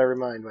I gotta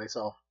remind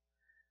myself.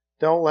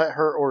 Don't let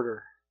her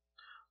order.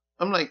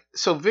 I'm like,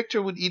 so Victor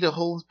would eat a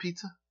whole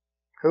pizza?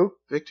 Who?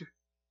 Victor?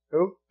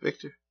 Who?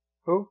 Victor?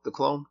 Who? The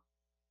clone?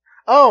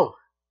 Oh.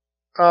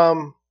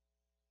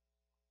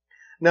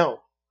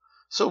 No.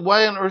 So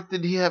why on earth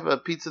did he have a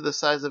pizza the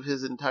size of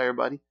his entire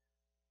body?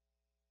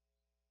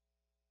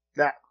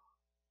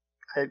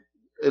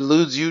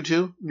 Eludes you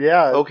too?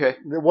 Yeah. Okay.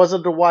 It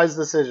wasn't a wise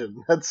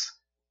decision. That's.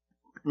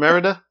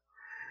 Merida?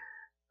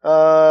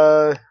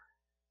 No,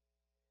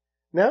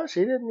 she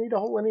didn't eat a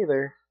whole one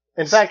either.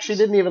 In fact, she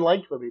didn't even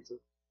like the pizza.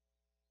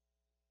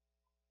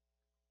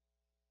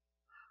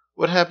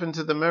 What happened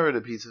to the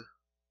Merida pizza?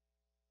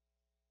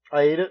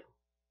 I ate it.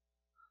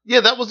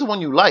 Yeah, that was the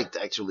one you liked,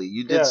 actually.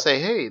 You did Yeah. say,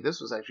 hey,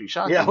 this was actually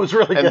shocking. Yeah, it was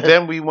really and good.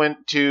 then we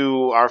went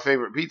to our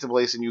favorite pizza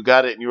place, and you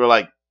got it, and you were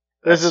like,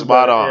 This that's is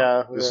spot better, on.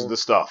 yeah, This yeah. is the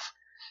stuff.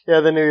 Yeah,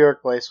 the New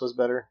York place was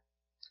better.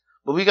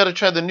 But we got to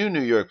try the new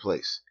New York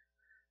place.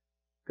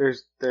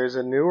 There's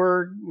a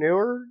newer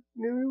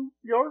New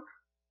York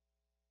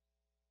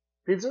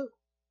pizza.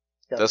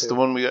 Got That's to. the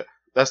one we got.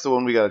 That's the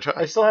one we got to I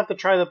try. still have to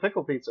try the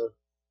pickle pizza.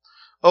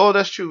 Oh,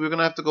 that's true. We're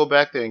gonna have to go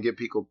back there and get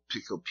pickle. A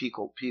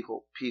pickle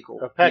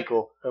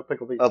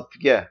pizza.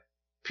 Yeah,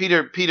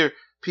 Peter. Is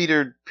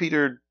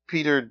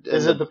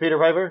it the Peter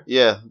Piper?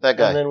 Yeah, that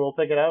guy. And then we'll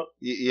pick it out,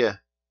 Yeah,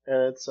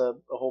 and it's a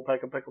whole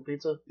pack of pickle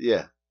pizza.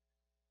 yeah.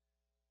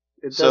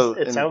 It does. So,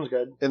 It in- sounds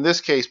good. In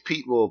this case,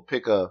 Pete will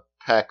pick a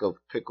pack of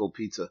pickle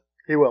pizza.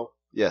 He will.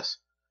 Yes,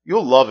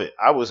 you'll love it.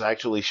 I was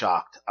actually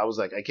shocked. I was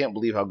like, I can't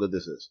believe how good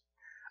this is.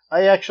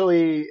 I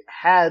actually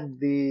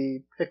had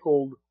the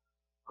pickled,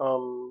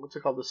 what's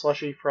it called, the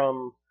slushy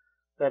from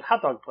that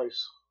hot dog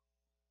place.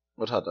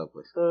 What hot dog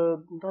place?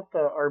 Not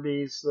the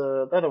Arby's,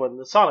 the other one,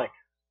 the Sonic.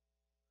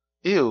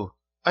 Ew,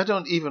 I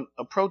don't even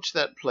approach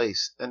that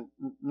place, and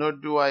nor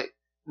do I.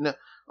 No,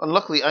 and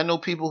luckily, I know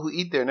people who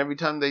eat there, and every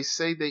time they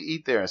say they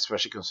eat there,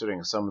 especially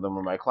considering some of them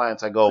are my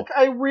clients, I go, Look,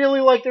 I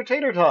really like their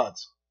tater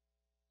tots.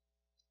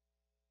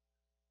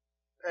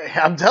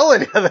 I'm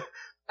telling you,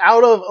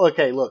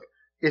 okay, look,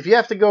 if you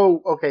have to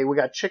go, okay, we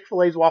got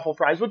Chick-fil-A's waffle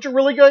fries, which are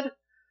really good.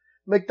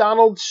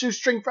 McDonald's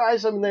shoestring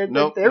fries, I mean, they're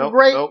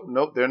great.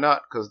 Nope, they're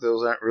not, because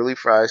those aren't really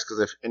fries, because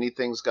if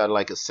anything's got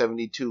like a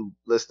 72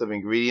 list of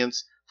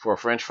ingredients for a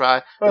French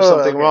fry, there's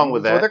something okay. wrong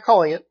with That's what they're that.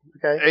 calling it.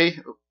 Okay. Hey,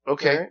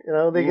 okay. Alright, you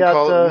know, they You can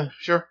call got, it-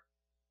 sure.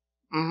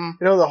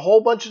 Mm-hmm. you know, the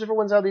whole bunch of different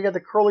ones out there. You got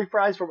the curly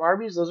fries from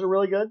Arby's. Those are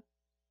really good.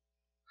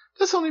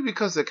 That's only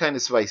because they're kind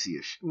of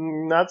spicy-ish.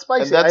 Not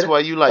spicy. And that's why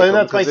you like they're them,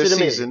 not because they're spicy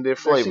to me. seasoned, they're They're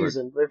flavored.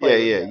 seasoned. They're Yeah,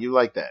 flavored, yeah, you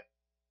like that.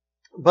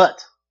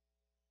 But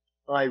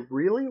I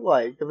really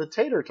like the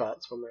tater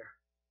tots from there,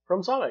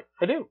 from Sonic.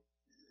 I do.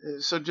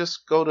 So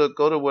just go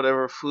to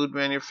whatever food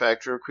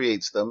manufacturer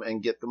creates them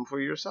and get them for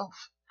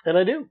yourself. And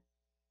I do.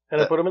 And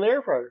I That- put them in the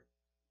air fryer.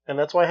 And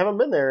that's why I haven't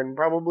been there in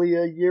probably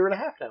a year and a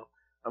half now.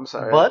 I'm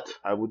sorry. But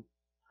I would.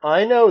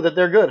 I know that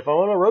they're good. If I'm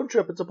on a road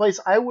trip, it's a place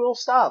I will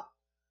stop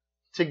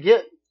to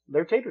get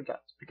their tater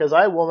tots because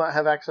I will not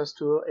have access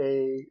to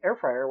a air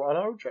fryer on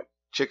a road trip.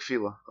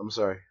 Chick-fil-A. I'm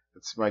sorry.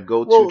 It's my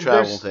go-to Well,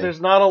 travel thing. there's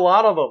not a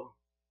lot of them.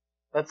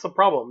 That's the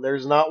problem.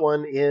 There's not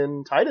one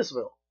in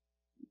Titusville,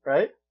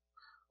 right?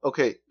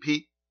 Okay,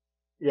 Pete,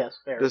 Yes,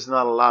 fair. there's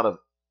not a lot of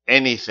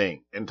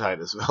anything in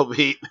Titusville,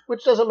 Pete.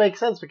 Which doesn't make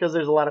sense because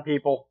there's a lot of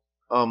people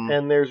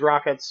and there's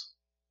rockets.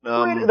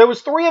 There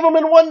was 3 of them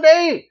in one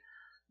day.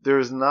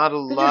 There's not a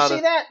Did lot you see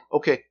of... that?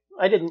 Okay,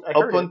 I didn't. I up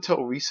heard it.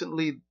 until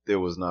recently, there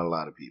was not a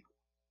lot of people.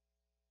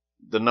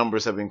 The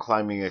numbers have been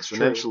climbing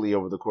exponentially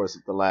over the course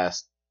of the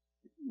last...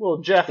 Well,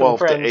 Jeff 12 and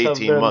to friends have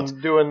 18 been months.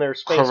 doing their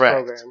space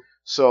Correct. program.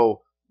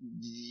 So,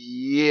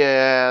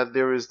 yeah,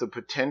 there is the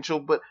potential.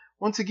 But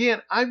once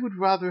again, I would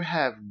rather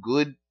have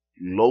good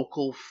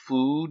local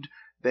food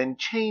than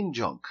chain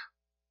junk.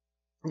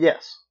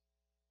 Yes,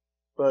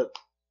 but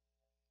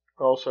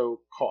also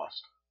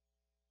cost.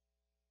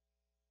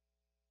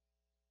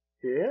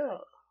 Yeah,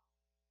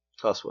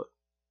 Cost what?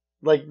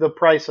 like the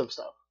price of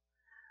stuff.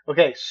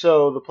 Okay,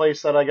 so the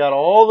place that I got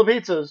all the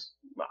pizzas,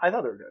 I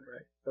thought they were good,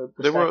 right? The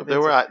They stack were of they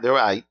pizzas. were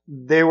I.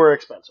 They were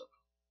expensive.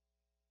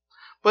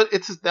 But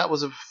that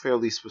was a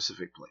fairly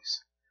specific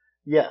place.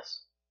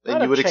 Yes, And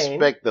Not you a would chain.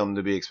 expect them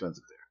to be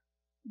expensive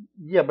there.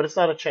 yeah, but it's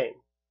not a chain.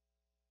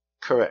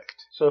 Correct.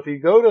 So if you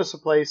go to a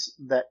place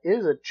that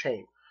is a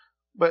chain,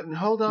 But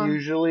hold on.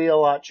 usually a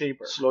lot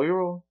cheaper. Slow your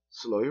roll.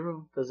 Slow your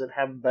roll. Does it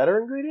have better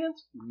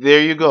ingredients?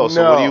 There you go.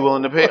 So what are you No.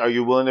 willing to pay? Are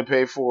you willing to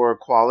pay for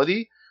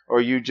quality, or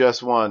you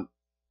just want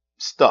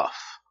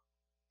stuff?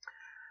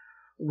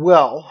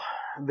 Well,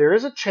 there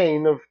is a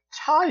chain of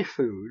Thai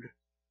food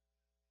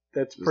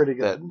that's pretty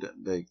good.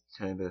 They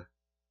kind of.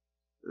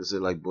 Is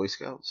it like Boy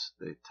Scouts?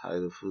 They tie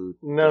the food.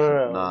 No,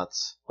 different no.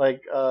 knots.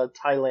 Like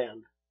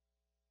Thailand.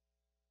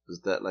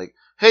 Is that like?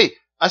 Hey,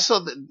 I saw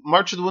the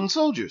March of the Wooden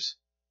Soldiers.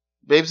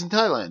 Babes in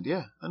Thailand.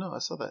 Yeah, I know. I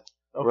saw that.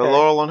 Okay.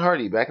 Laurel and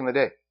Hardy back in the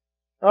day.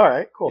 All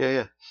right, cool.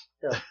 Yeah,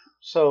 yeah.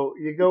 So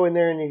you go in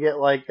there and you get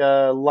like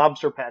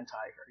lobster pad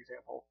thai, for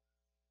example.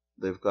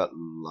 They've got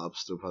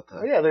lobster pad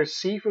Oh thai. yeah, there's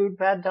seafood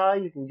pad thai.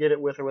 You can get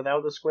it with or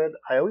without the squid.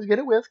 I always get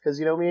it with because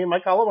you know me and my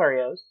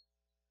calamarios.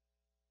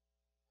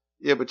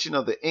 Yeah, but you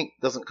know the ink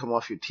doesn't come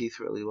off your teeth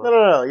really well.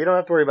 No. You don't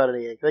have to worry about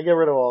any ink. They get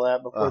rid of all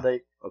that before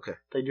Okay.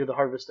 they do the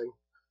harvesting.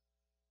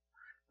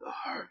 The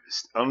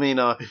harvest. I mean,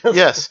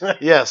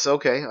 yes.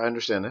 Okay, I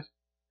understand it.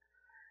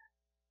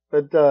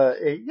 But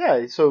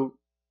yeah, so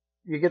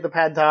you get the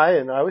pad thai,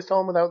 and I always tell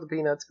them without the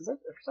peanuts because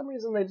for some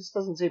reason they just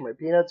doesn't seem right.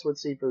 Peanuts with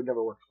seafood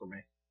never works for me.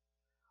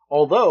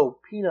 Although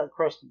peanut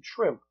crusted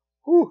shrimp,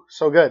 whew,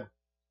 so good.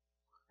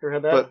 You ever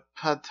had that? But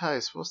pad thai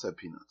is supposed to have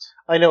peanuts.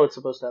 I know it's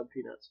supposed to have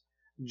peanuts.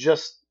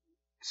 Just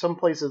some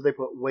places they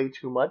put way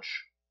too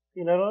much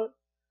peanut on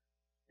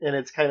it, and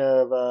it's kind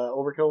of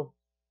overkill.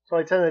 So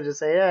I tend to just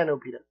say, no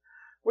peanut,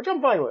 which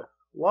I'm fine with.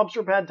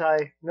 Lobster pad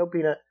thai, no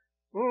peanut.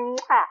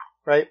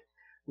 Right?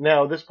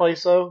 Now, this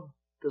place, though,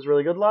 does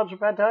really good lobster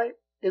pad thai,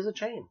 is a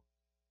chain.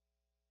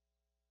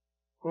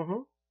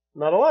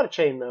 Not a lot of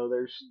chain, though.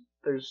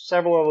 There's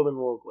several of them in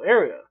the local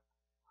area.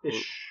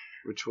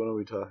 Which one are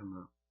we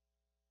talking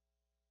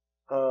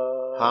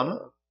about? Hana?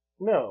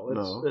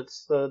 No,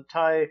 it's the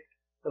Thai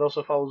that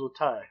also follows with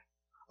Thai.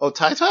 Oh,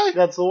 Tai Tai?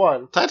 That's the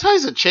one. Tai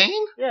Tai's a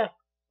chain? Yeah.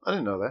 I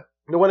didn't know that.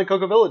 The one in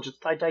Cocoa Village, it's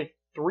Thai Thai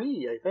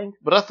 3, I think.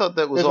 But I thought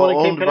that was There's all one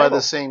in Cape owned by Canaveral.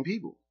 the same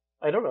people.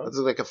 I don't know. It's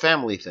like a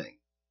family thing.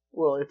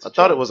 Well, it's. I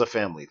thought it was a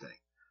family thing.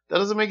 That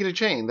doesn't make it a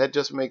chain. That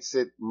just makes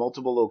it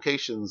multiple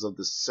locations of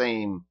the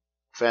same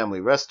family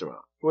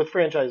restaurant. With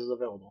franchises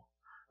available.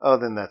 Oh,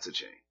 then that's a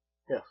chain.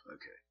 Yeah.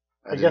 Okay.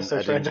 I guess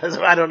there's franchises.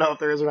 I don't know if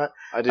there is or not.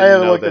 I I didn't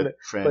haven't know looked in that it,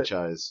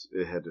 franchise.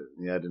 I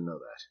didn't know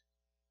that.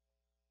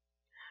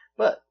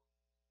 But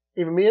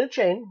even being a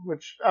chain,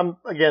 which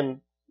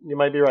again, you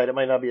might be right. It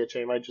might not be a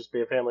chain. It might just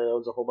be a family that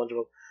owns a whole bunch of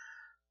them.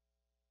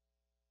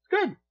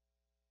 Good.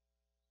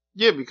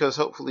 Yeah, because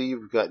hopefully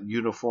you've got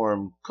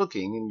uniform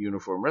cooking and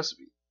uniform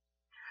recipe.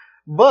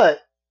 But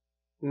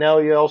now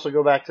you also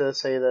go back to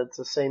say that it's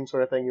the same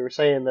sort of thing you were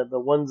saying, that the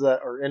ones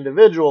that are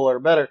individual are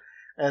better.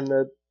 And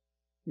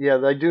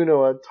I do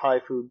know a Thai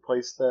food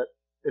place that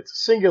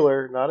it's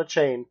singular, not a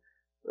chain,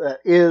 that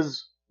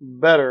is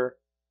better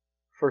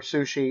for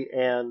sushi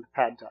and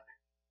pad thai.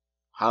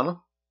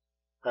 Hana?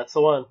 That's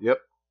the one. Yep.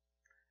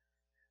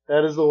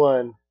 That is the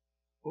one.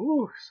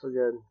 Ooh, so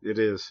good. It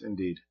is,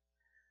 indeed.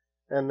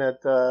 And that,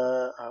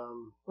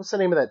 what's the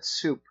name of that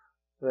soup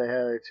that they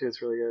had there too?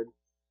 It's really good.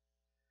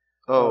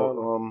 You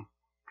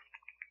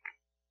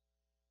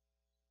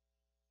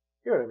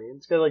know what I mean?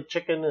 It's got like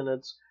chicken and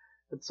it's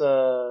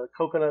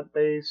coconut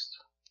based.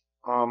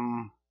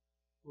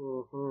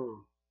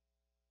 Mm-hmm.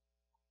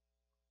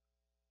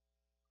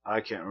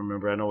 I can't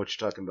remember. I know what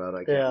you're talking about.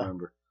 I can't Yeah.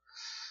 remember.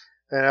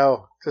 I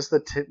know. Just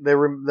the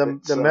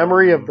It's,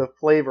 memory of the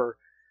flavor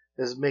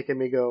is making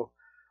me go,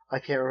 I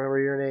can't remember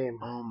your name.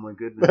 Oh my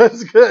goodness.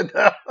 That's good.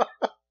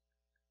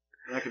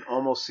 I can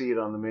almost see it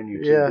on the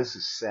menu too. Yeah. This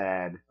is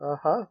sad.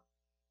 Uh-huh.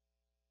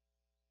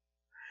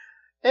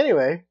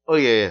 Anyway, Oh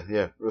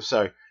yeah. Oh,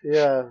 sorry.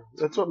 yeah,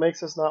 that's what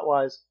makes us not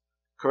wise.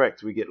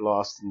 Correct. We get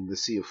lost in the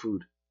sea of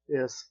food.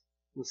 Yes,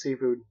 the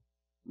seafood.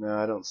 No,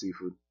 I don't see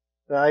food.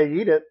 I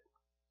eat it.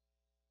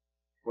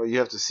 Well, you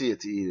have to see it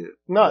to eat it.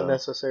 Not So,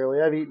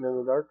 necessarily. I've eaten in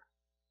the dark.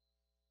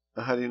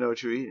 how do you know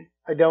what you're eating?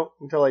 I don't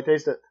until I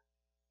taste it.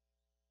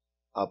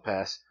 I'll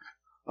pass.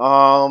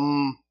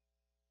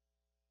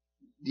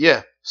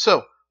 Yeah.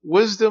 So,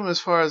 wisdom as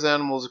far as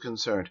animals are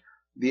concerned.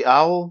 The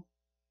owl,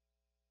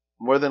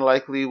 more than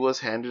likely, was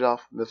handed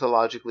off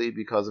mythologically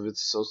because of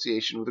its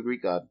association with the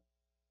Greek god.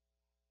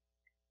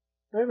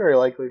 Very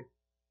likely.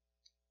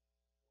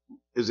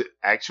 Is it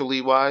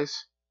actually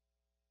wise?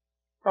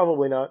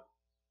 Probably not.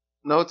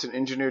 No, it's an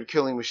engineered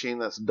killing machine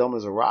that's dumb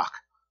as a rock.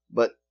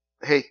 But,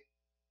 hey,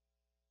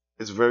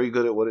 it's very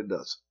good at what it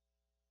does.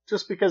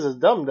 Just because it's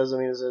dumb doesn't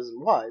mean it isn't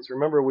wise.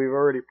 Remember, we've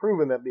already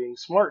proven that being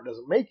smart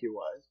doesn't make you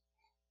wise.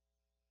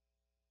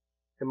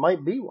 It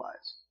might be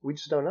wise. We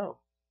just don't know.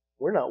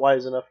 We're not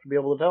wise enough to be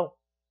able to tell.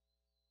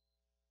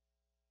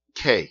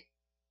 K.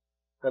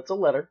 That's a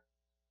letter.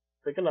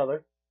 Pick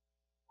another.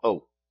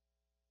 Oh.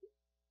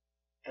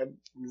 And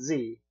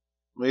Z.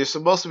 Well, you're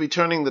supposed to be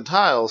turning the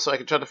tile so I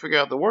can try to figure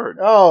out the word.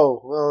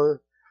 Oh, well.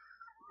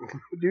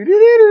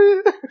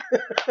 Do-do-do-do.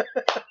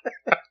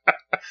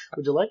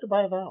 Would you like to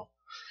buy a vowel?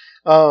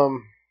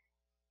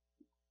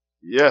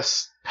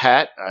 Yes,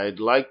 Pat,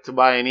 I'd like to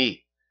buy an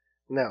E.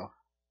 No.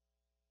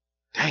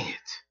 Dang it.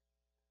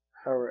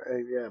 All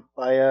right, yeah.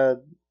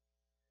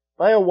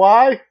 Buy a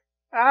Y?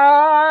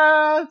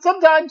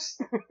 Sometimes.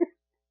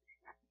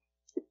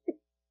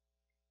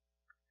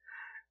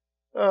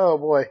 Oh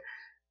boy.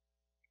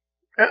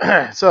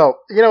 So,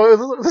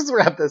 let's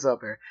wrap this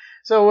up here.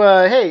 So,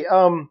 hey,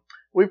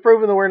 we've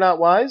proven that we're not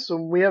wise, so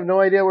we have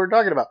no idea what we're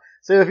talking about.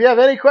 So if you have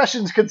any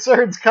questions,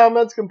 concerns,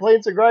 comments,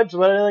 complaints, or gripes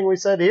about anything we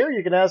said here,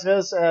 you can ask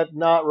us at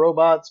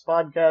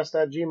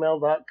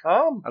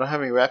notrobotspodcast@gmail.com. I don't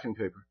have any wrapping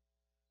paper.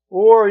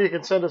 Or you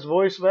can send us a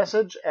voice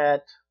message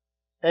at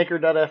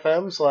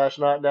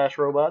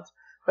anchor.fm/not-robots.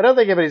 I don't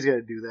think anybody's going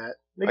to do that.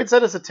 They can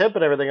send us a tip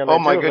and everything on there. Oh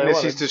my too, if they goodness,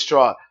 wanted. he's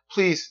distraught.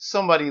 Please,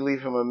 somebody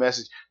leave him a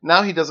message.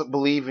 Now he doesn't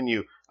believe in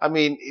you. I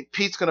mean,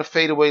 Pete's going to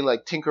fade away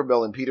like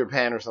Tinkerbell and Peter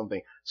Pan or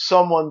something.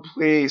 Someone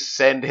please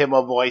send him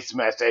a voice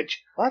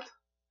message. What?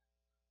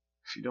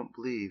 If you don't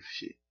believe,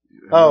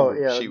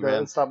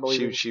 stop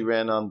believing. She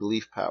ran on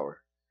belief power.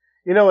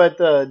 At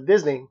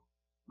Disney,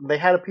 they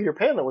had a Peter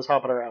Pan that was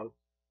hopping around.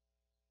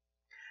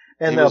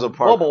 And he was a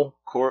bubble,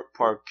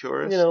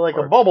 parkourist?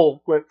 a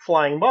bubble went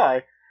flying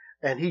by,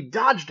 and he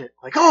dodged it.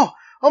 Like, oh,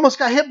 almost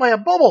got hit by a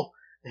bubble.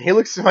 And he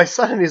looks at my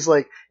son and he's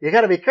like, you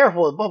gotta be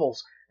careful with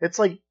bubbles. It's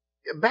like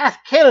bath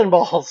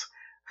cannonballs.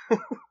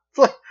 It's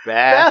like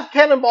bath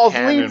cannonballs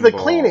leads the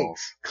cleaning.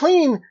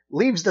 Clean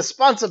leaves the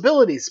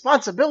sponsibilities.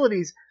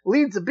 Sponsibilities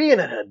leads to being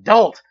an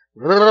adult.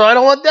 I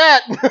don't want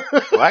that.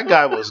 Well, that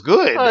guy was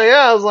good. Oh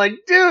yeah, I was like,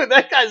 dude,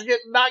 that guy's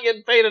not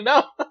getting paid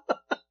enough.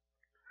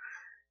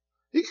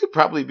 He could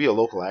probably be a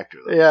local actor,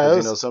 though.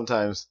 Yeah,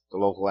 sometimes the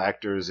local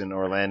actors in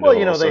Orlando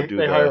well, also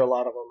they hire a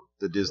lot of them.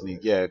 The Disney,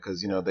 yeah,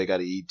 because they got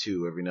to eat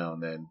too every now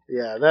and then.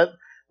 Yeah,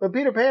 but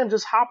Peter Pan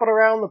just hopping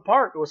around the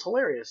park was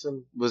hilarious.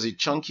 And was he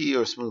chunky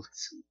or smooth?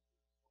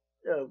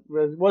 It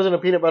wasn't a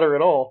peanut butter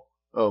at all.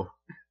 Oh,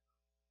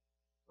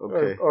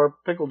 okay. Or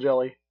pickle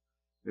jelly.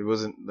 It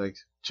wasn't like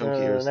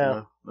chunky or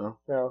no.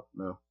 No.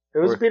 It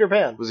was Peter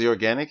Pan. Was he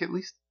organic at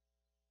least?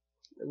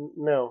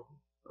 No.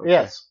 Okay.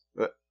 Yes.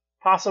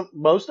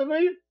 Most of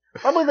it?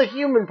 Probably the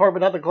human part, but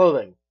not the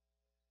clothing.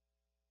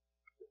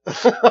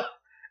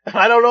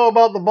 I don't know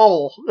about the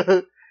bubble.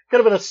 Could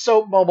have been a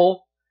soap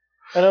bubble.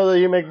 I know that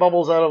you make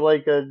bubbles out of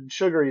like a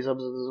sugary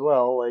substance as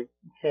well, like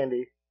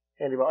candy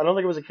bubble. I don't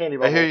think it was a candy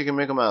bubble. I hear you can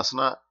make them out of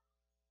snot.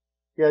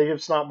 Yeah, you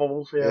have snot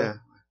bubbles. Yeah.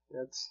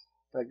 That's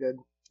not good.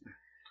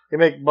 You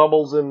make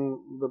bubbles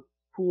in the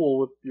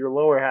pool with your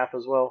lower half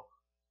as well.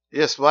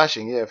 Yeah,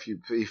 splashing. Yeah, if you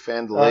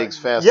fan the legs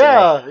fast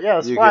enough.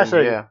 Yeah,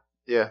 splashing.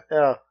 Yeah.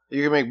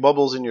 You can make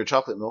bubbles in your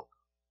chocolate milk.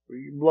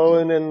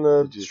 Blowing in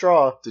the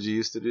straw. Did you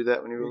used to do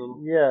that when you were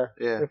little? Yeah.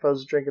 Yeah. If I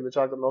was drinking the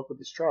chocolate milk with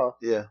the straw.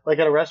 Yeah. Like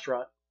at a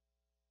restaurant.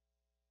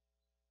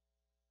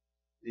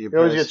 You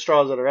always get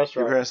straws at a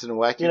restaurant. Your parents didn't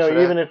whack you for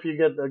that? Even if you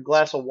get a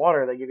glass of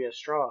water, they give you a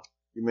straw.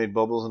 You made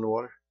bubbles in the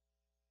water?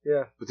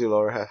 Yeah. With your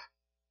lower half?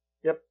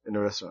 Yep. In the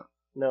restaurant?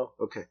 No.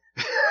 Okay.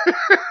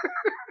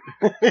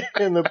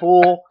 In the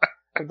pool.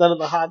 I've done it in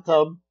the hot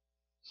tub.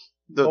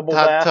 The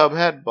hot tub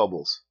had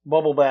bubbles.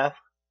 Bubble bath.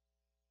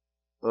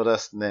 Oh,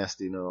 that's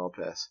nasty. No, I'll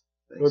pass.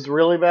 Thanks. What's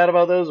really bad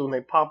about those is when they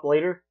pop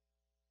later.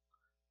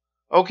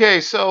 Okay,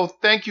 so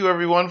thank you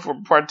everyone for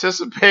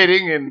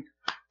participating in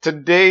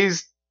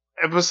today's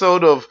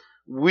episode of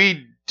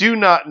We do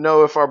not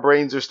know if our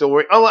brains are still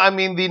working. Oh, I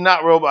mean the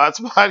Not Robots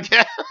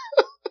podcast.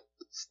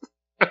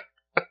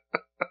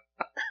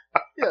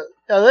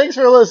 Yeah, thanks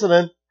for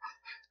listening.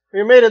 If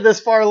you made it this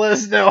far, let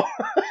us know.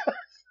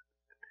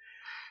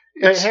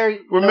 Hey, Harry,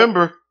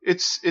 remember,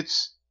 it's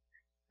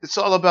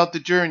all about the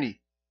journey,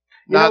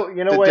 not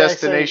the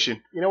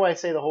destination. You know why I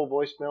say the whole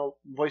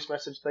voice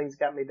message thing's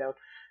got me down?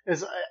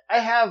 Is I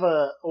have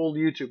a old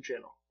YouTube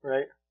channel,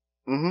 right?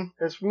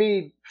 Mm-hmm. It's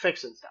me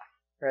fixing stuff,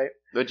 right?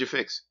 What'd you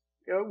fix?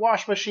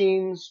 Wash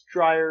machines,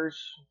 dryers.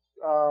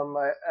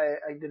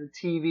 I did a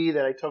TV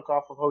that I took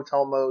off of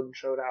hotel mode and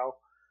showed how.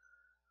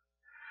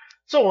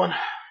 So on,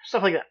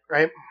 stuff like that,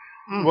 right?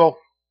 Mm. Well,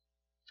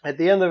 at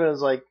the end of it,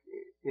 it's like,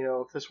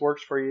 if this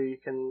works for you, you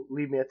can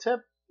leave me a tip.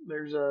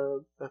 There's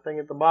a thing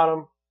at the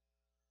bottom.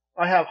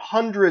 I have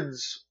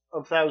hundreds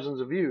of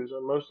thousands of views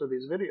on most of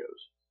these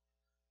videos.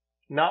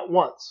 Not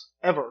once,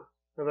 ever,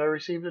 have I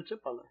received a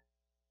tip on there.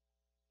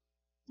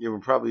 You were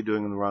probably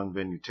doing it in the wrong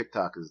venue.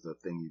 TikTok is the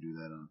thing you do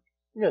that on.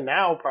 Yeah,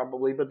 now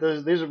probably, but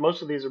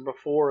most of these are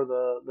before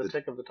the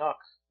tick of the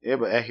talks. Yeah,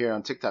 but here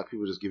on TikTok,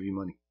 people just give you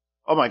money.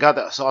 Oh my God,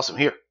 that's awesome.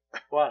 Here.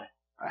 Why?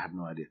 I have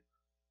no idea.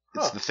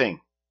 It's the thing.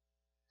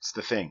 It's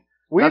the thing.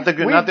 Not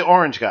the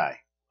orange guy.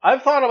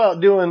 I've thought about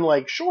doing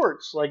like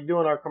shorts, like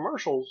doing our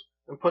commercials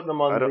and putting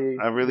them on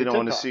I really don't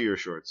want to TikTok. see your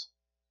shorts.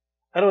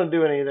 I don't want to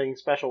do anything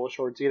special with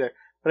shorts either.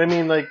 But I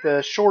mean like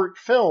the short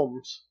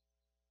films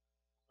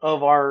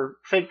of our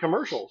fake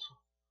commercials.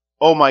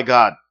 Oh my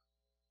God.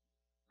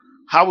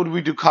 How would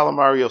we do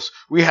Calamarios?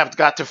 We have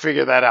got to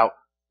figure that out.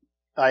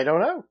 I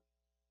don't know.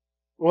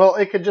 Well,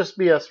 it could just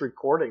be us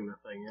recording the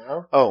thing,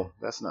 Oh,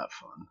 that's not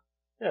fun.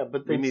 Yeah,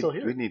 but they'd still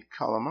hear. We need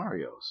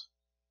Calamarios.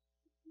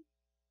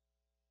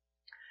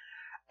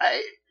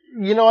 I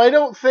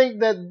don't think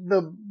that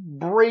the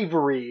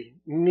bravery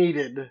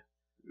needed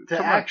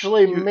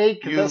to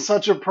make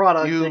such a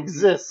product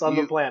exists on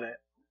the planet.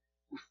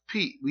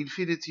 Pete, we'd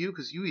feed it to you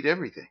because you eat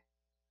everything.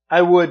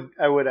 I would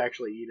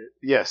actually eat it.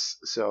 Yes,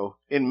 so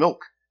in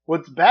milk.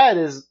 What's bad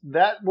is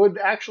that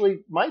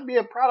might be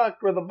a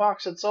product where the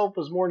box itself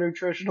is more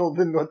nutritional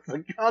than what's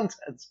the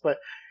contents. But,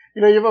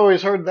 you've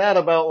always heard that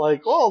about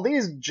like,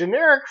 these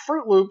generic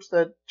Fruit Loops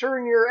that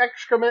turn your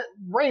excrement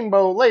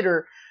rainbow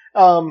later.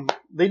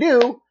 They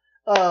do.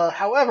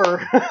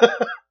 However,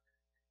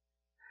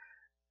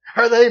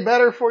 are they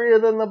better for you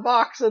than the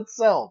box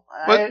itself?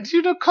 But,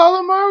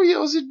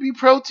 Calamarios, it'd be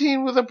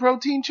protein with a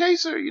protein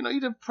chaser.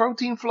 You'd have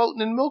protein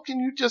floating in milk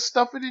and you just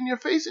stuff it in your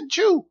face and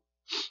chew.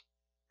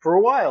 For a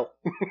while.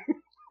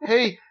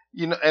 Hey,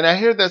 and I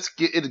hear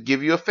it'll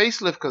give you a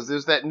facelift because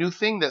there's that new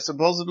thing that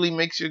supposedly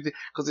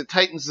because it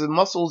tightens the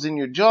muscles in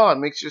your jaw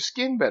and makes your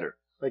skin better.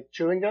 Like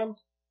chewing gum?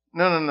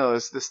 No.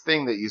 It's this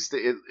thing that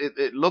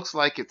it looks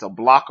like it's a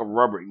block of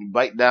rubber and you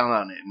bite down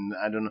on it and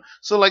I don't know.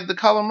 So like the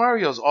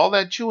Calamarios, all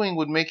that chewing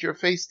would make your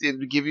face, it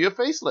would give you a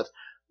facelift.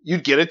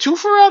 You'd get a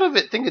twofer out of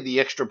it. Think of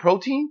the extra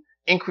protein,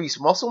 increase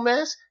muscle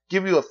mass,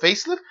 give you a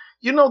facelift.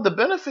 The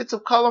benefits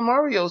of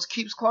Calamarios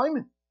keeps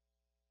climbing.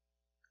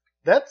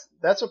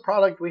 That's a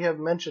product we have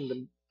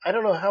mentioned, I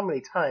don't know how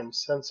many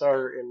times since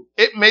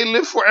It may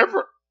live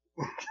forever.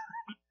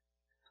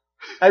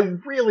 I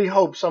really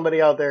hope somebody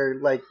out there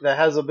like that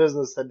has a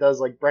business that does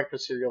like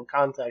breakfast cereal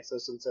contacts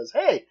us and says,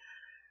 "Hey,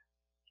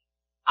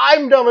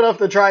 I'm dumb enough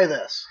to try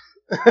this.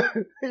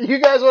 You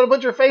guys want to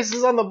put your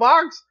faces on the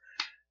box?"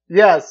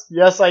 Yes,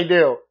 I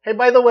do. Hey,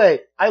 by the way,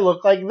 I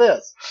look like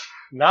this,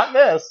 not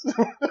this.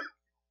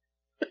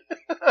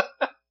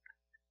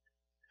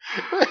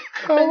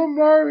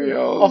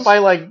 Calamarios. I'll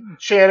find like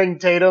Channing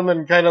Tatum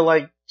and kind of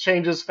like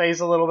change his face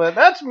a little bit.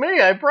 That's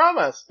me, I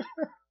promise.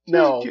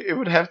 No. It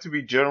would have to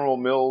be General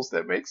Mills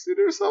that makes it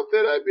or something.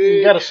 I mean,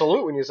 you got to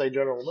salute when you say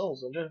General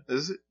Mills, don't you?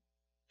 Is it?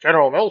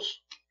 General Mills.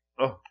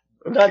 Oh.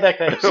 Okay. Not that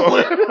kind of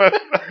salute.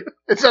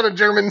 It's not a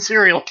German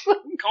cereal.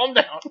 Calm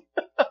down.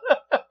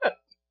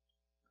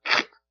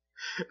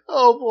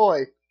 Oh,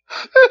 boy.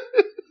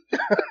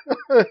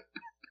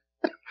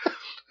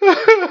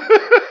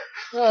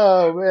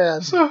 Oh,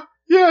 man. So,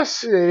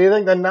 yes. Do you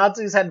think the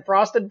Nazis had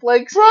Frosted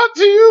Flakes? Brought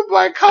to you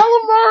by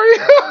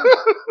Calamari.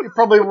 He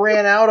probably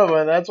ran out of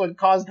it. That's what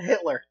caused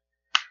Hitler.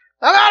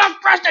 I'm out of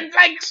Frosted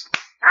Flakes!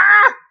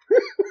 Ah!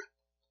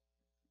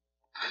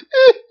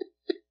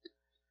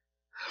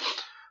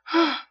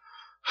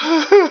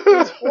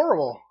 It's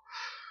horrible.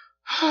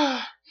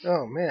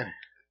 Oh, man.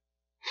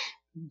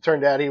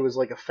 Turned out he was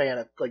like a fan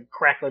of like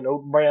Cracklin'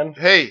 Oat Bran.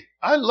 Hey,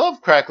 I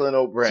love Cracklin'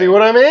 Oat Bran. See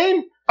what I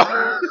mean?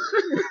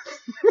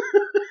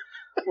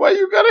 Why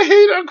you gotta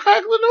hate on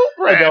Cracklin' Oat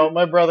Bran? I don't.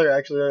 My brother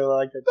actually really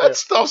liked it too. That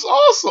stuff's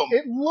awesome.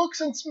 It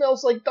looks and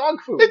smells like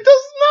dog food. It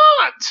does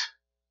not.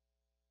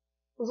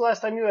 When was the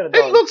last time you had a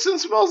dog? It looks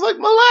and smells like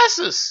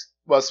molasses.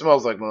 Well, it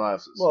smells like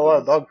molasses. Well, a lot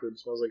of dog food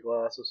smells like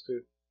molasses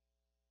too.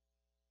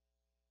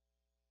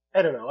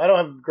 I don't know. I don't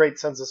have a great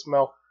sense of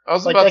smell. I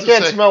was like, about I to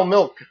can't say, smell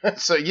milk.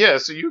 So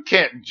you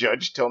can't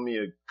judge. Tell me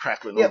a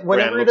Cracklin' Oat Bran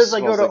whenever it is I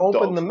go smells to like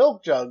open dog the food.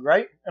 milk jug,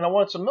 right, and I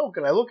want some milk,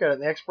 and I look at it,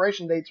 and the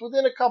expiration date's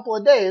within a couple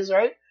of days,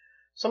 right?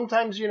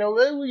 Sometimes, you don't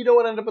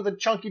want to end up with a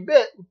chunky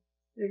bit.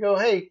 You go,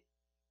 hey,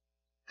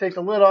 take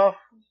the lid off.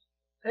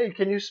 Hey,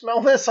 can you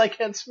smell this? I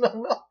can't smell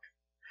milk.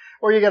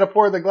 Or you got to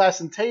pour the glass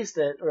and taste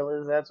it. Or at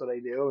least that's what I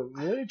do.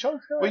 And any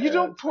chunks? Well, you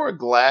don't pour a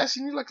glass.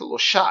 You need like a little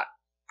shot.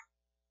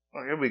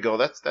 Oh, here we go.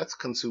 That's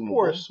consumable.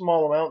 Pour a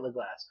small amount in the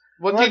glass.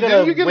 Well, I'm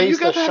not you gonna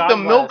got to have the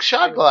milk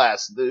shot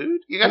glass,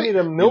 dude. You need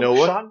a milk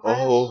shot glass?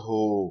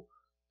 Oh,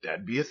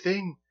 that'd be a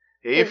thing.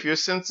 Hey, if your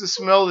sense of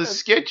smell is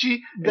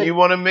sketchy and you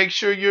want to make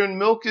sure your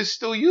milk is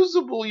still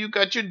usable, you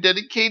got your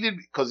dedicated,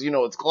 because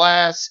it's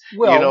glass.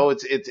 Well,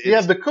 it's you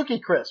have the Cookie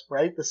Crisp,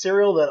 right? The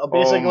cereal that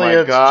basically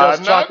it's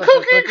just chocolate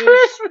Cookie cookies.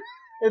 Crisp.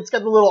 It's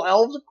got the little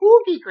elves of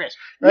Cookie Crisp.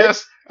 Right?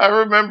 Yes, I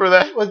remember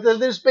that. Well,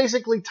 there's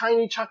basically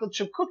tiny chocolate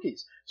chip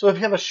cookies. So if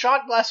you have a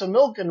shot glass of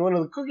milk in one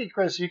of the Cookie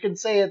Crisps, you can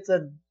say it's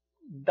a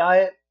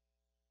diet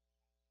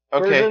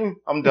version.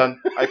 I'm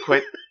done. I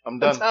quit. I'm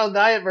done. That's how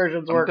diet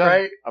versions work, done.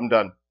 right? I'm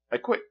done. I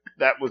quit.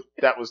 That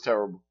was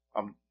terrible.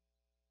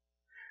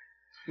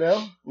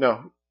 No?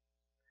 No.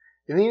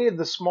 You needed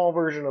the small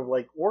version of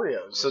like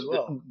Oreos So as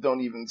well.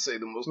 don't even say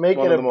the most. Make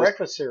one it of a the most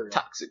breakfast cereal.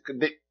 toxic.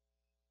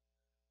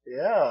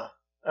 Yeah.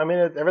 I mean,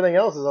 everything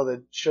else is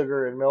other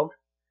sugar and milk.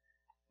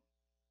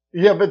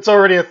 Yeah, but it's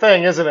already a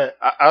thing, isn't it?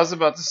 I was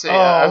about to say,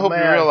 I hope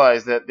you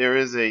realize that there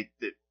is that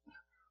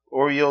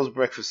Oreos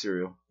breakfast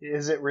cereal.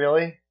 Is it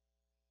really?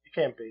 It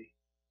can't be.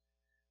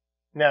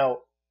 Now,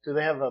 do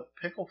they have a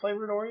pickle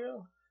flavored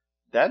Oreo?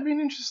 That'd be an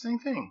interesting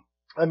thing.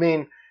 I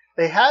mean,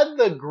 they had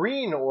the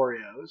green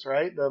Oreos,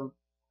 right? I don't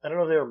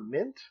know if they were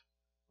mint.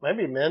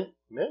 Maybe mint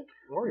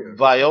Oreos.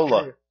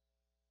 Viola.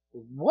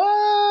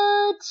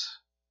 What?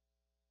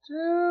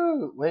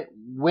 Dude, wait,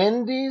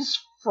 Wendy's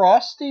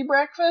Frosty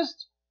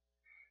Breakfast?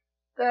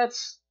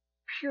 That's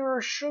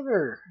pure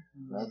sugar.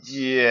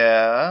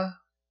 Yeah.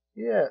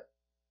 Yeah.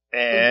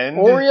 And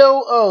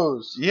Oreo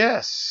O's.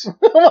 Yes.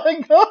 Oh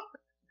my god.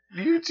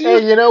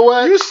 Hey, you know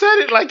what? You said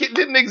it like it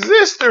didn't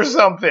exist or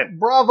something.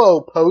 Bravo,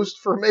 Post,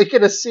 for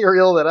making a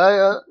cereal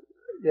that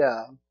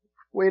yeah.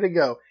 Way to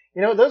go.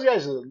 You know, those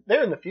guys,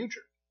 they're in the future.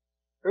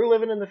 They're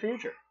living in the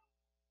future.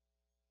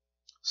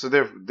 So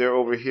they're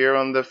over here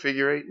on the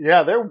figure eight?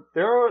 Yeah, they're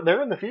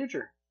in the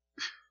future.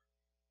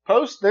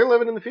 Post, they're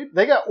living in the future.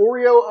 They got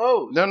Oreo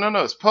O's.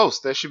 No, it's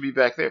Post. That should be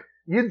back there.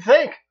 You'd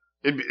think.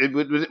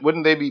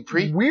 Wouldn't they be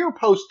pre? We're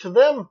Post to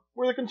them.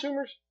 We're the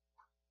consumers.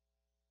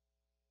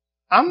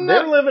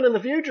 They're living in the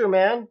future,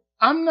 man.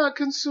 I'm not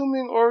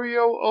consuming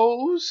Oreo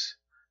O's.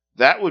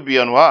 That would be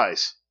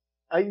unwise.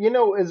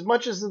 As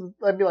much as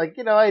I'd be like,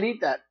 I'd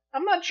eat that.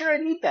 I'm not sure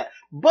I'd eat that,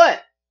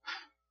 but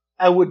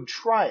I would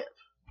try it.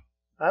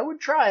 I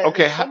would try it.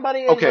 Okay. If somebody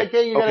is like,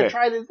 hey, you gotta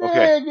try this.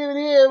 Okay. Give it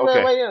here.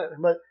 Okay.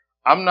 But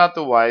I'm not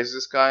the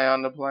wisest guy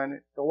on the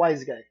planet. The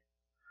wise guy.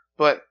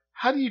 But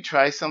how do you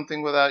try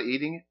something without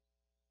eating it?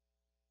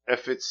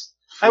 If it's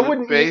I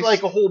wouldn't eat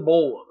like a whole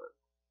bowl of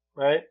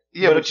it, right?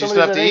 Yeah, but you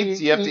still have to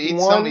eat. You have to eat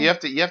some. You have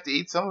to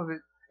eat some of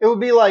it. It would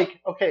be like,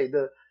 okay,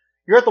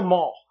 you're at the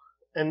mall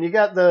and you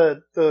got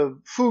the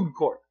food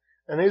court,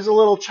 and there's a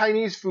little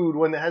Chinese food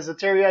one that has the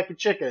teriyaki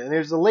chicken, and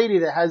there's the lady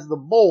that has the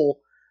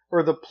bowl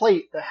or the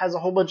plate that has a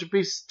whole bunch of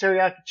pieces of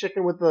teriyaki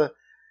chicken with the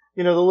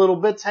little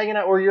bits hanging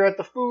out, or you're at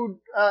the food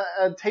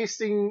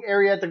tasting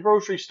area at the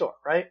grocery store,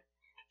 right?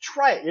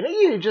 Try it.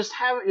 You just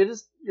have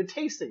it. You're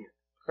tasting it,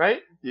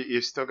 right?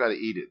 You still got to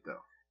eat it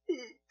though.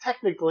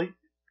 Technically.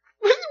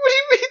 What do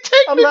you mean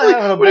technically? I'm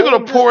not having a what are you bowl,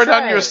 going to pour it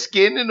on your it.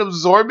 skin and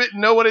absorb it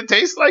and know what it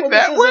tastes like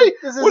that This way?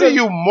 What are isn't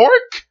you,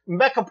 Mork?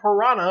 Mecha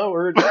Piranha,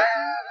 or it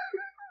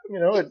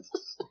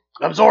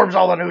absorbs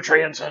all the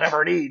nutrients it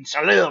ever needs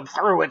to live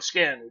through its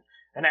skin.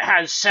 And it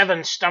has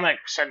 7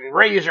 stomachs and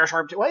razor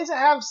sharp teeth. Why does it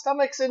have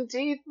stomachs and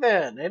teeth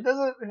then? It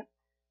doesn't.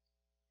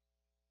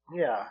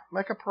 Yeah,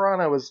 Mecha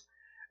Piranha was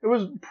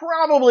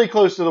probably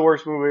close to the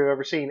worst movie I've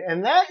ever seen.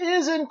 And that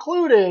is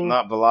including.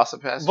 Not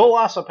Velocipaster?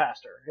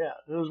 Velocipaster, yeah.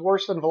 It was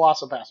worse than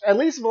Velocipaster. At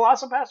least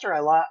Velocipaster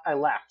I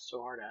laughed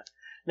so hard at.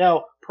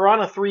 Now,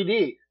 Piranha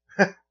 3D,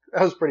 that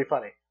was pretty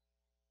funny.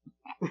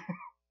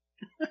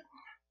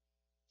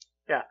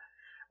 Yeah.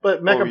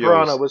 But Mecha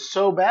Piranha was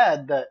so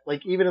bad that,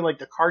 even in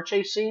the car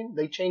chase scene,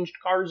 they changed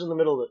cars in the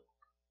middle of it.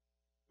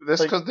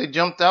 That's because they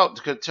jumped out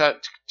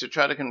to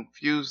try to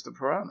confuse the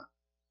piranha.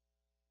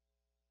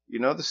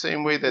 The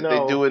same way that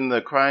they do in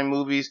the crime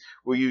movies,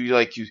 where you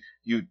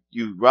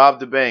rob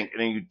the bank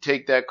and then you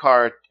take that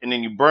car and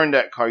then you burn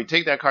that car. You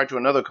take that car to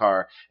another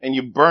car and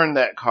you burn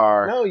that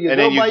car. And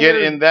then you get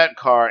in that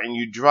car and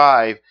you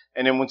drive.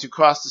 And then once you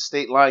cross the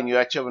state line, you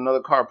actually have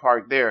another car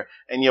parked there,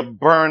 and you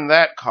burn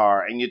that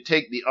car, and you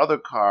take the other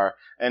car,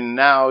 and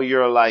now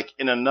you're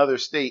in another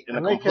state in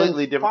a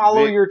completely different.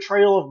 Follow your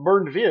trail of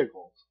burned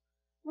vehicles.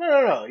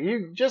 No.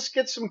 You just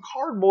get some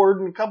cardboard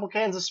and a couple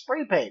cans of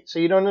spray paint, so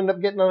you don't end up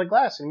getting on the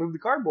glass and move the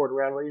cardboard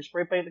around while you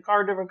spray paint the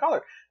car a different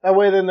color. That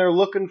way, then they're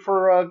looking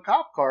for a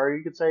cop car.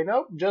 You could say,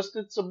 nope,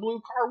 it's a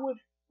blue car with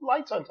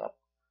lights on top.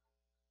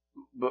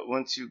 But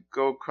once you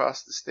go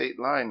across the state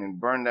line and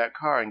burn that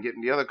car and get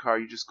in the other car,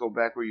 you just go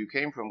back where you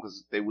came from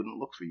because they wouldn't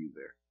look for you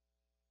there.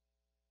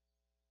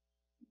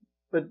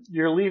 But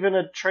you're leaving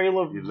a trail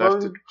of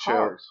burned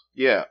cars.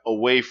 Yeah,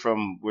 away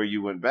from where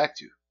you went back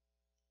to.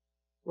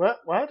 What?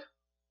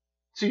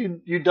 So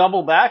you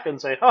double back and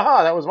say,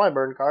 haha, that was my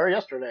burned car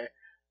yesterday.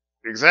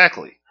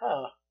 Exactly.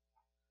 Huh.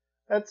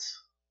 That's...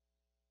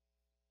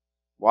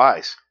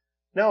 Wise.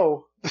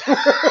 No.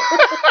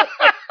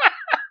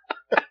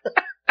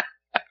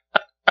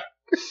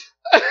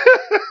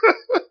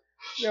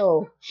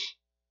 No.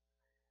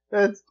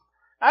 That's...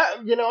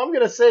 I'm going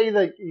to say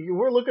that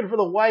we're looking for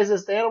the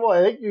wisest animal.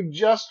 I think you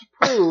just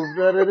proved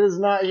that it is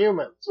not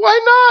humans. Why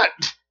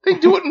not? They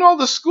do it in all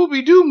the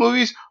Scooby-Doo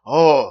movies.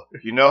 Oh,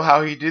 you know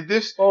how he did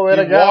this? Oh, He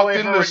and I got walked away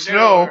in from the a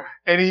snow door.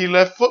 and he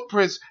left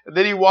footprints, and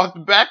then he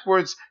walked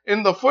backwards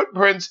in the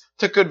footprints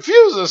to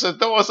confuse us and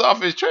throw us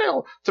off his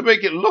trail to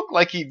make it look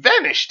like he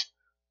vanished.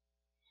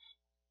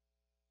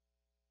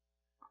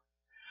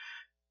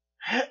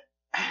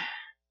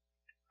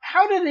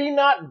 How did he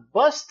not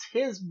bust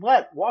his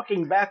butt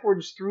walking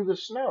backwards through the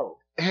snow?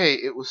 Hey,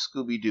 it was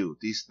Scooby-Doo.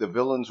 The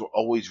villains were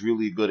always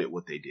really good at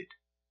what they did.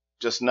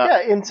 Just not.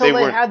 Yeah, until they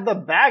weren't- had the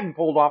bag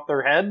pulled off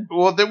their head.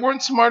 Well, they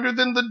weren't smarter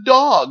than the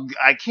dog.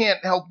 I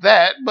can't help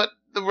that, but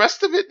the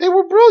rest of it, they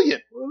were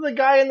brilliant. The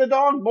guy and the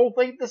dog both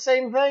ate the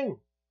same thing.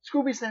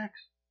 Scooby snacks.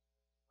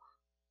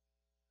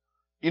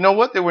 You know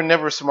what? They were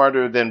never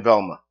smarter than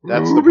Velma.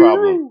 That's the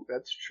problem.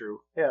 That's true.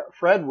 Yeah,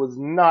 Fred was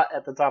not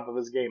at the top of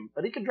his game,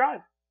 but he could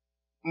drive.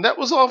 And that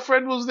was all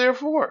Fred was there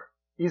for.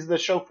 He's the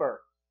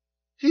chauffeur.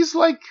 He's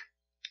like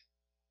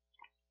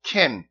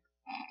Ken.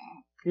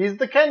 He's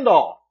the Ken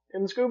doll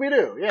in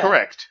Scooby-Doo. Yeah.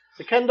 Correct.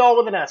 The Ken doll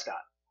with an ascot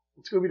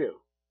in Scooby-Doo.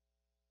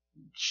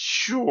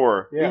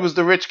 Sure. Yeah. He was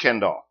the rich Ken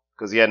doll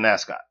because he had an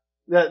ascot.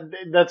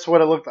 That's what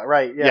it looked like,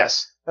 right? Yeah.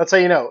 Yes. That's how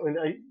you know. And,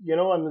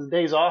 on his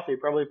days off, he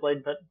probably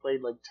played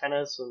like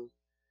tennis and,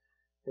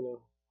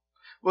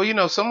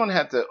 Well, someone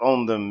had to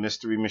own the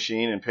mystery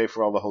machine and pay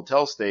for all the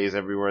hotel stays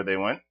everywhere they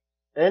went.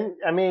 And,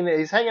 I mean,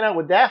 he's hanging out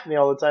with Daphne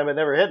all the time but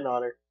never hitting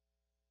on her.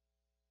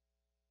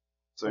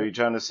 So you're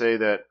trying to say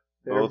that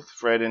They're both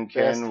Fred and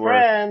best Ken were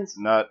friends.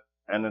 not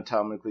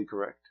anatomically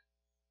correct?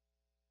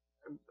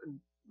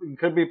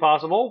 Could be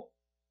possible.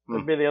 Hmm.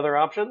 Could be the other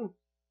option.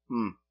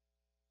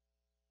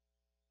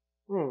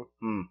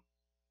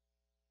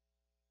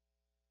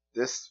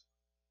 This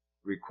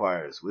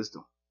requires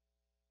wisdom.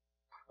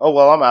 Oh,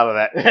 well, I'm out of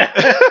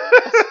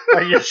that.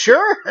 Are you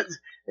sure?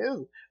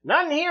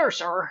 None here,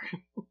 sir.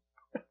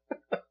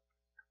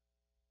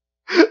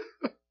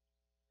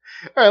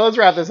 All right, let's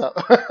wrap this up.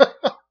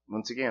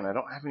 Once again, I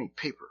don't have any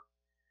paper.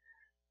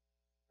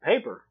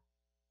 Paper.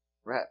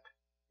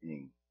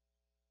 Wrapping.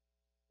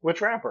 Which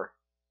rapper?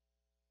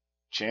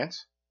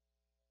 Chance?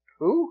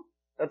 Who?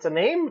 That's a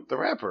name? The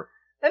rapper.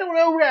 I don't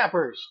know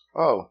rappers.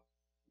 Oh.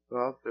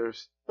 Well,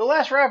 there's... The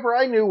last rapper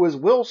I knew was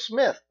Will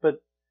Smith,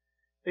 but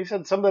they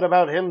said something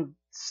about him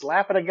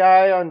slapping a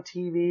guy on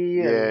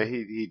TV. Yeah,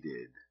 he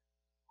did.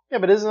 Yeah,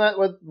 but isn't that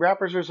what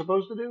rappers are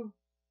supposed to do?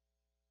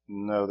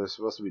 No, they're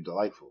supposed to be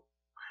delightful.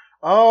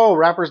 Oh,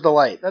 Rapper's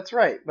Delight. That's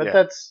right. But Yeah.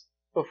 that's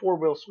before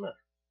Will Smith.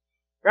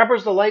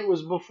 Rapper's Delight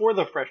was before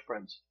the Fresh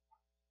Prince.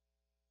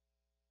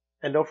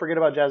 And don't forget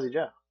about Jazzy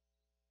Jeff.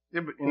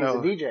 Yeah, but, He's a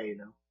DJ,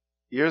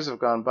 years have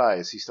gone by.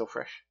 Is he still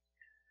fresh?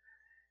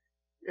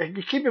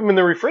 You keep him in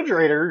the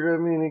refrigerator. I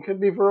mean, he could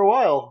be for a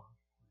while.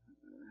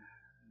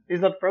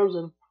 He's not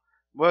frozen.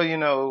 Well,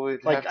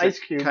 it'd Like have Ice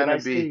to Cube kind and of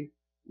Ice be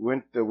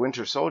T. the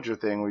Winter Soldier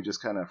thing. We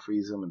just kind of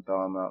freeze him and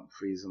thaw him out, and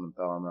freeze him and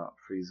thaw him out,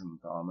 freeze him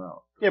and thaw him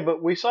out. Yeah,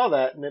 but we saw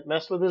that, and it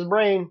messed with his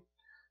brain.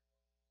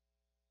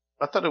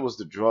 I thought it was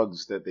the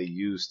drugs that they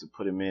used to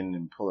put him in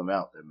and pull him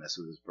out that mess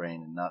with his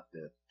brain, and not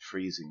the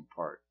freezing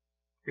part.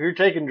 If you're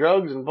taking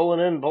drugs and pulling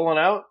in and pulling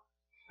out,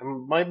 I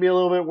might be a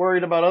little bit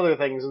worried about other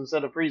things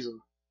instead of freezing.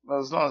 Well,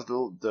 as long as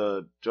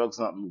the drug's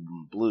not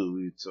moving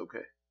blue, it's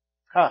okay.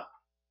 Huh.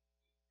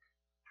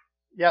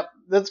 Yep,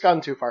 that's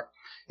gone too far.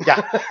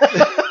 Yeah.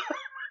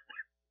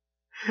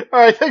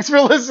 Alright, thanks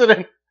for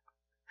listening.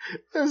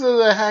 This is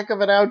a heck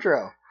of an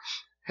outro.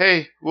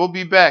 Hey, we'll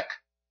be back.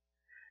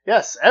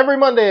 Yes, every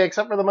Monday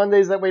except for the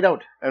Mondays that we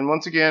don't. And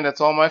once again,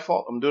 that's all my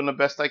fault. I'm doing the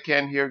best I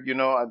can here.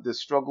 The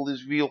struggle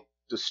is real.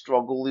 The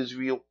struggle is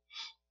real.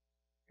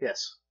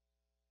 Yes.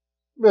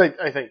 Right,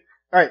 I think.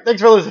 Alright,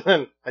 thanks for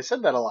listening. I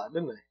said that a lot,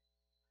 didn't I?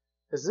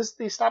 Is this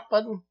the stop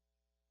button?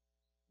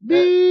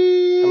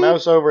 Beep. I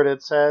mouse over it,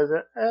 it says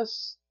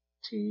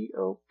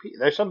STOP.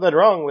 There's something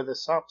wrong with the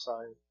stop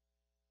sign.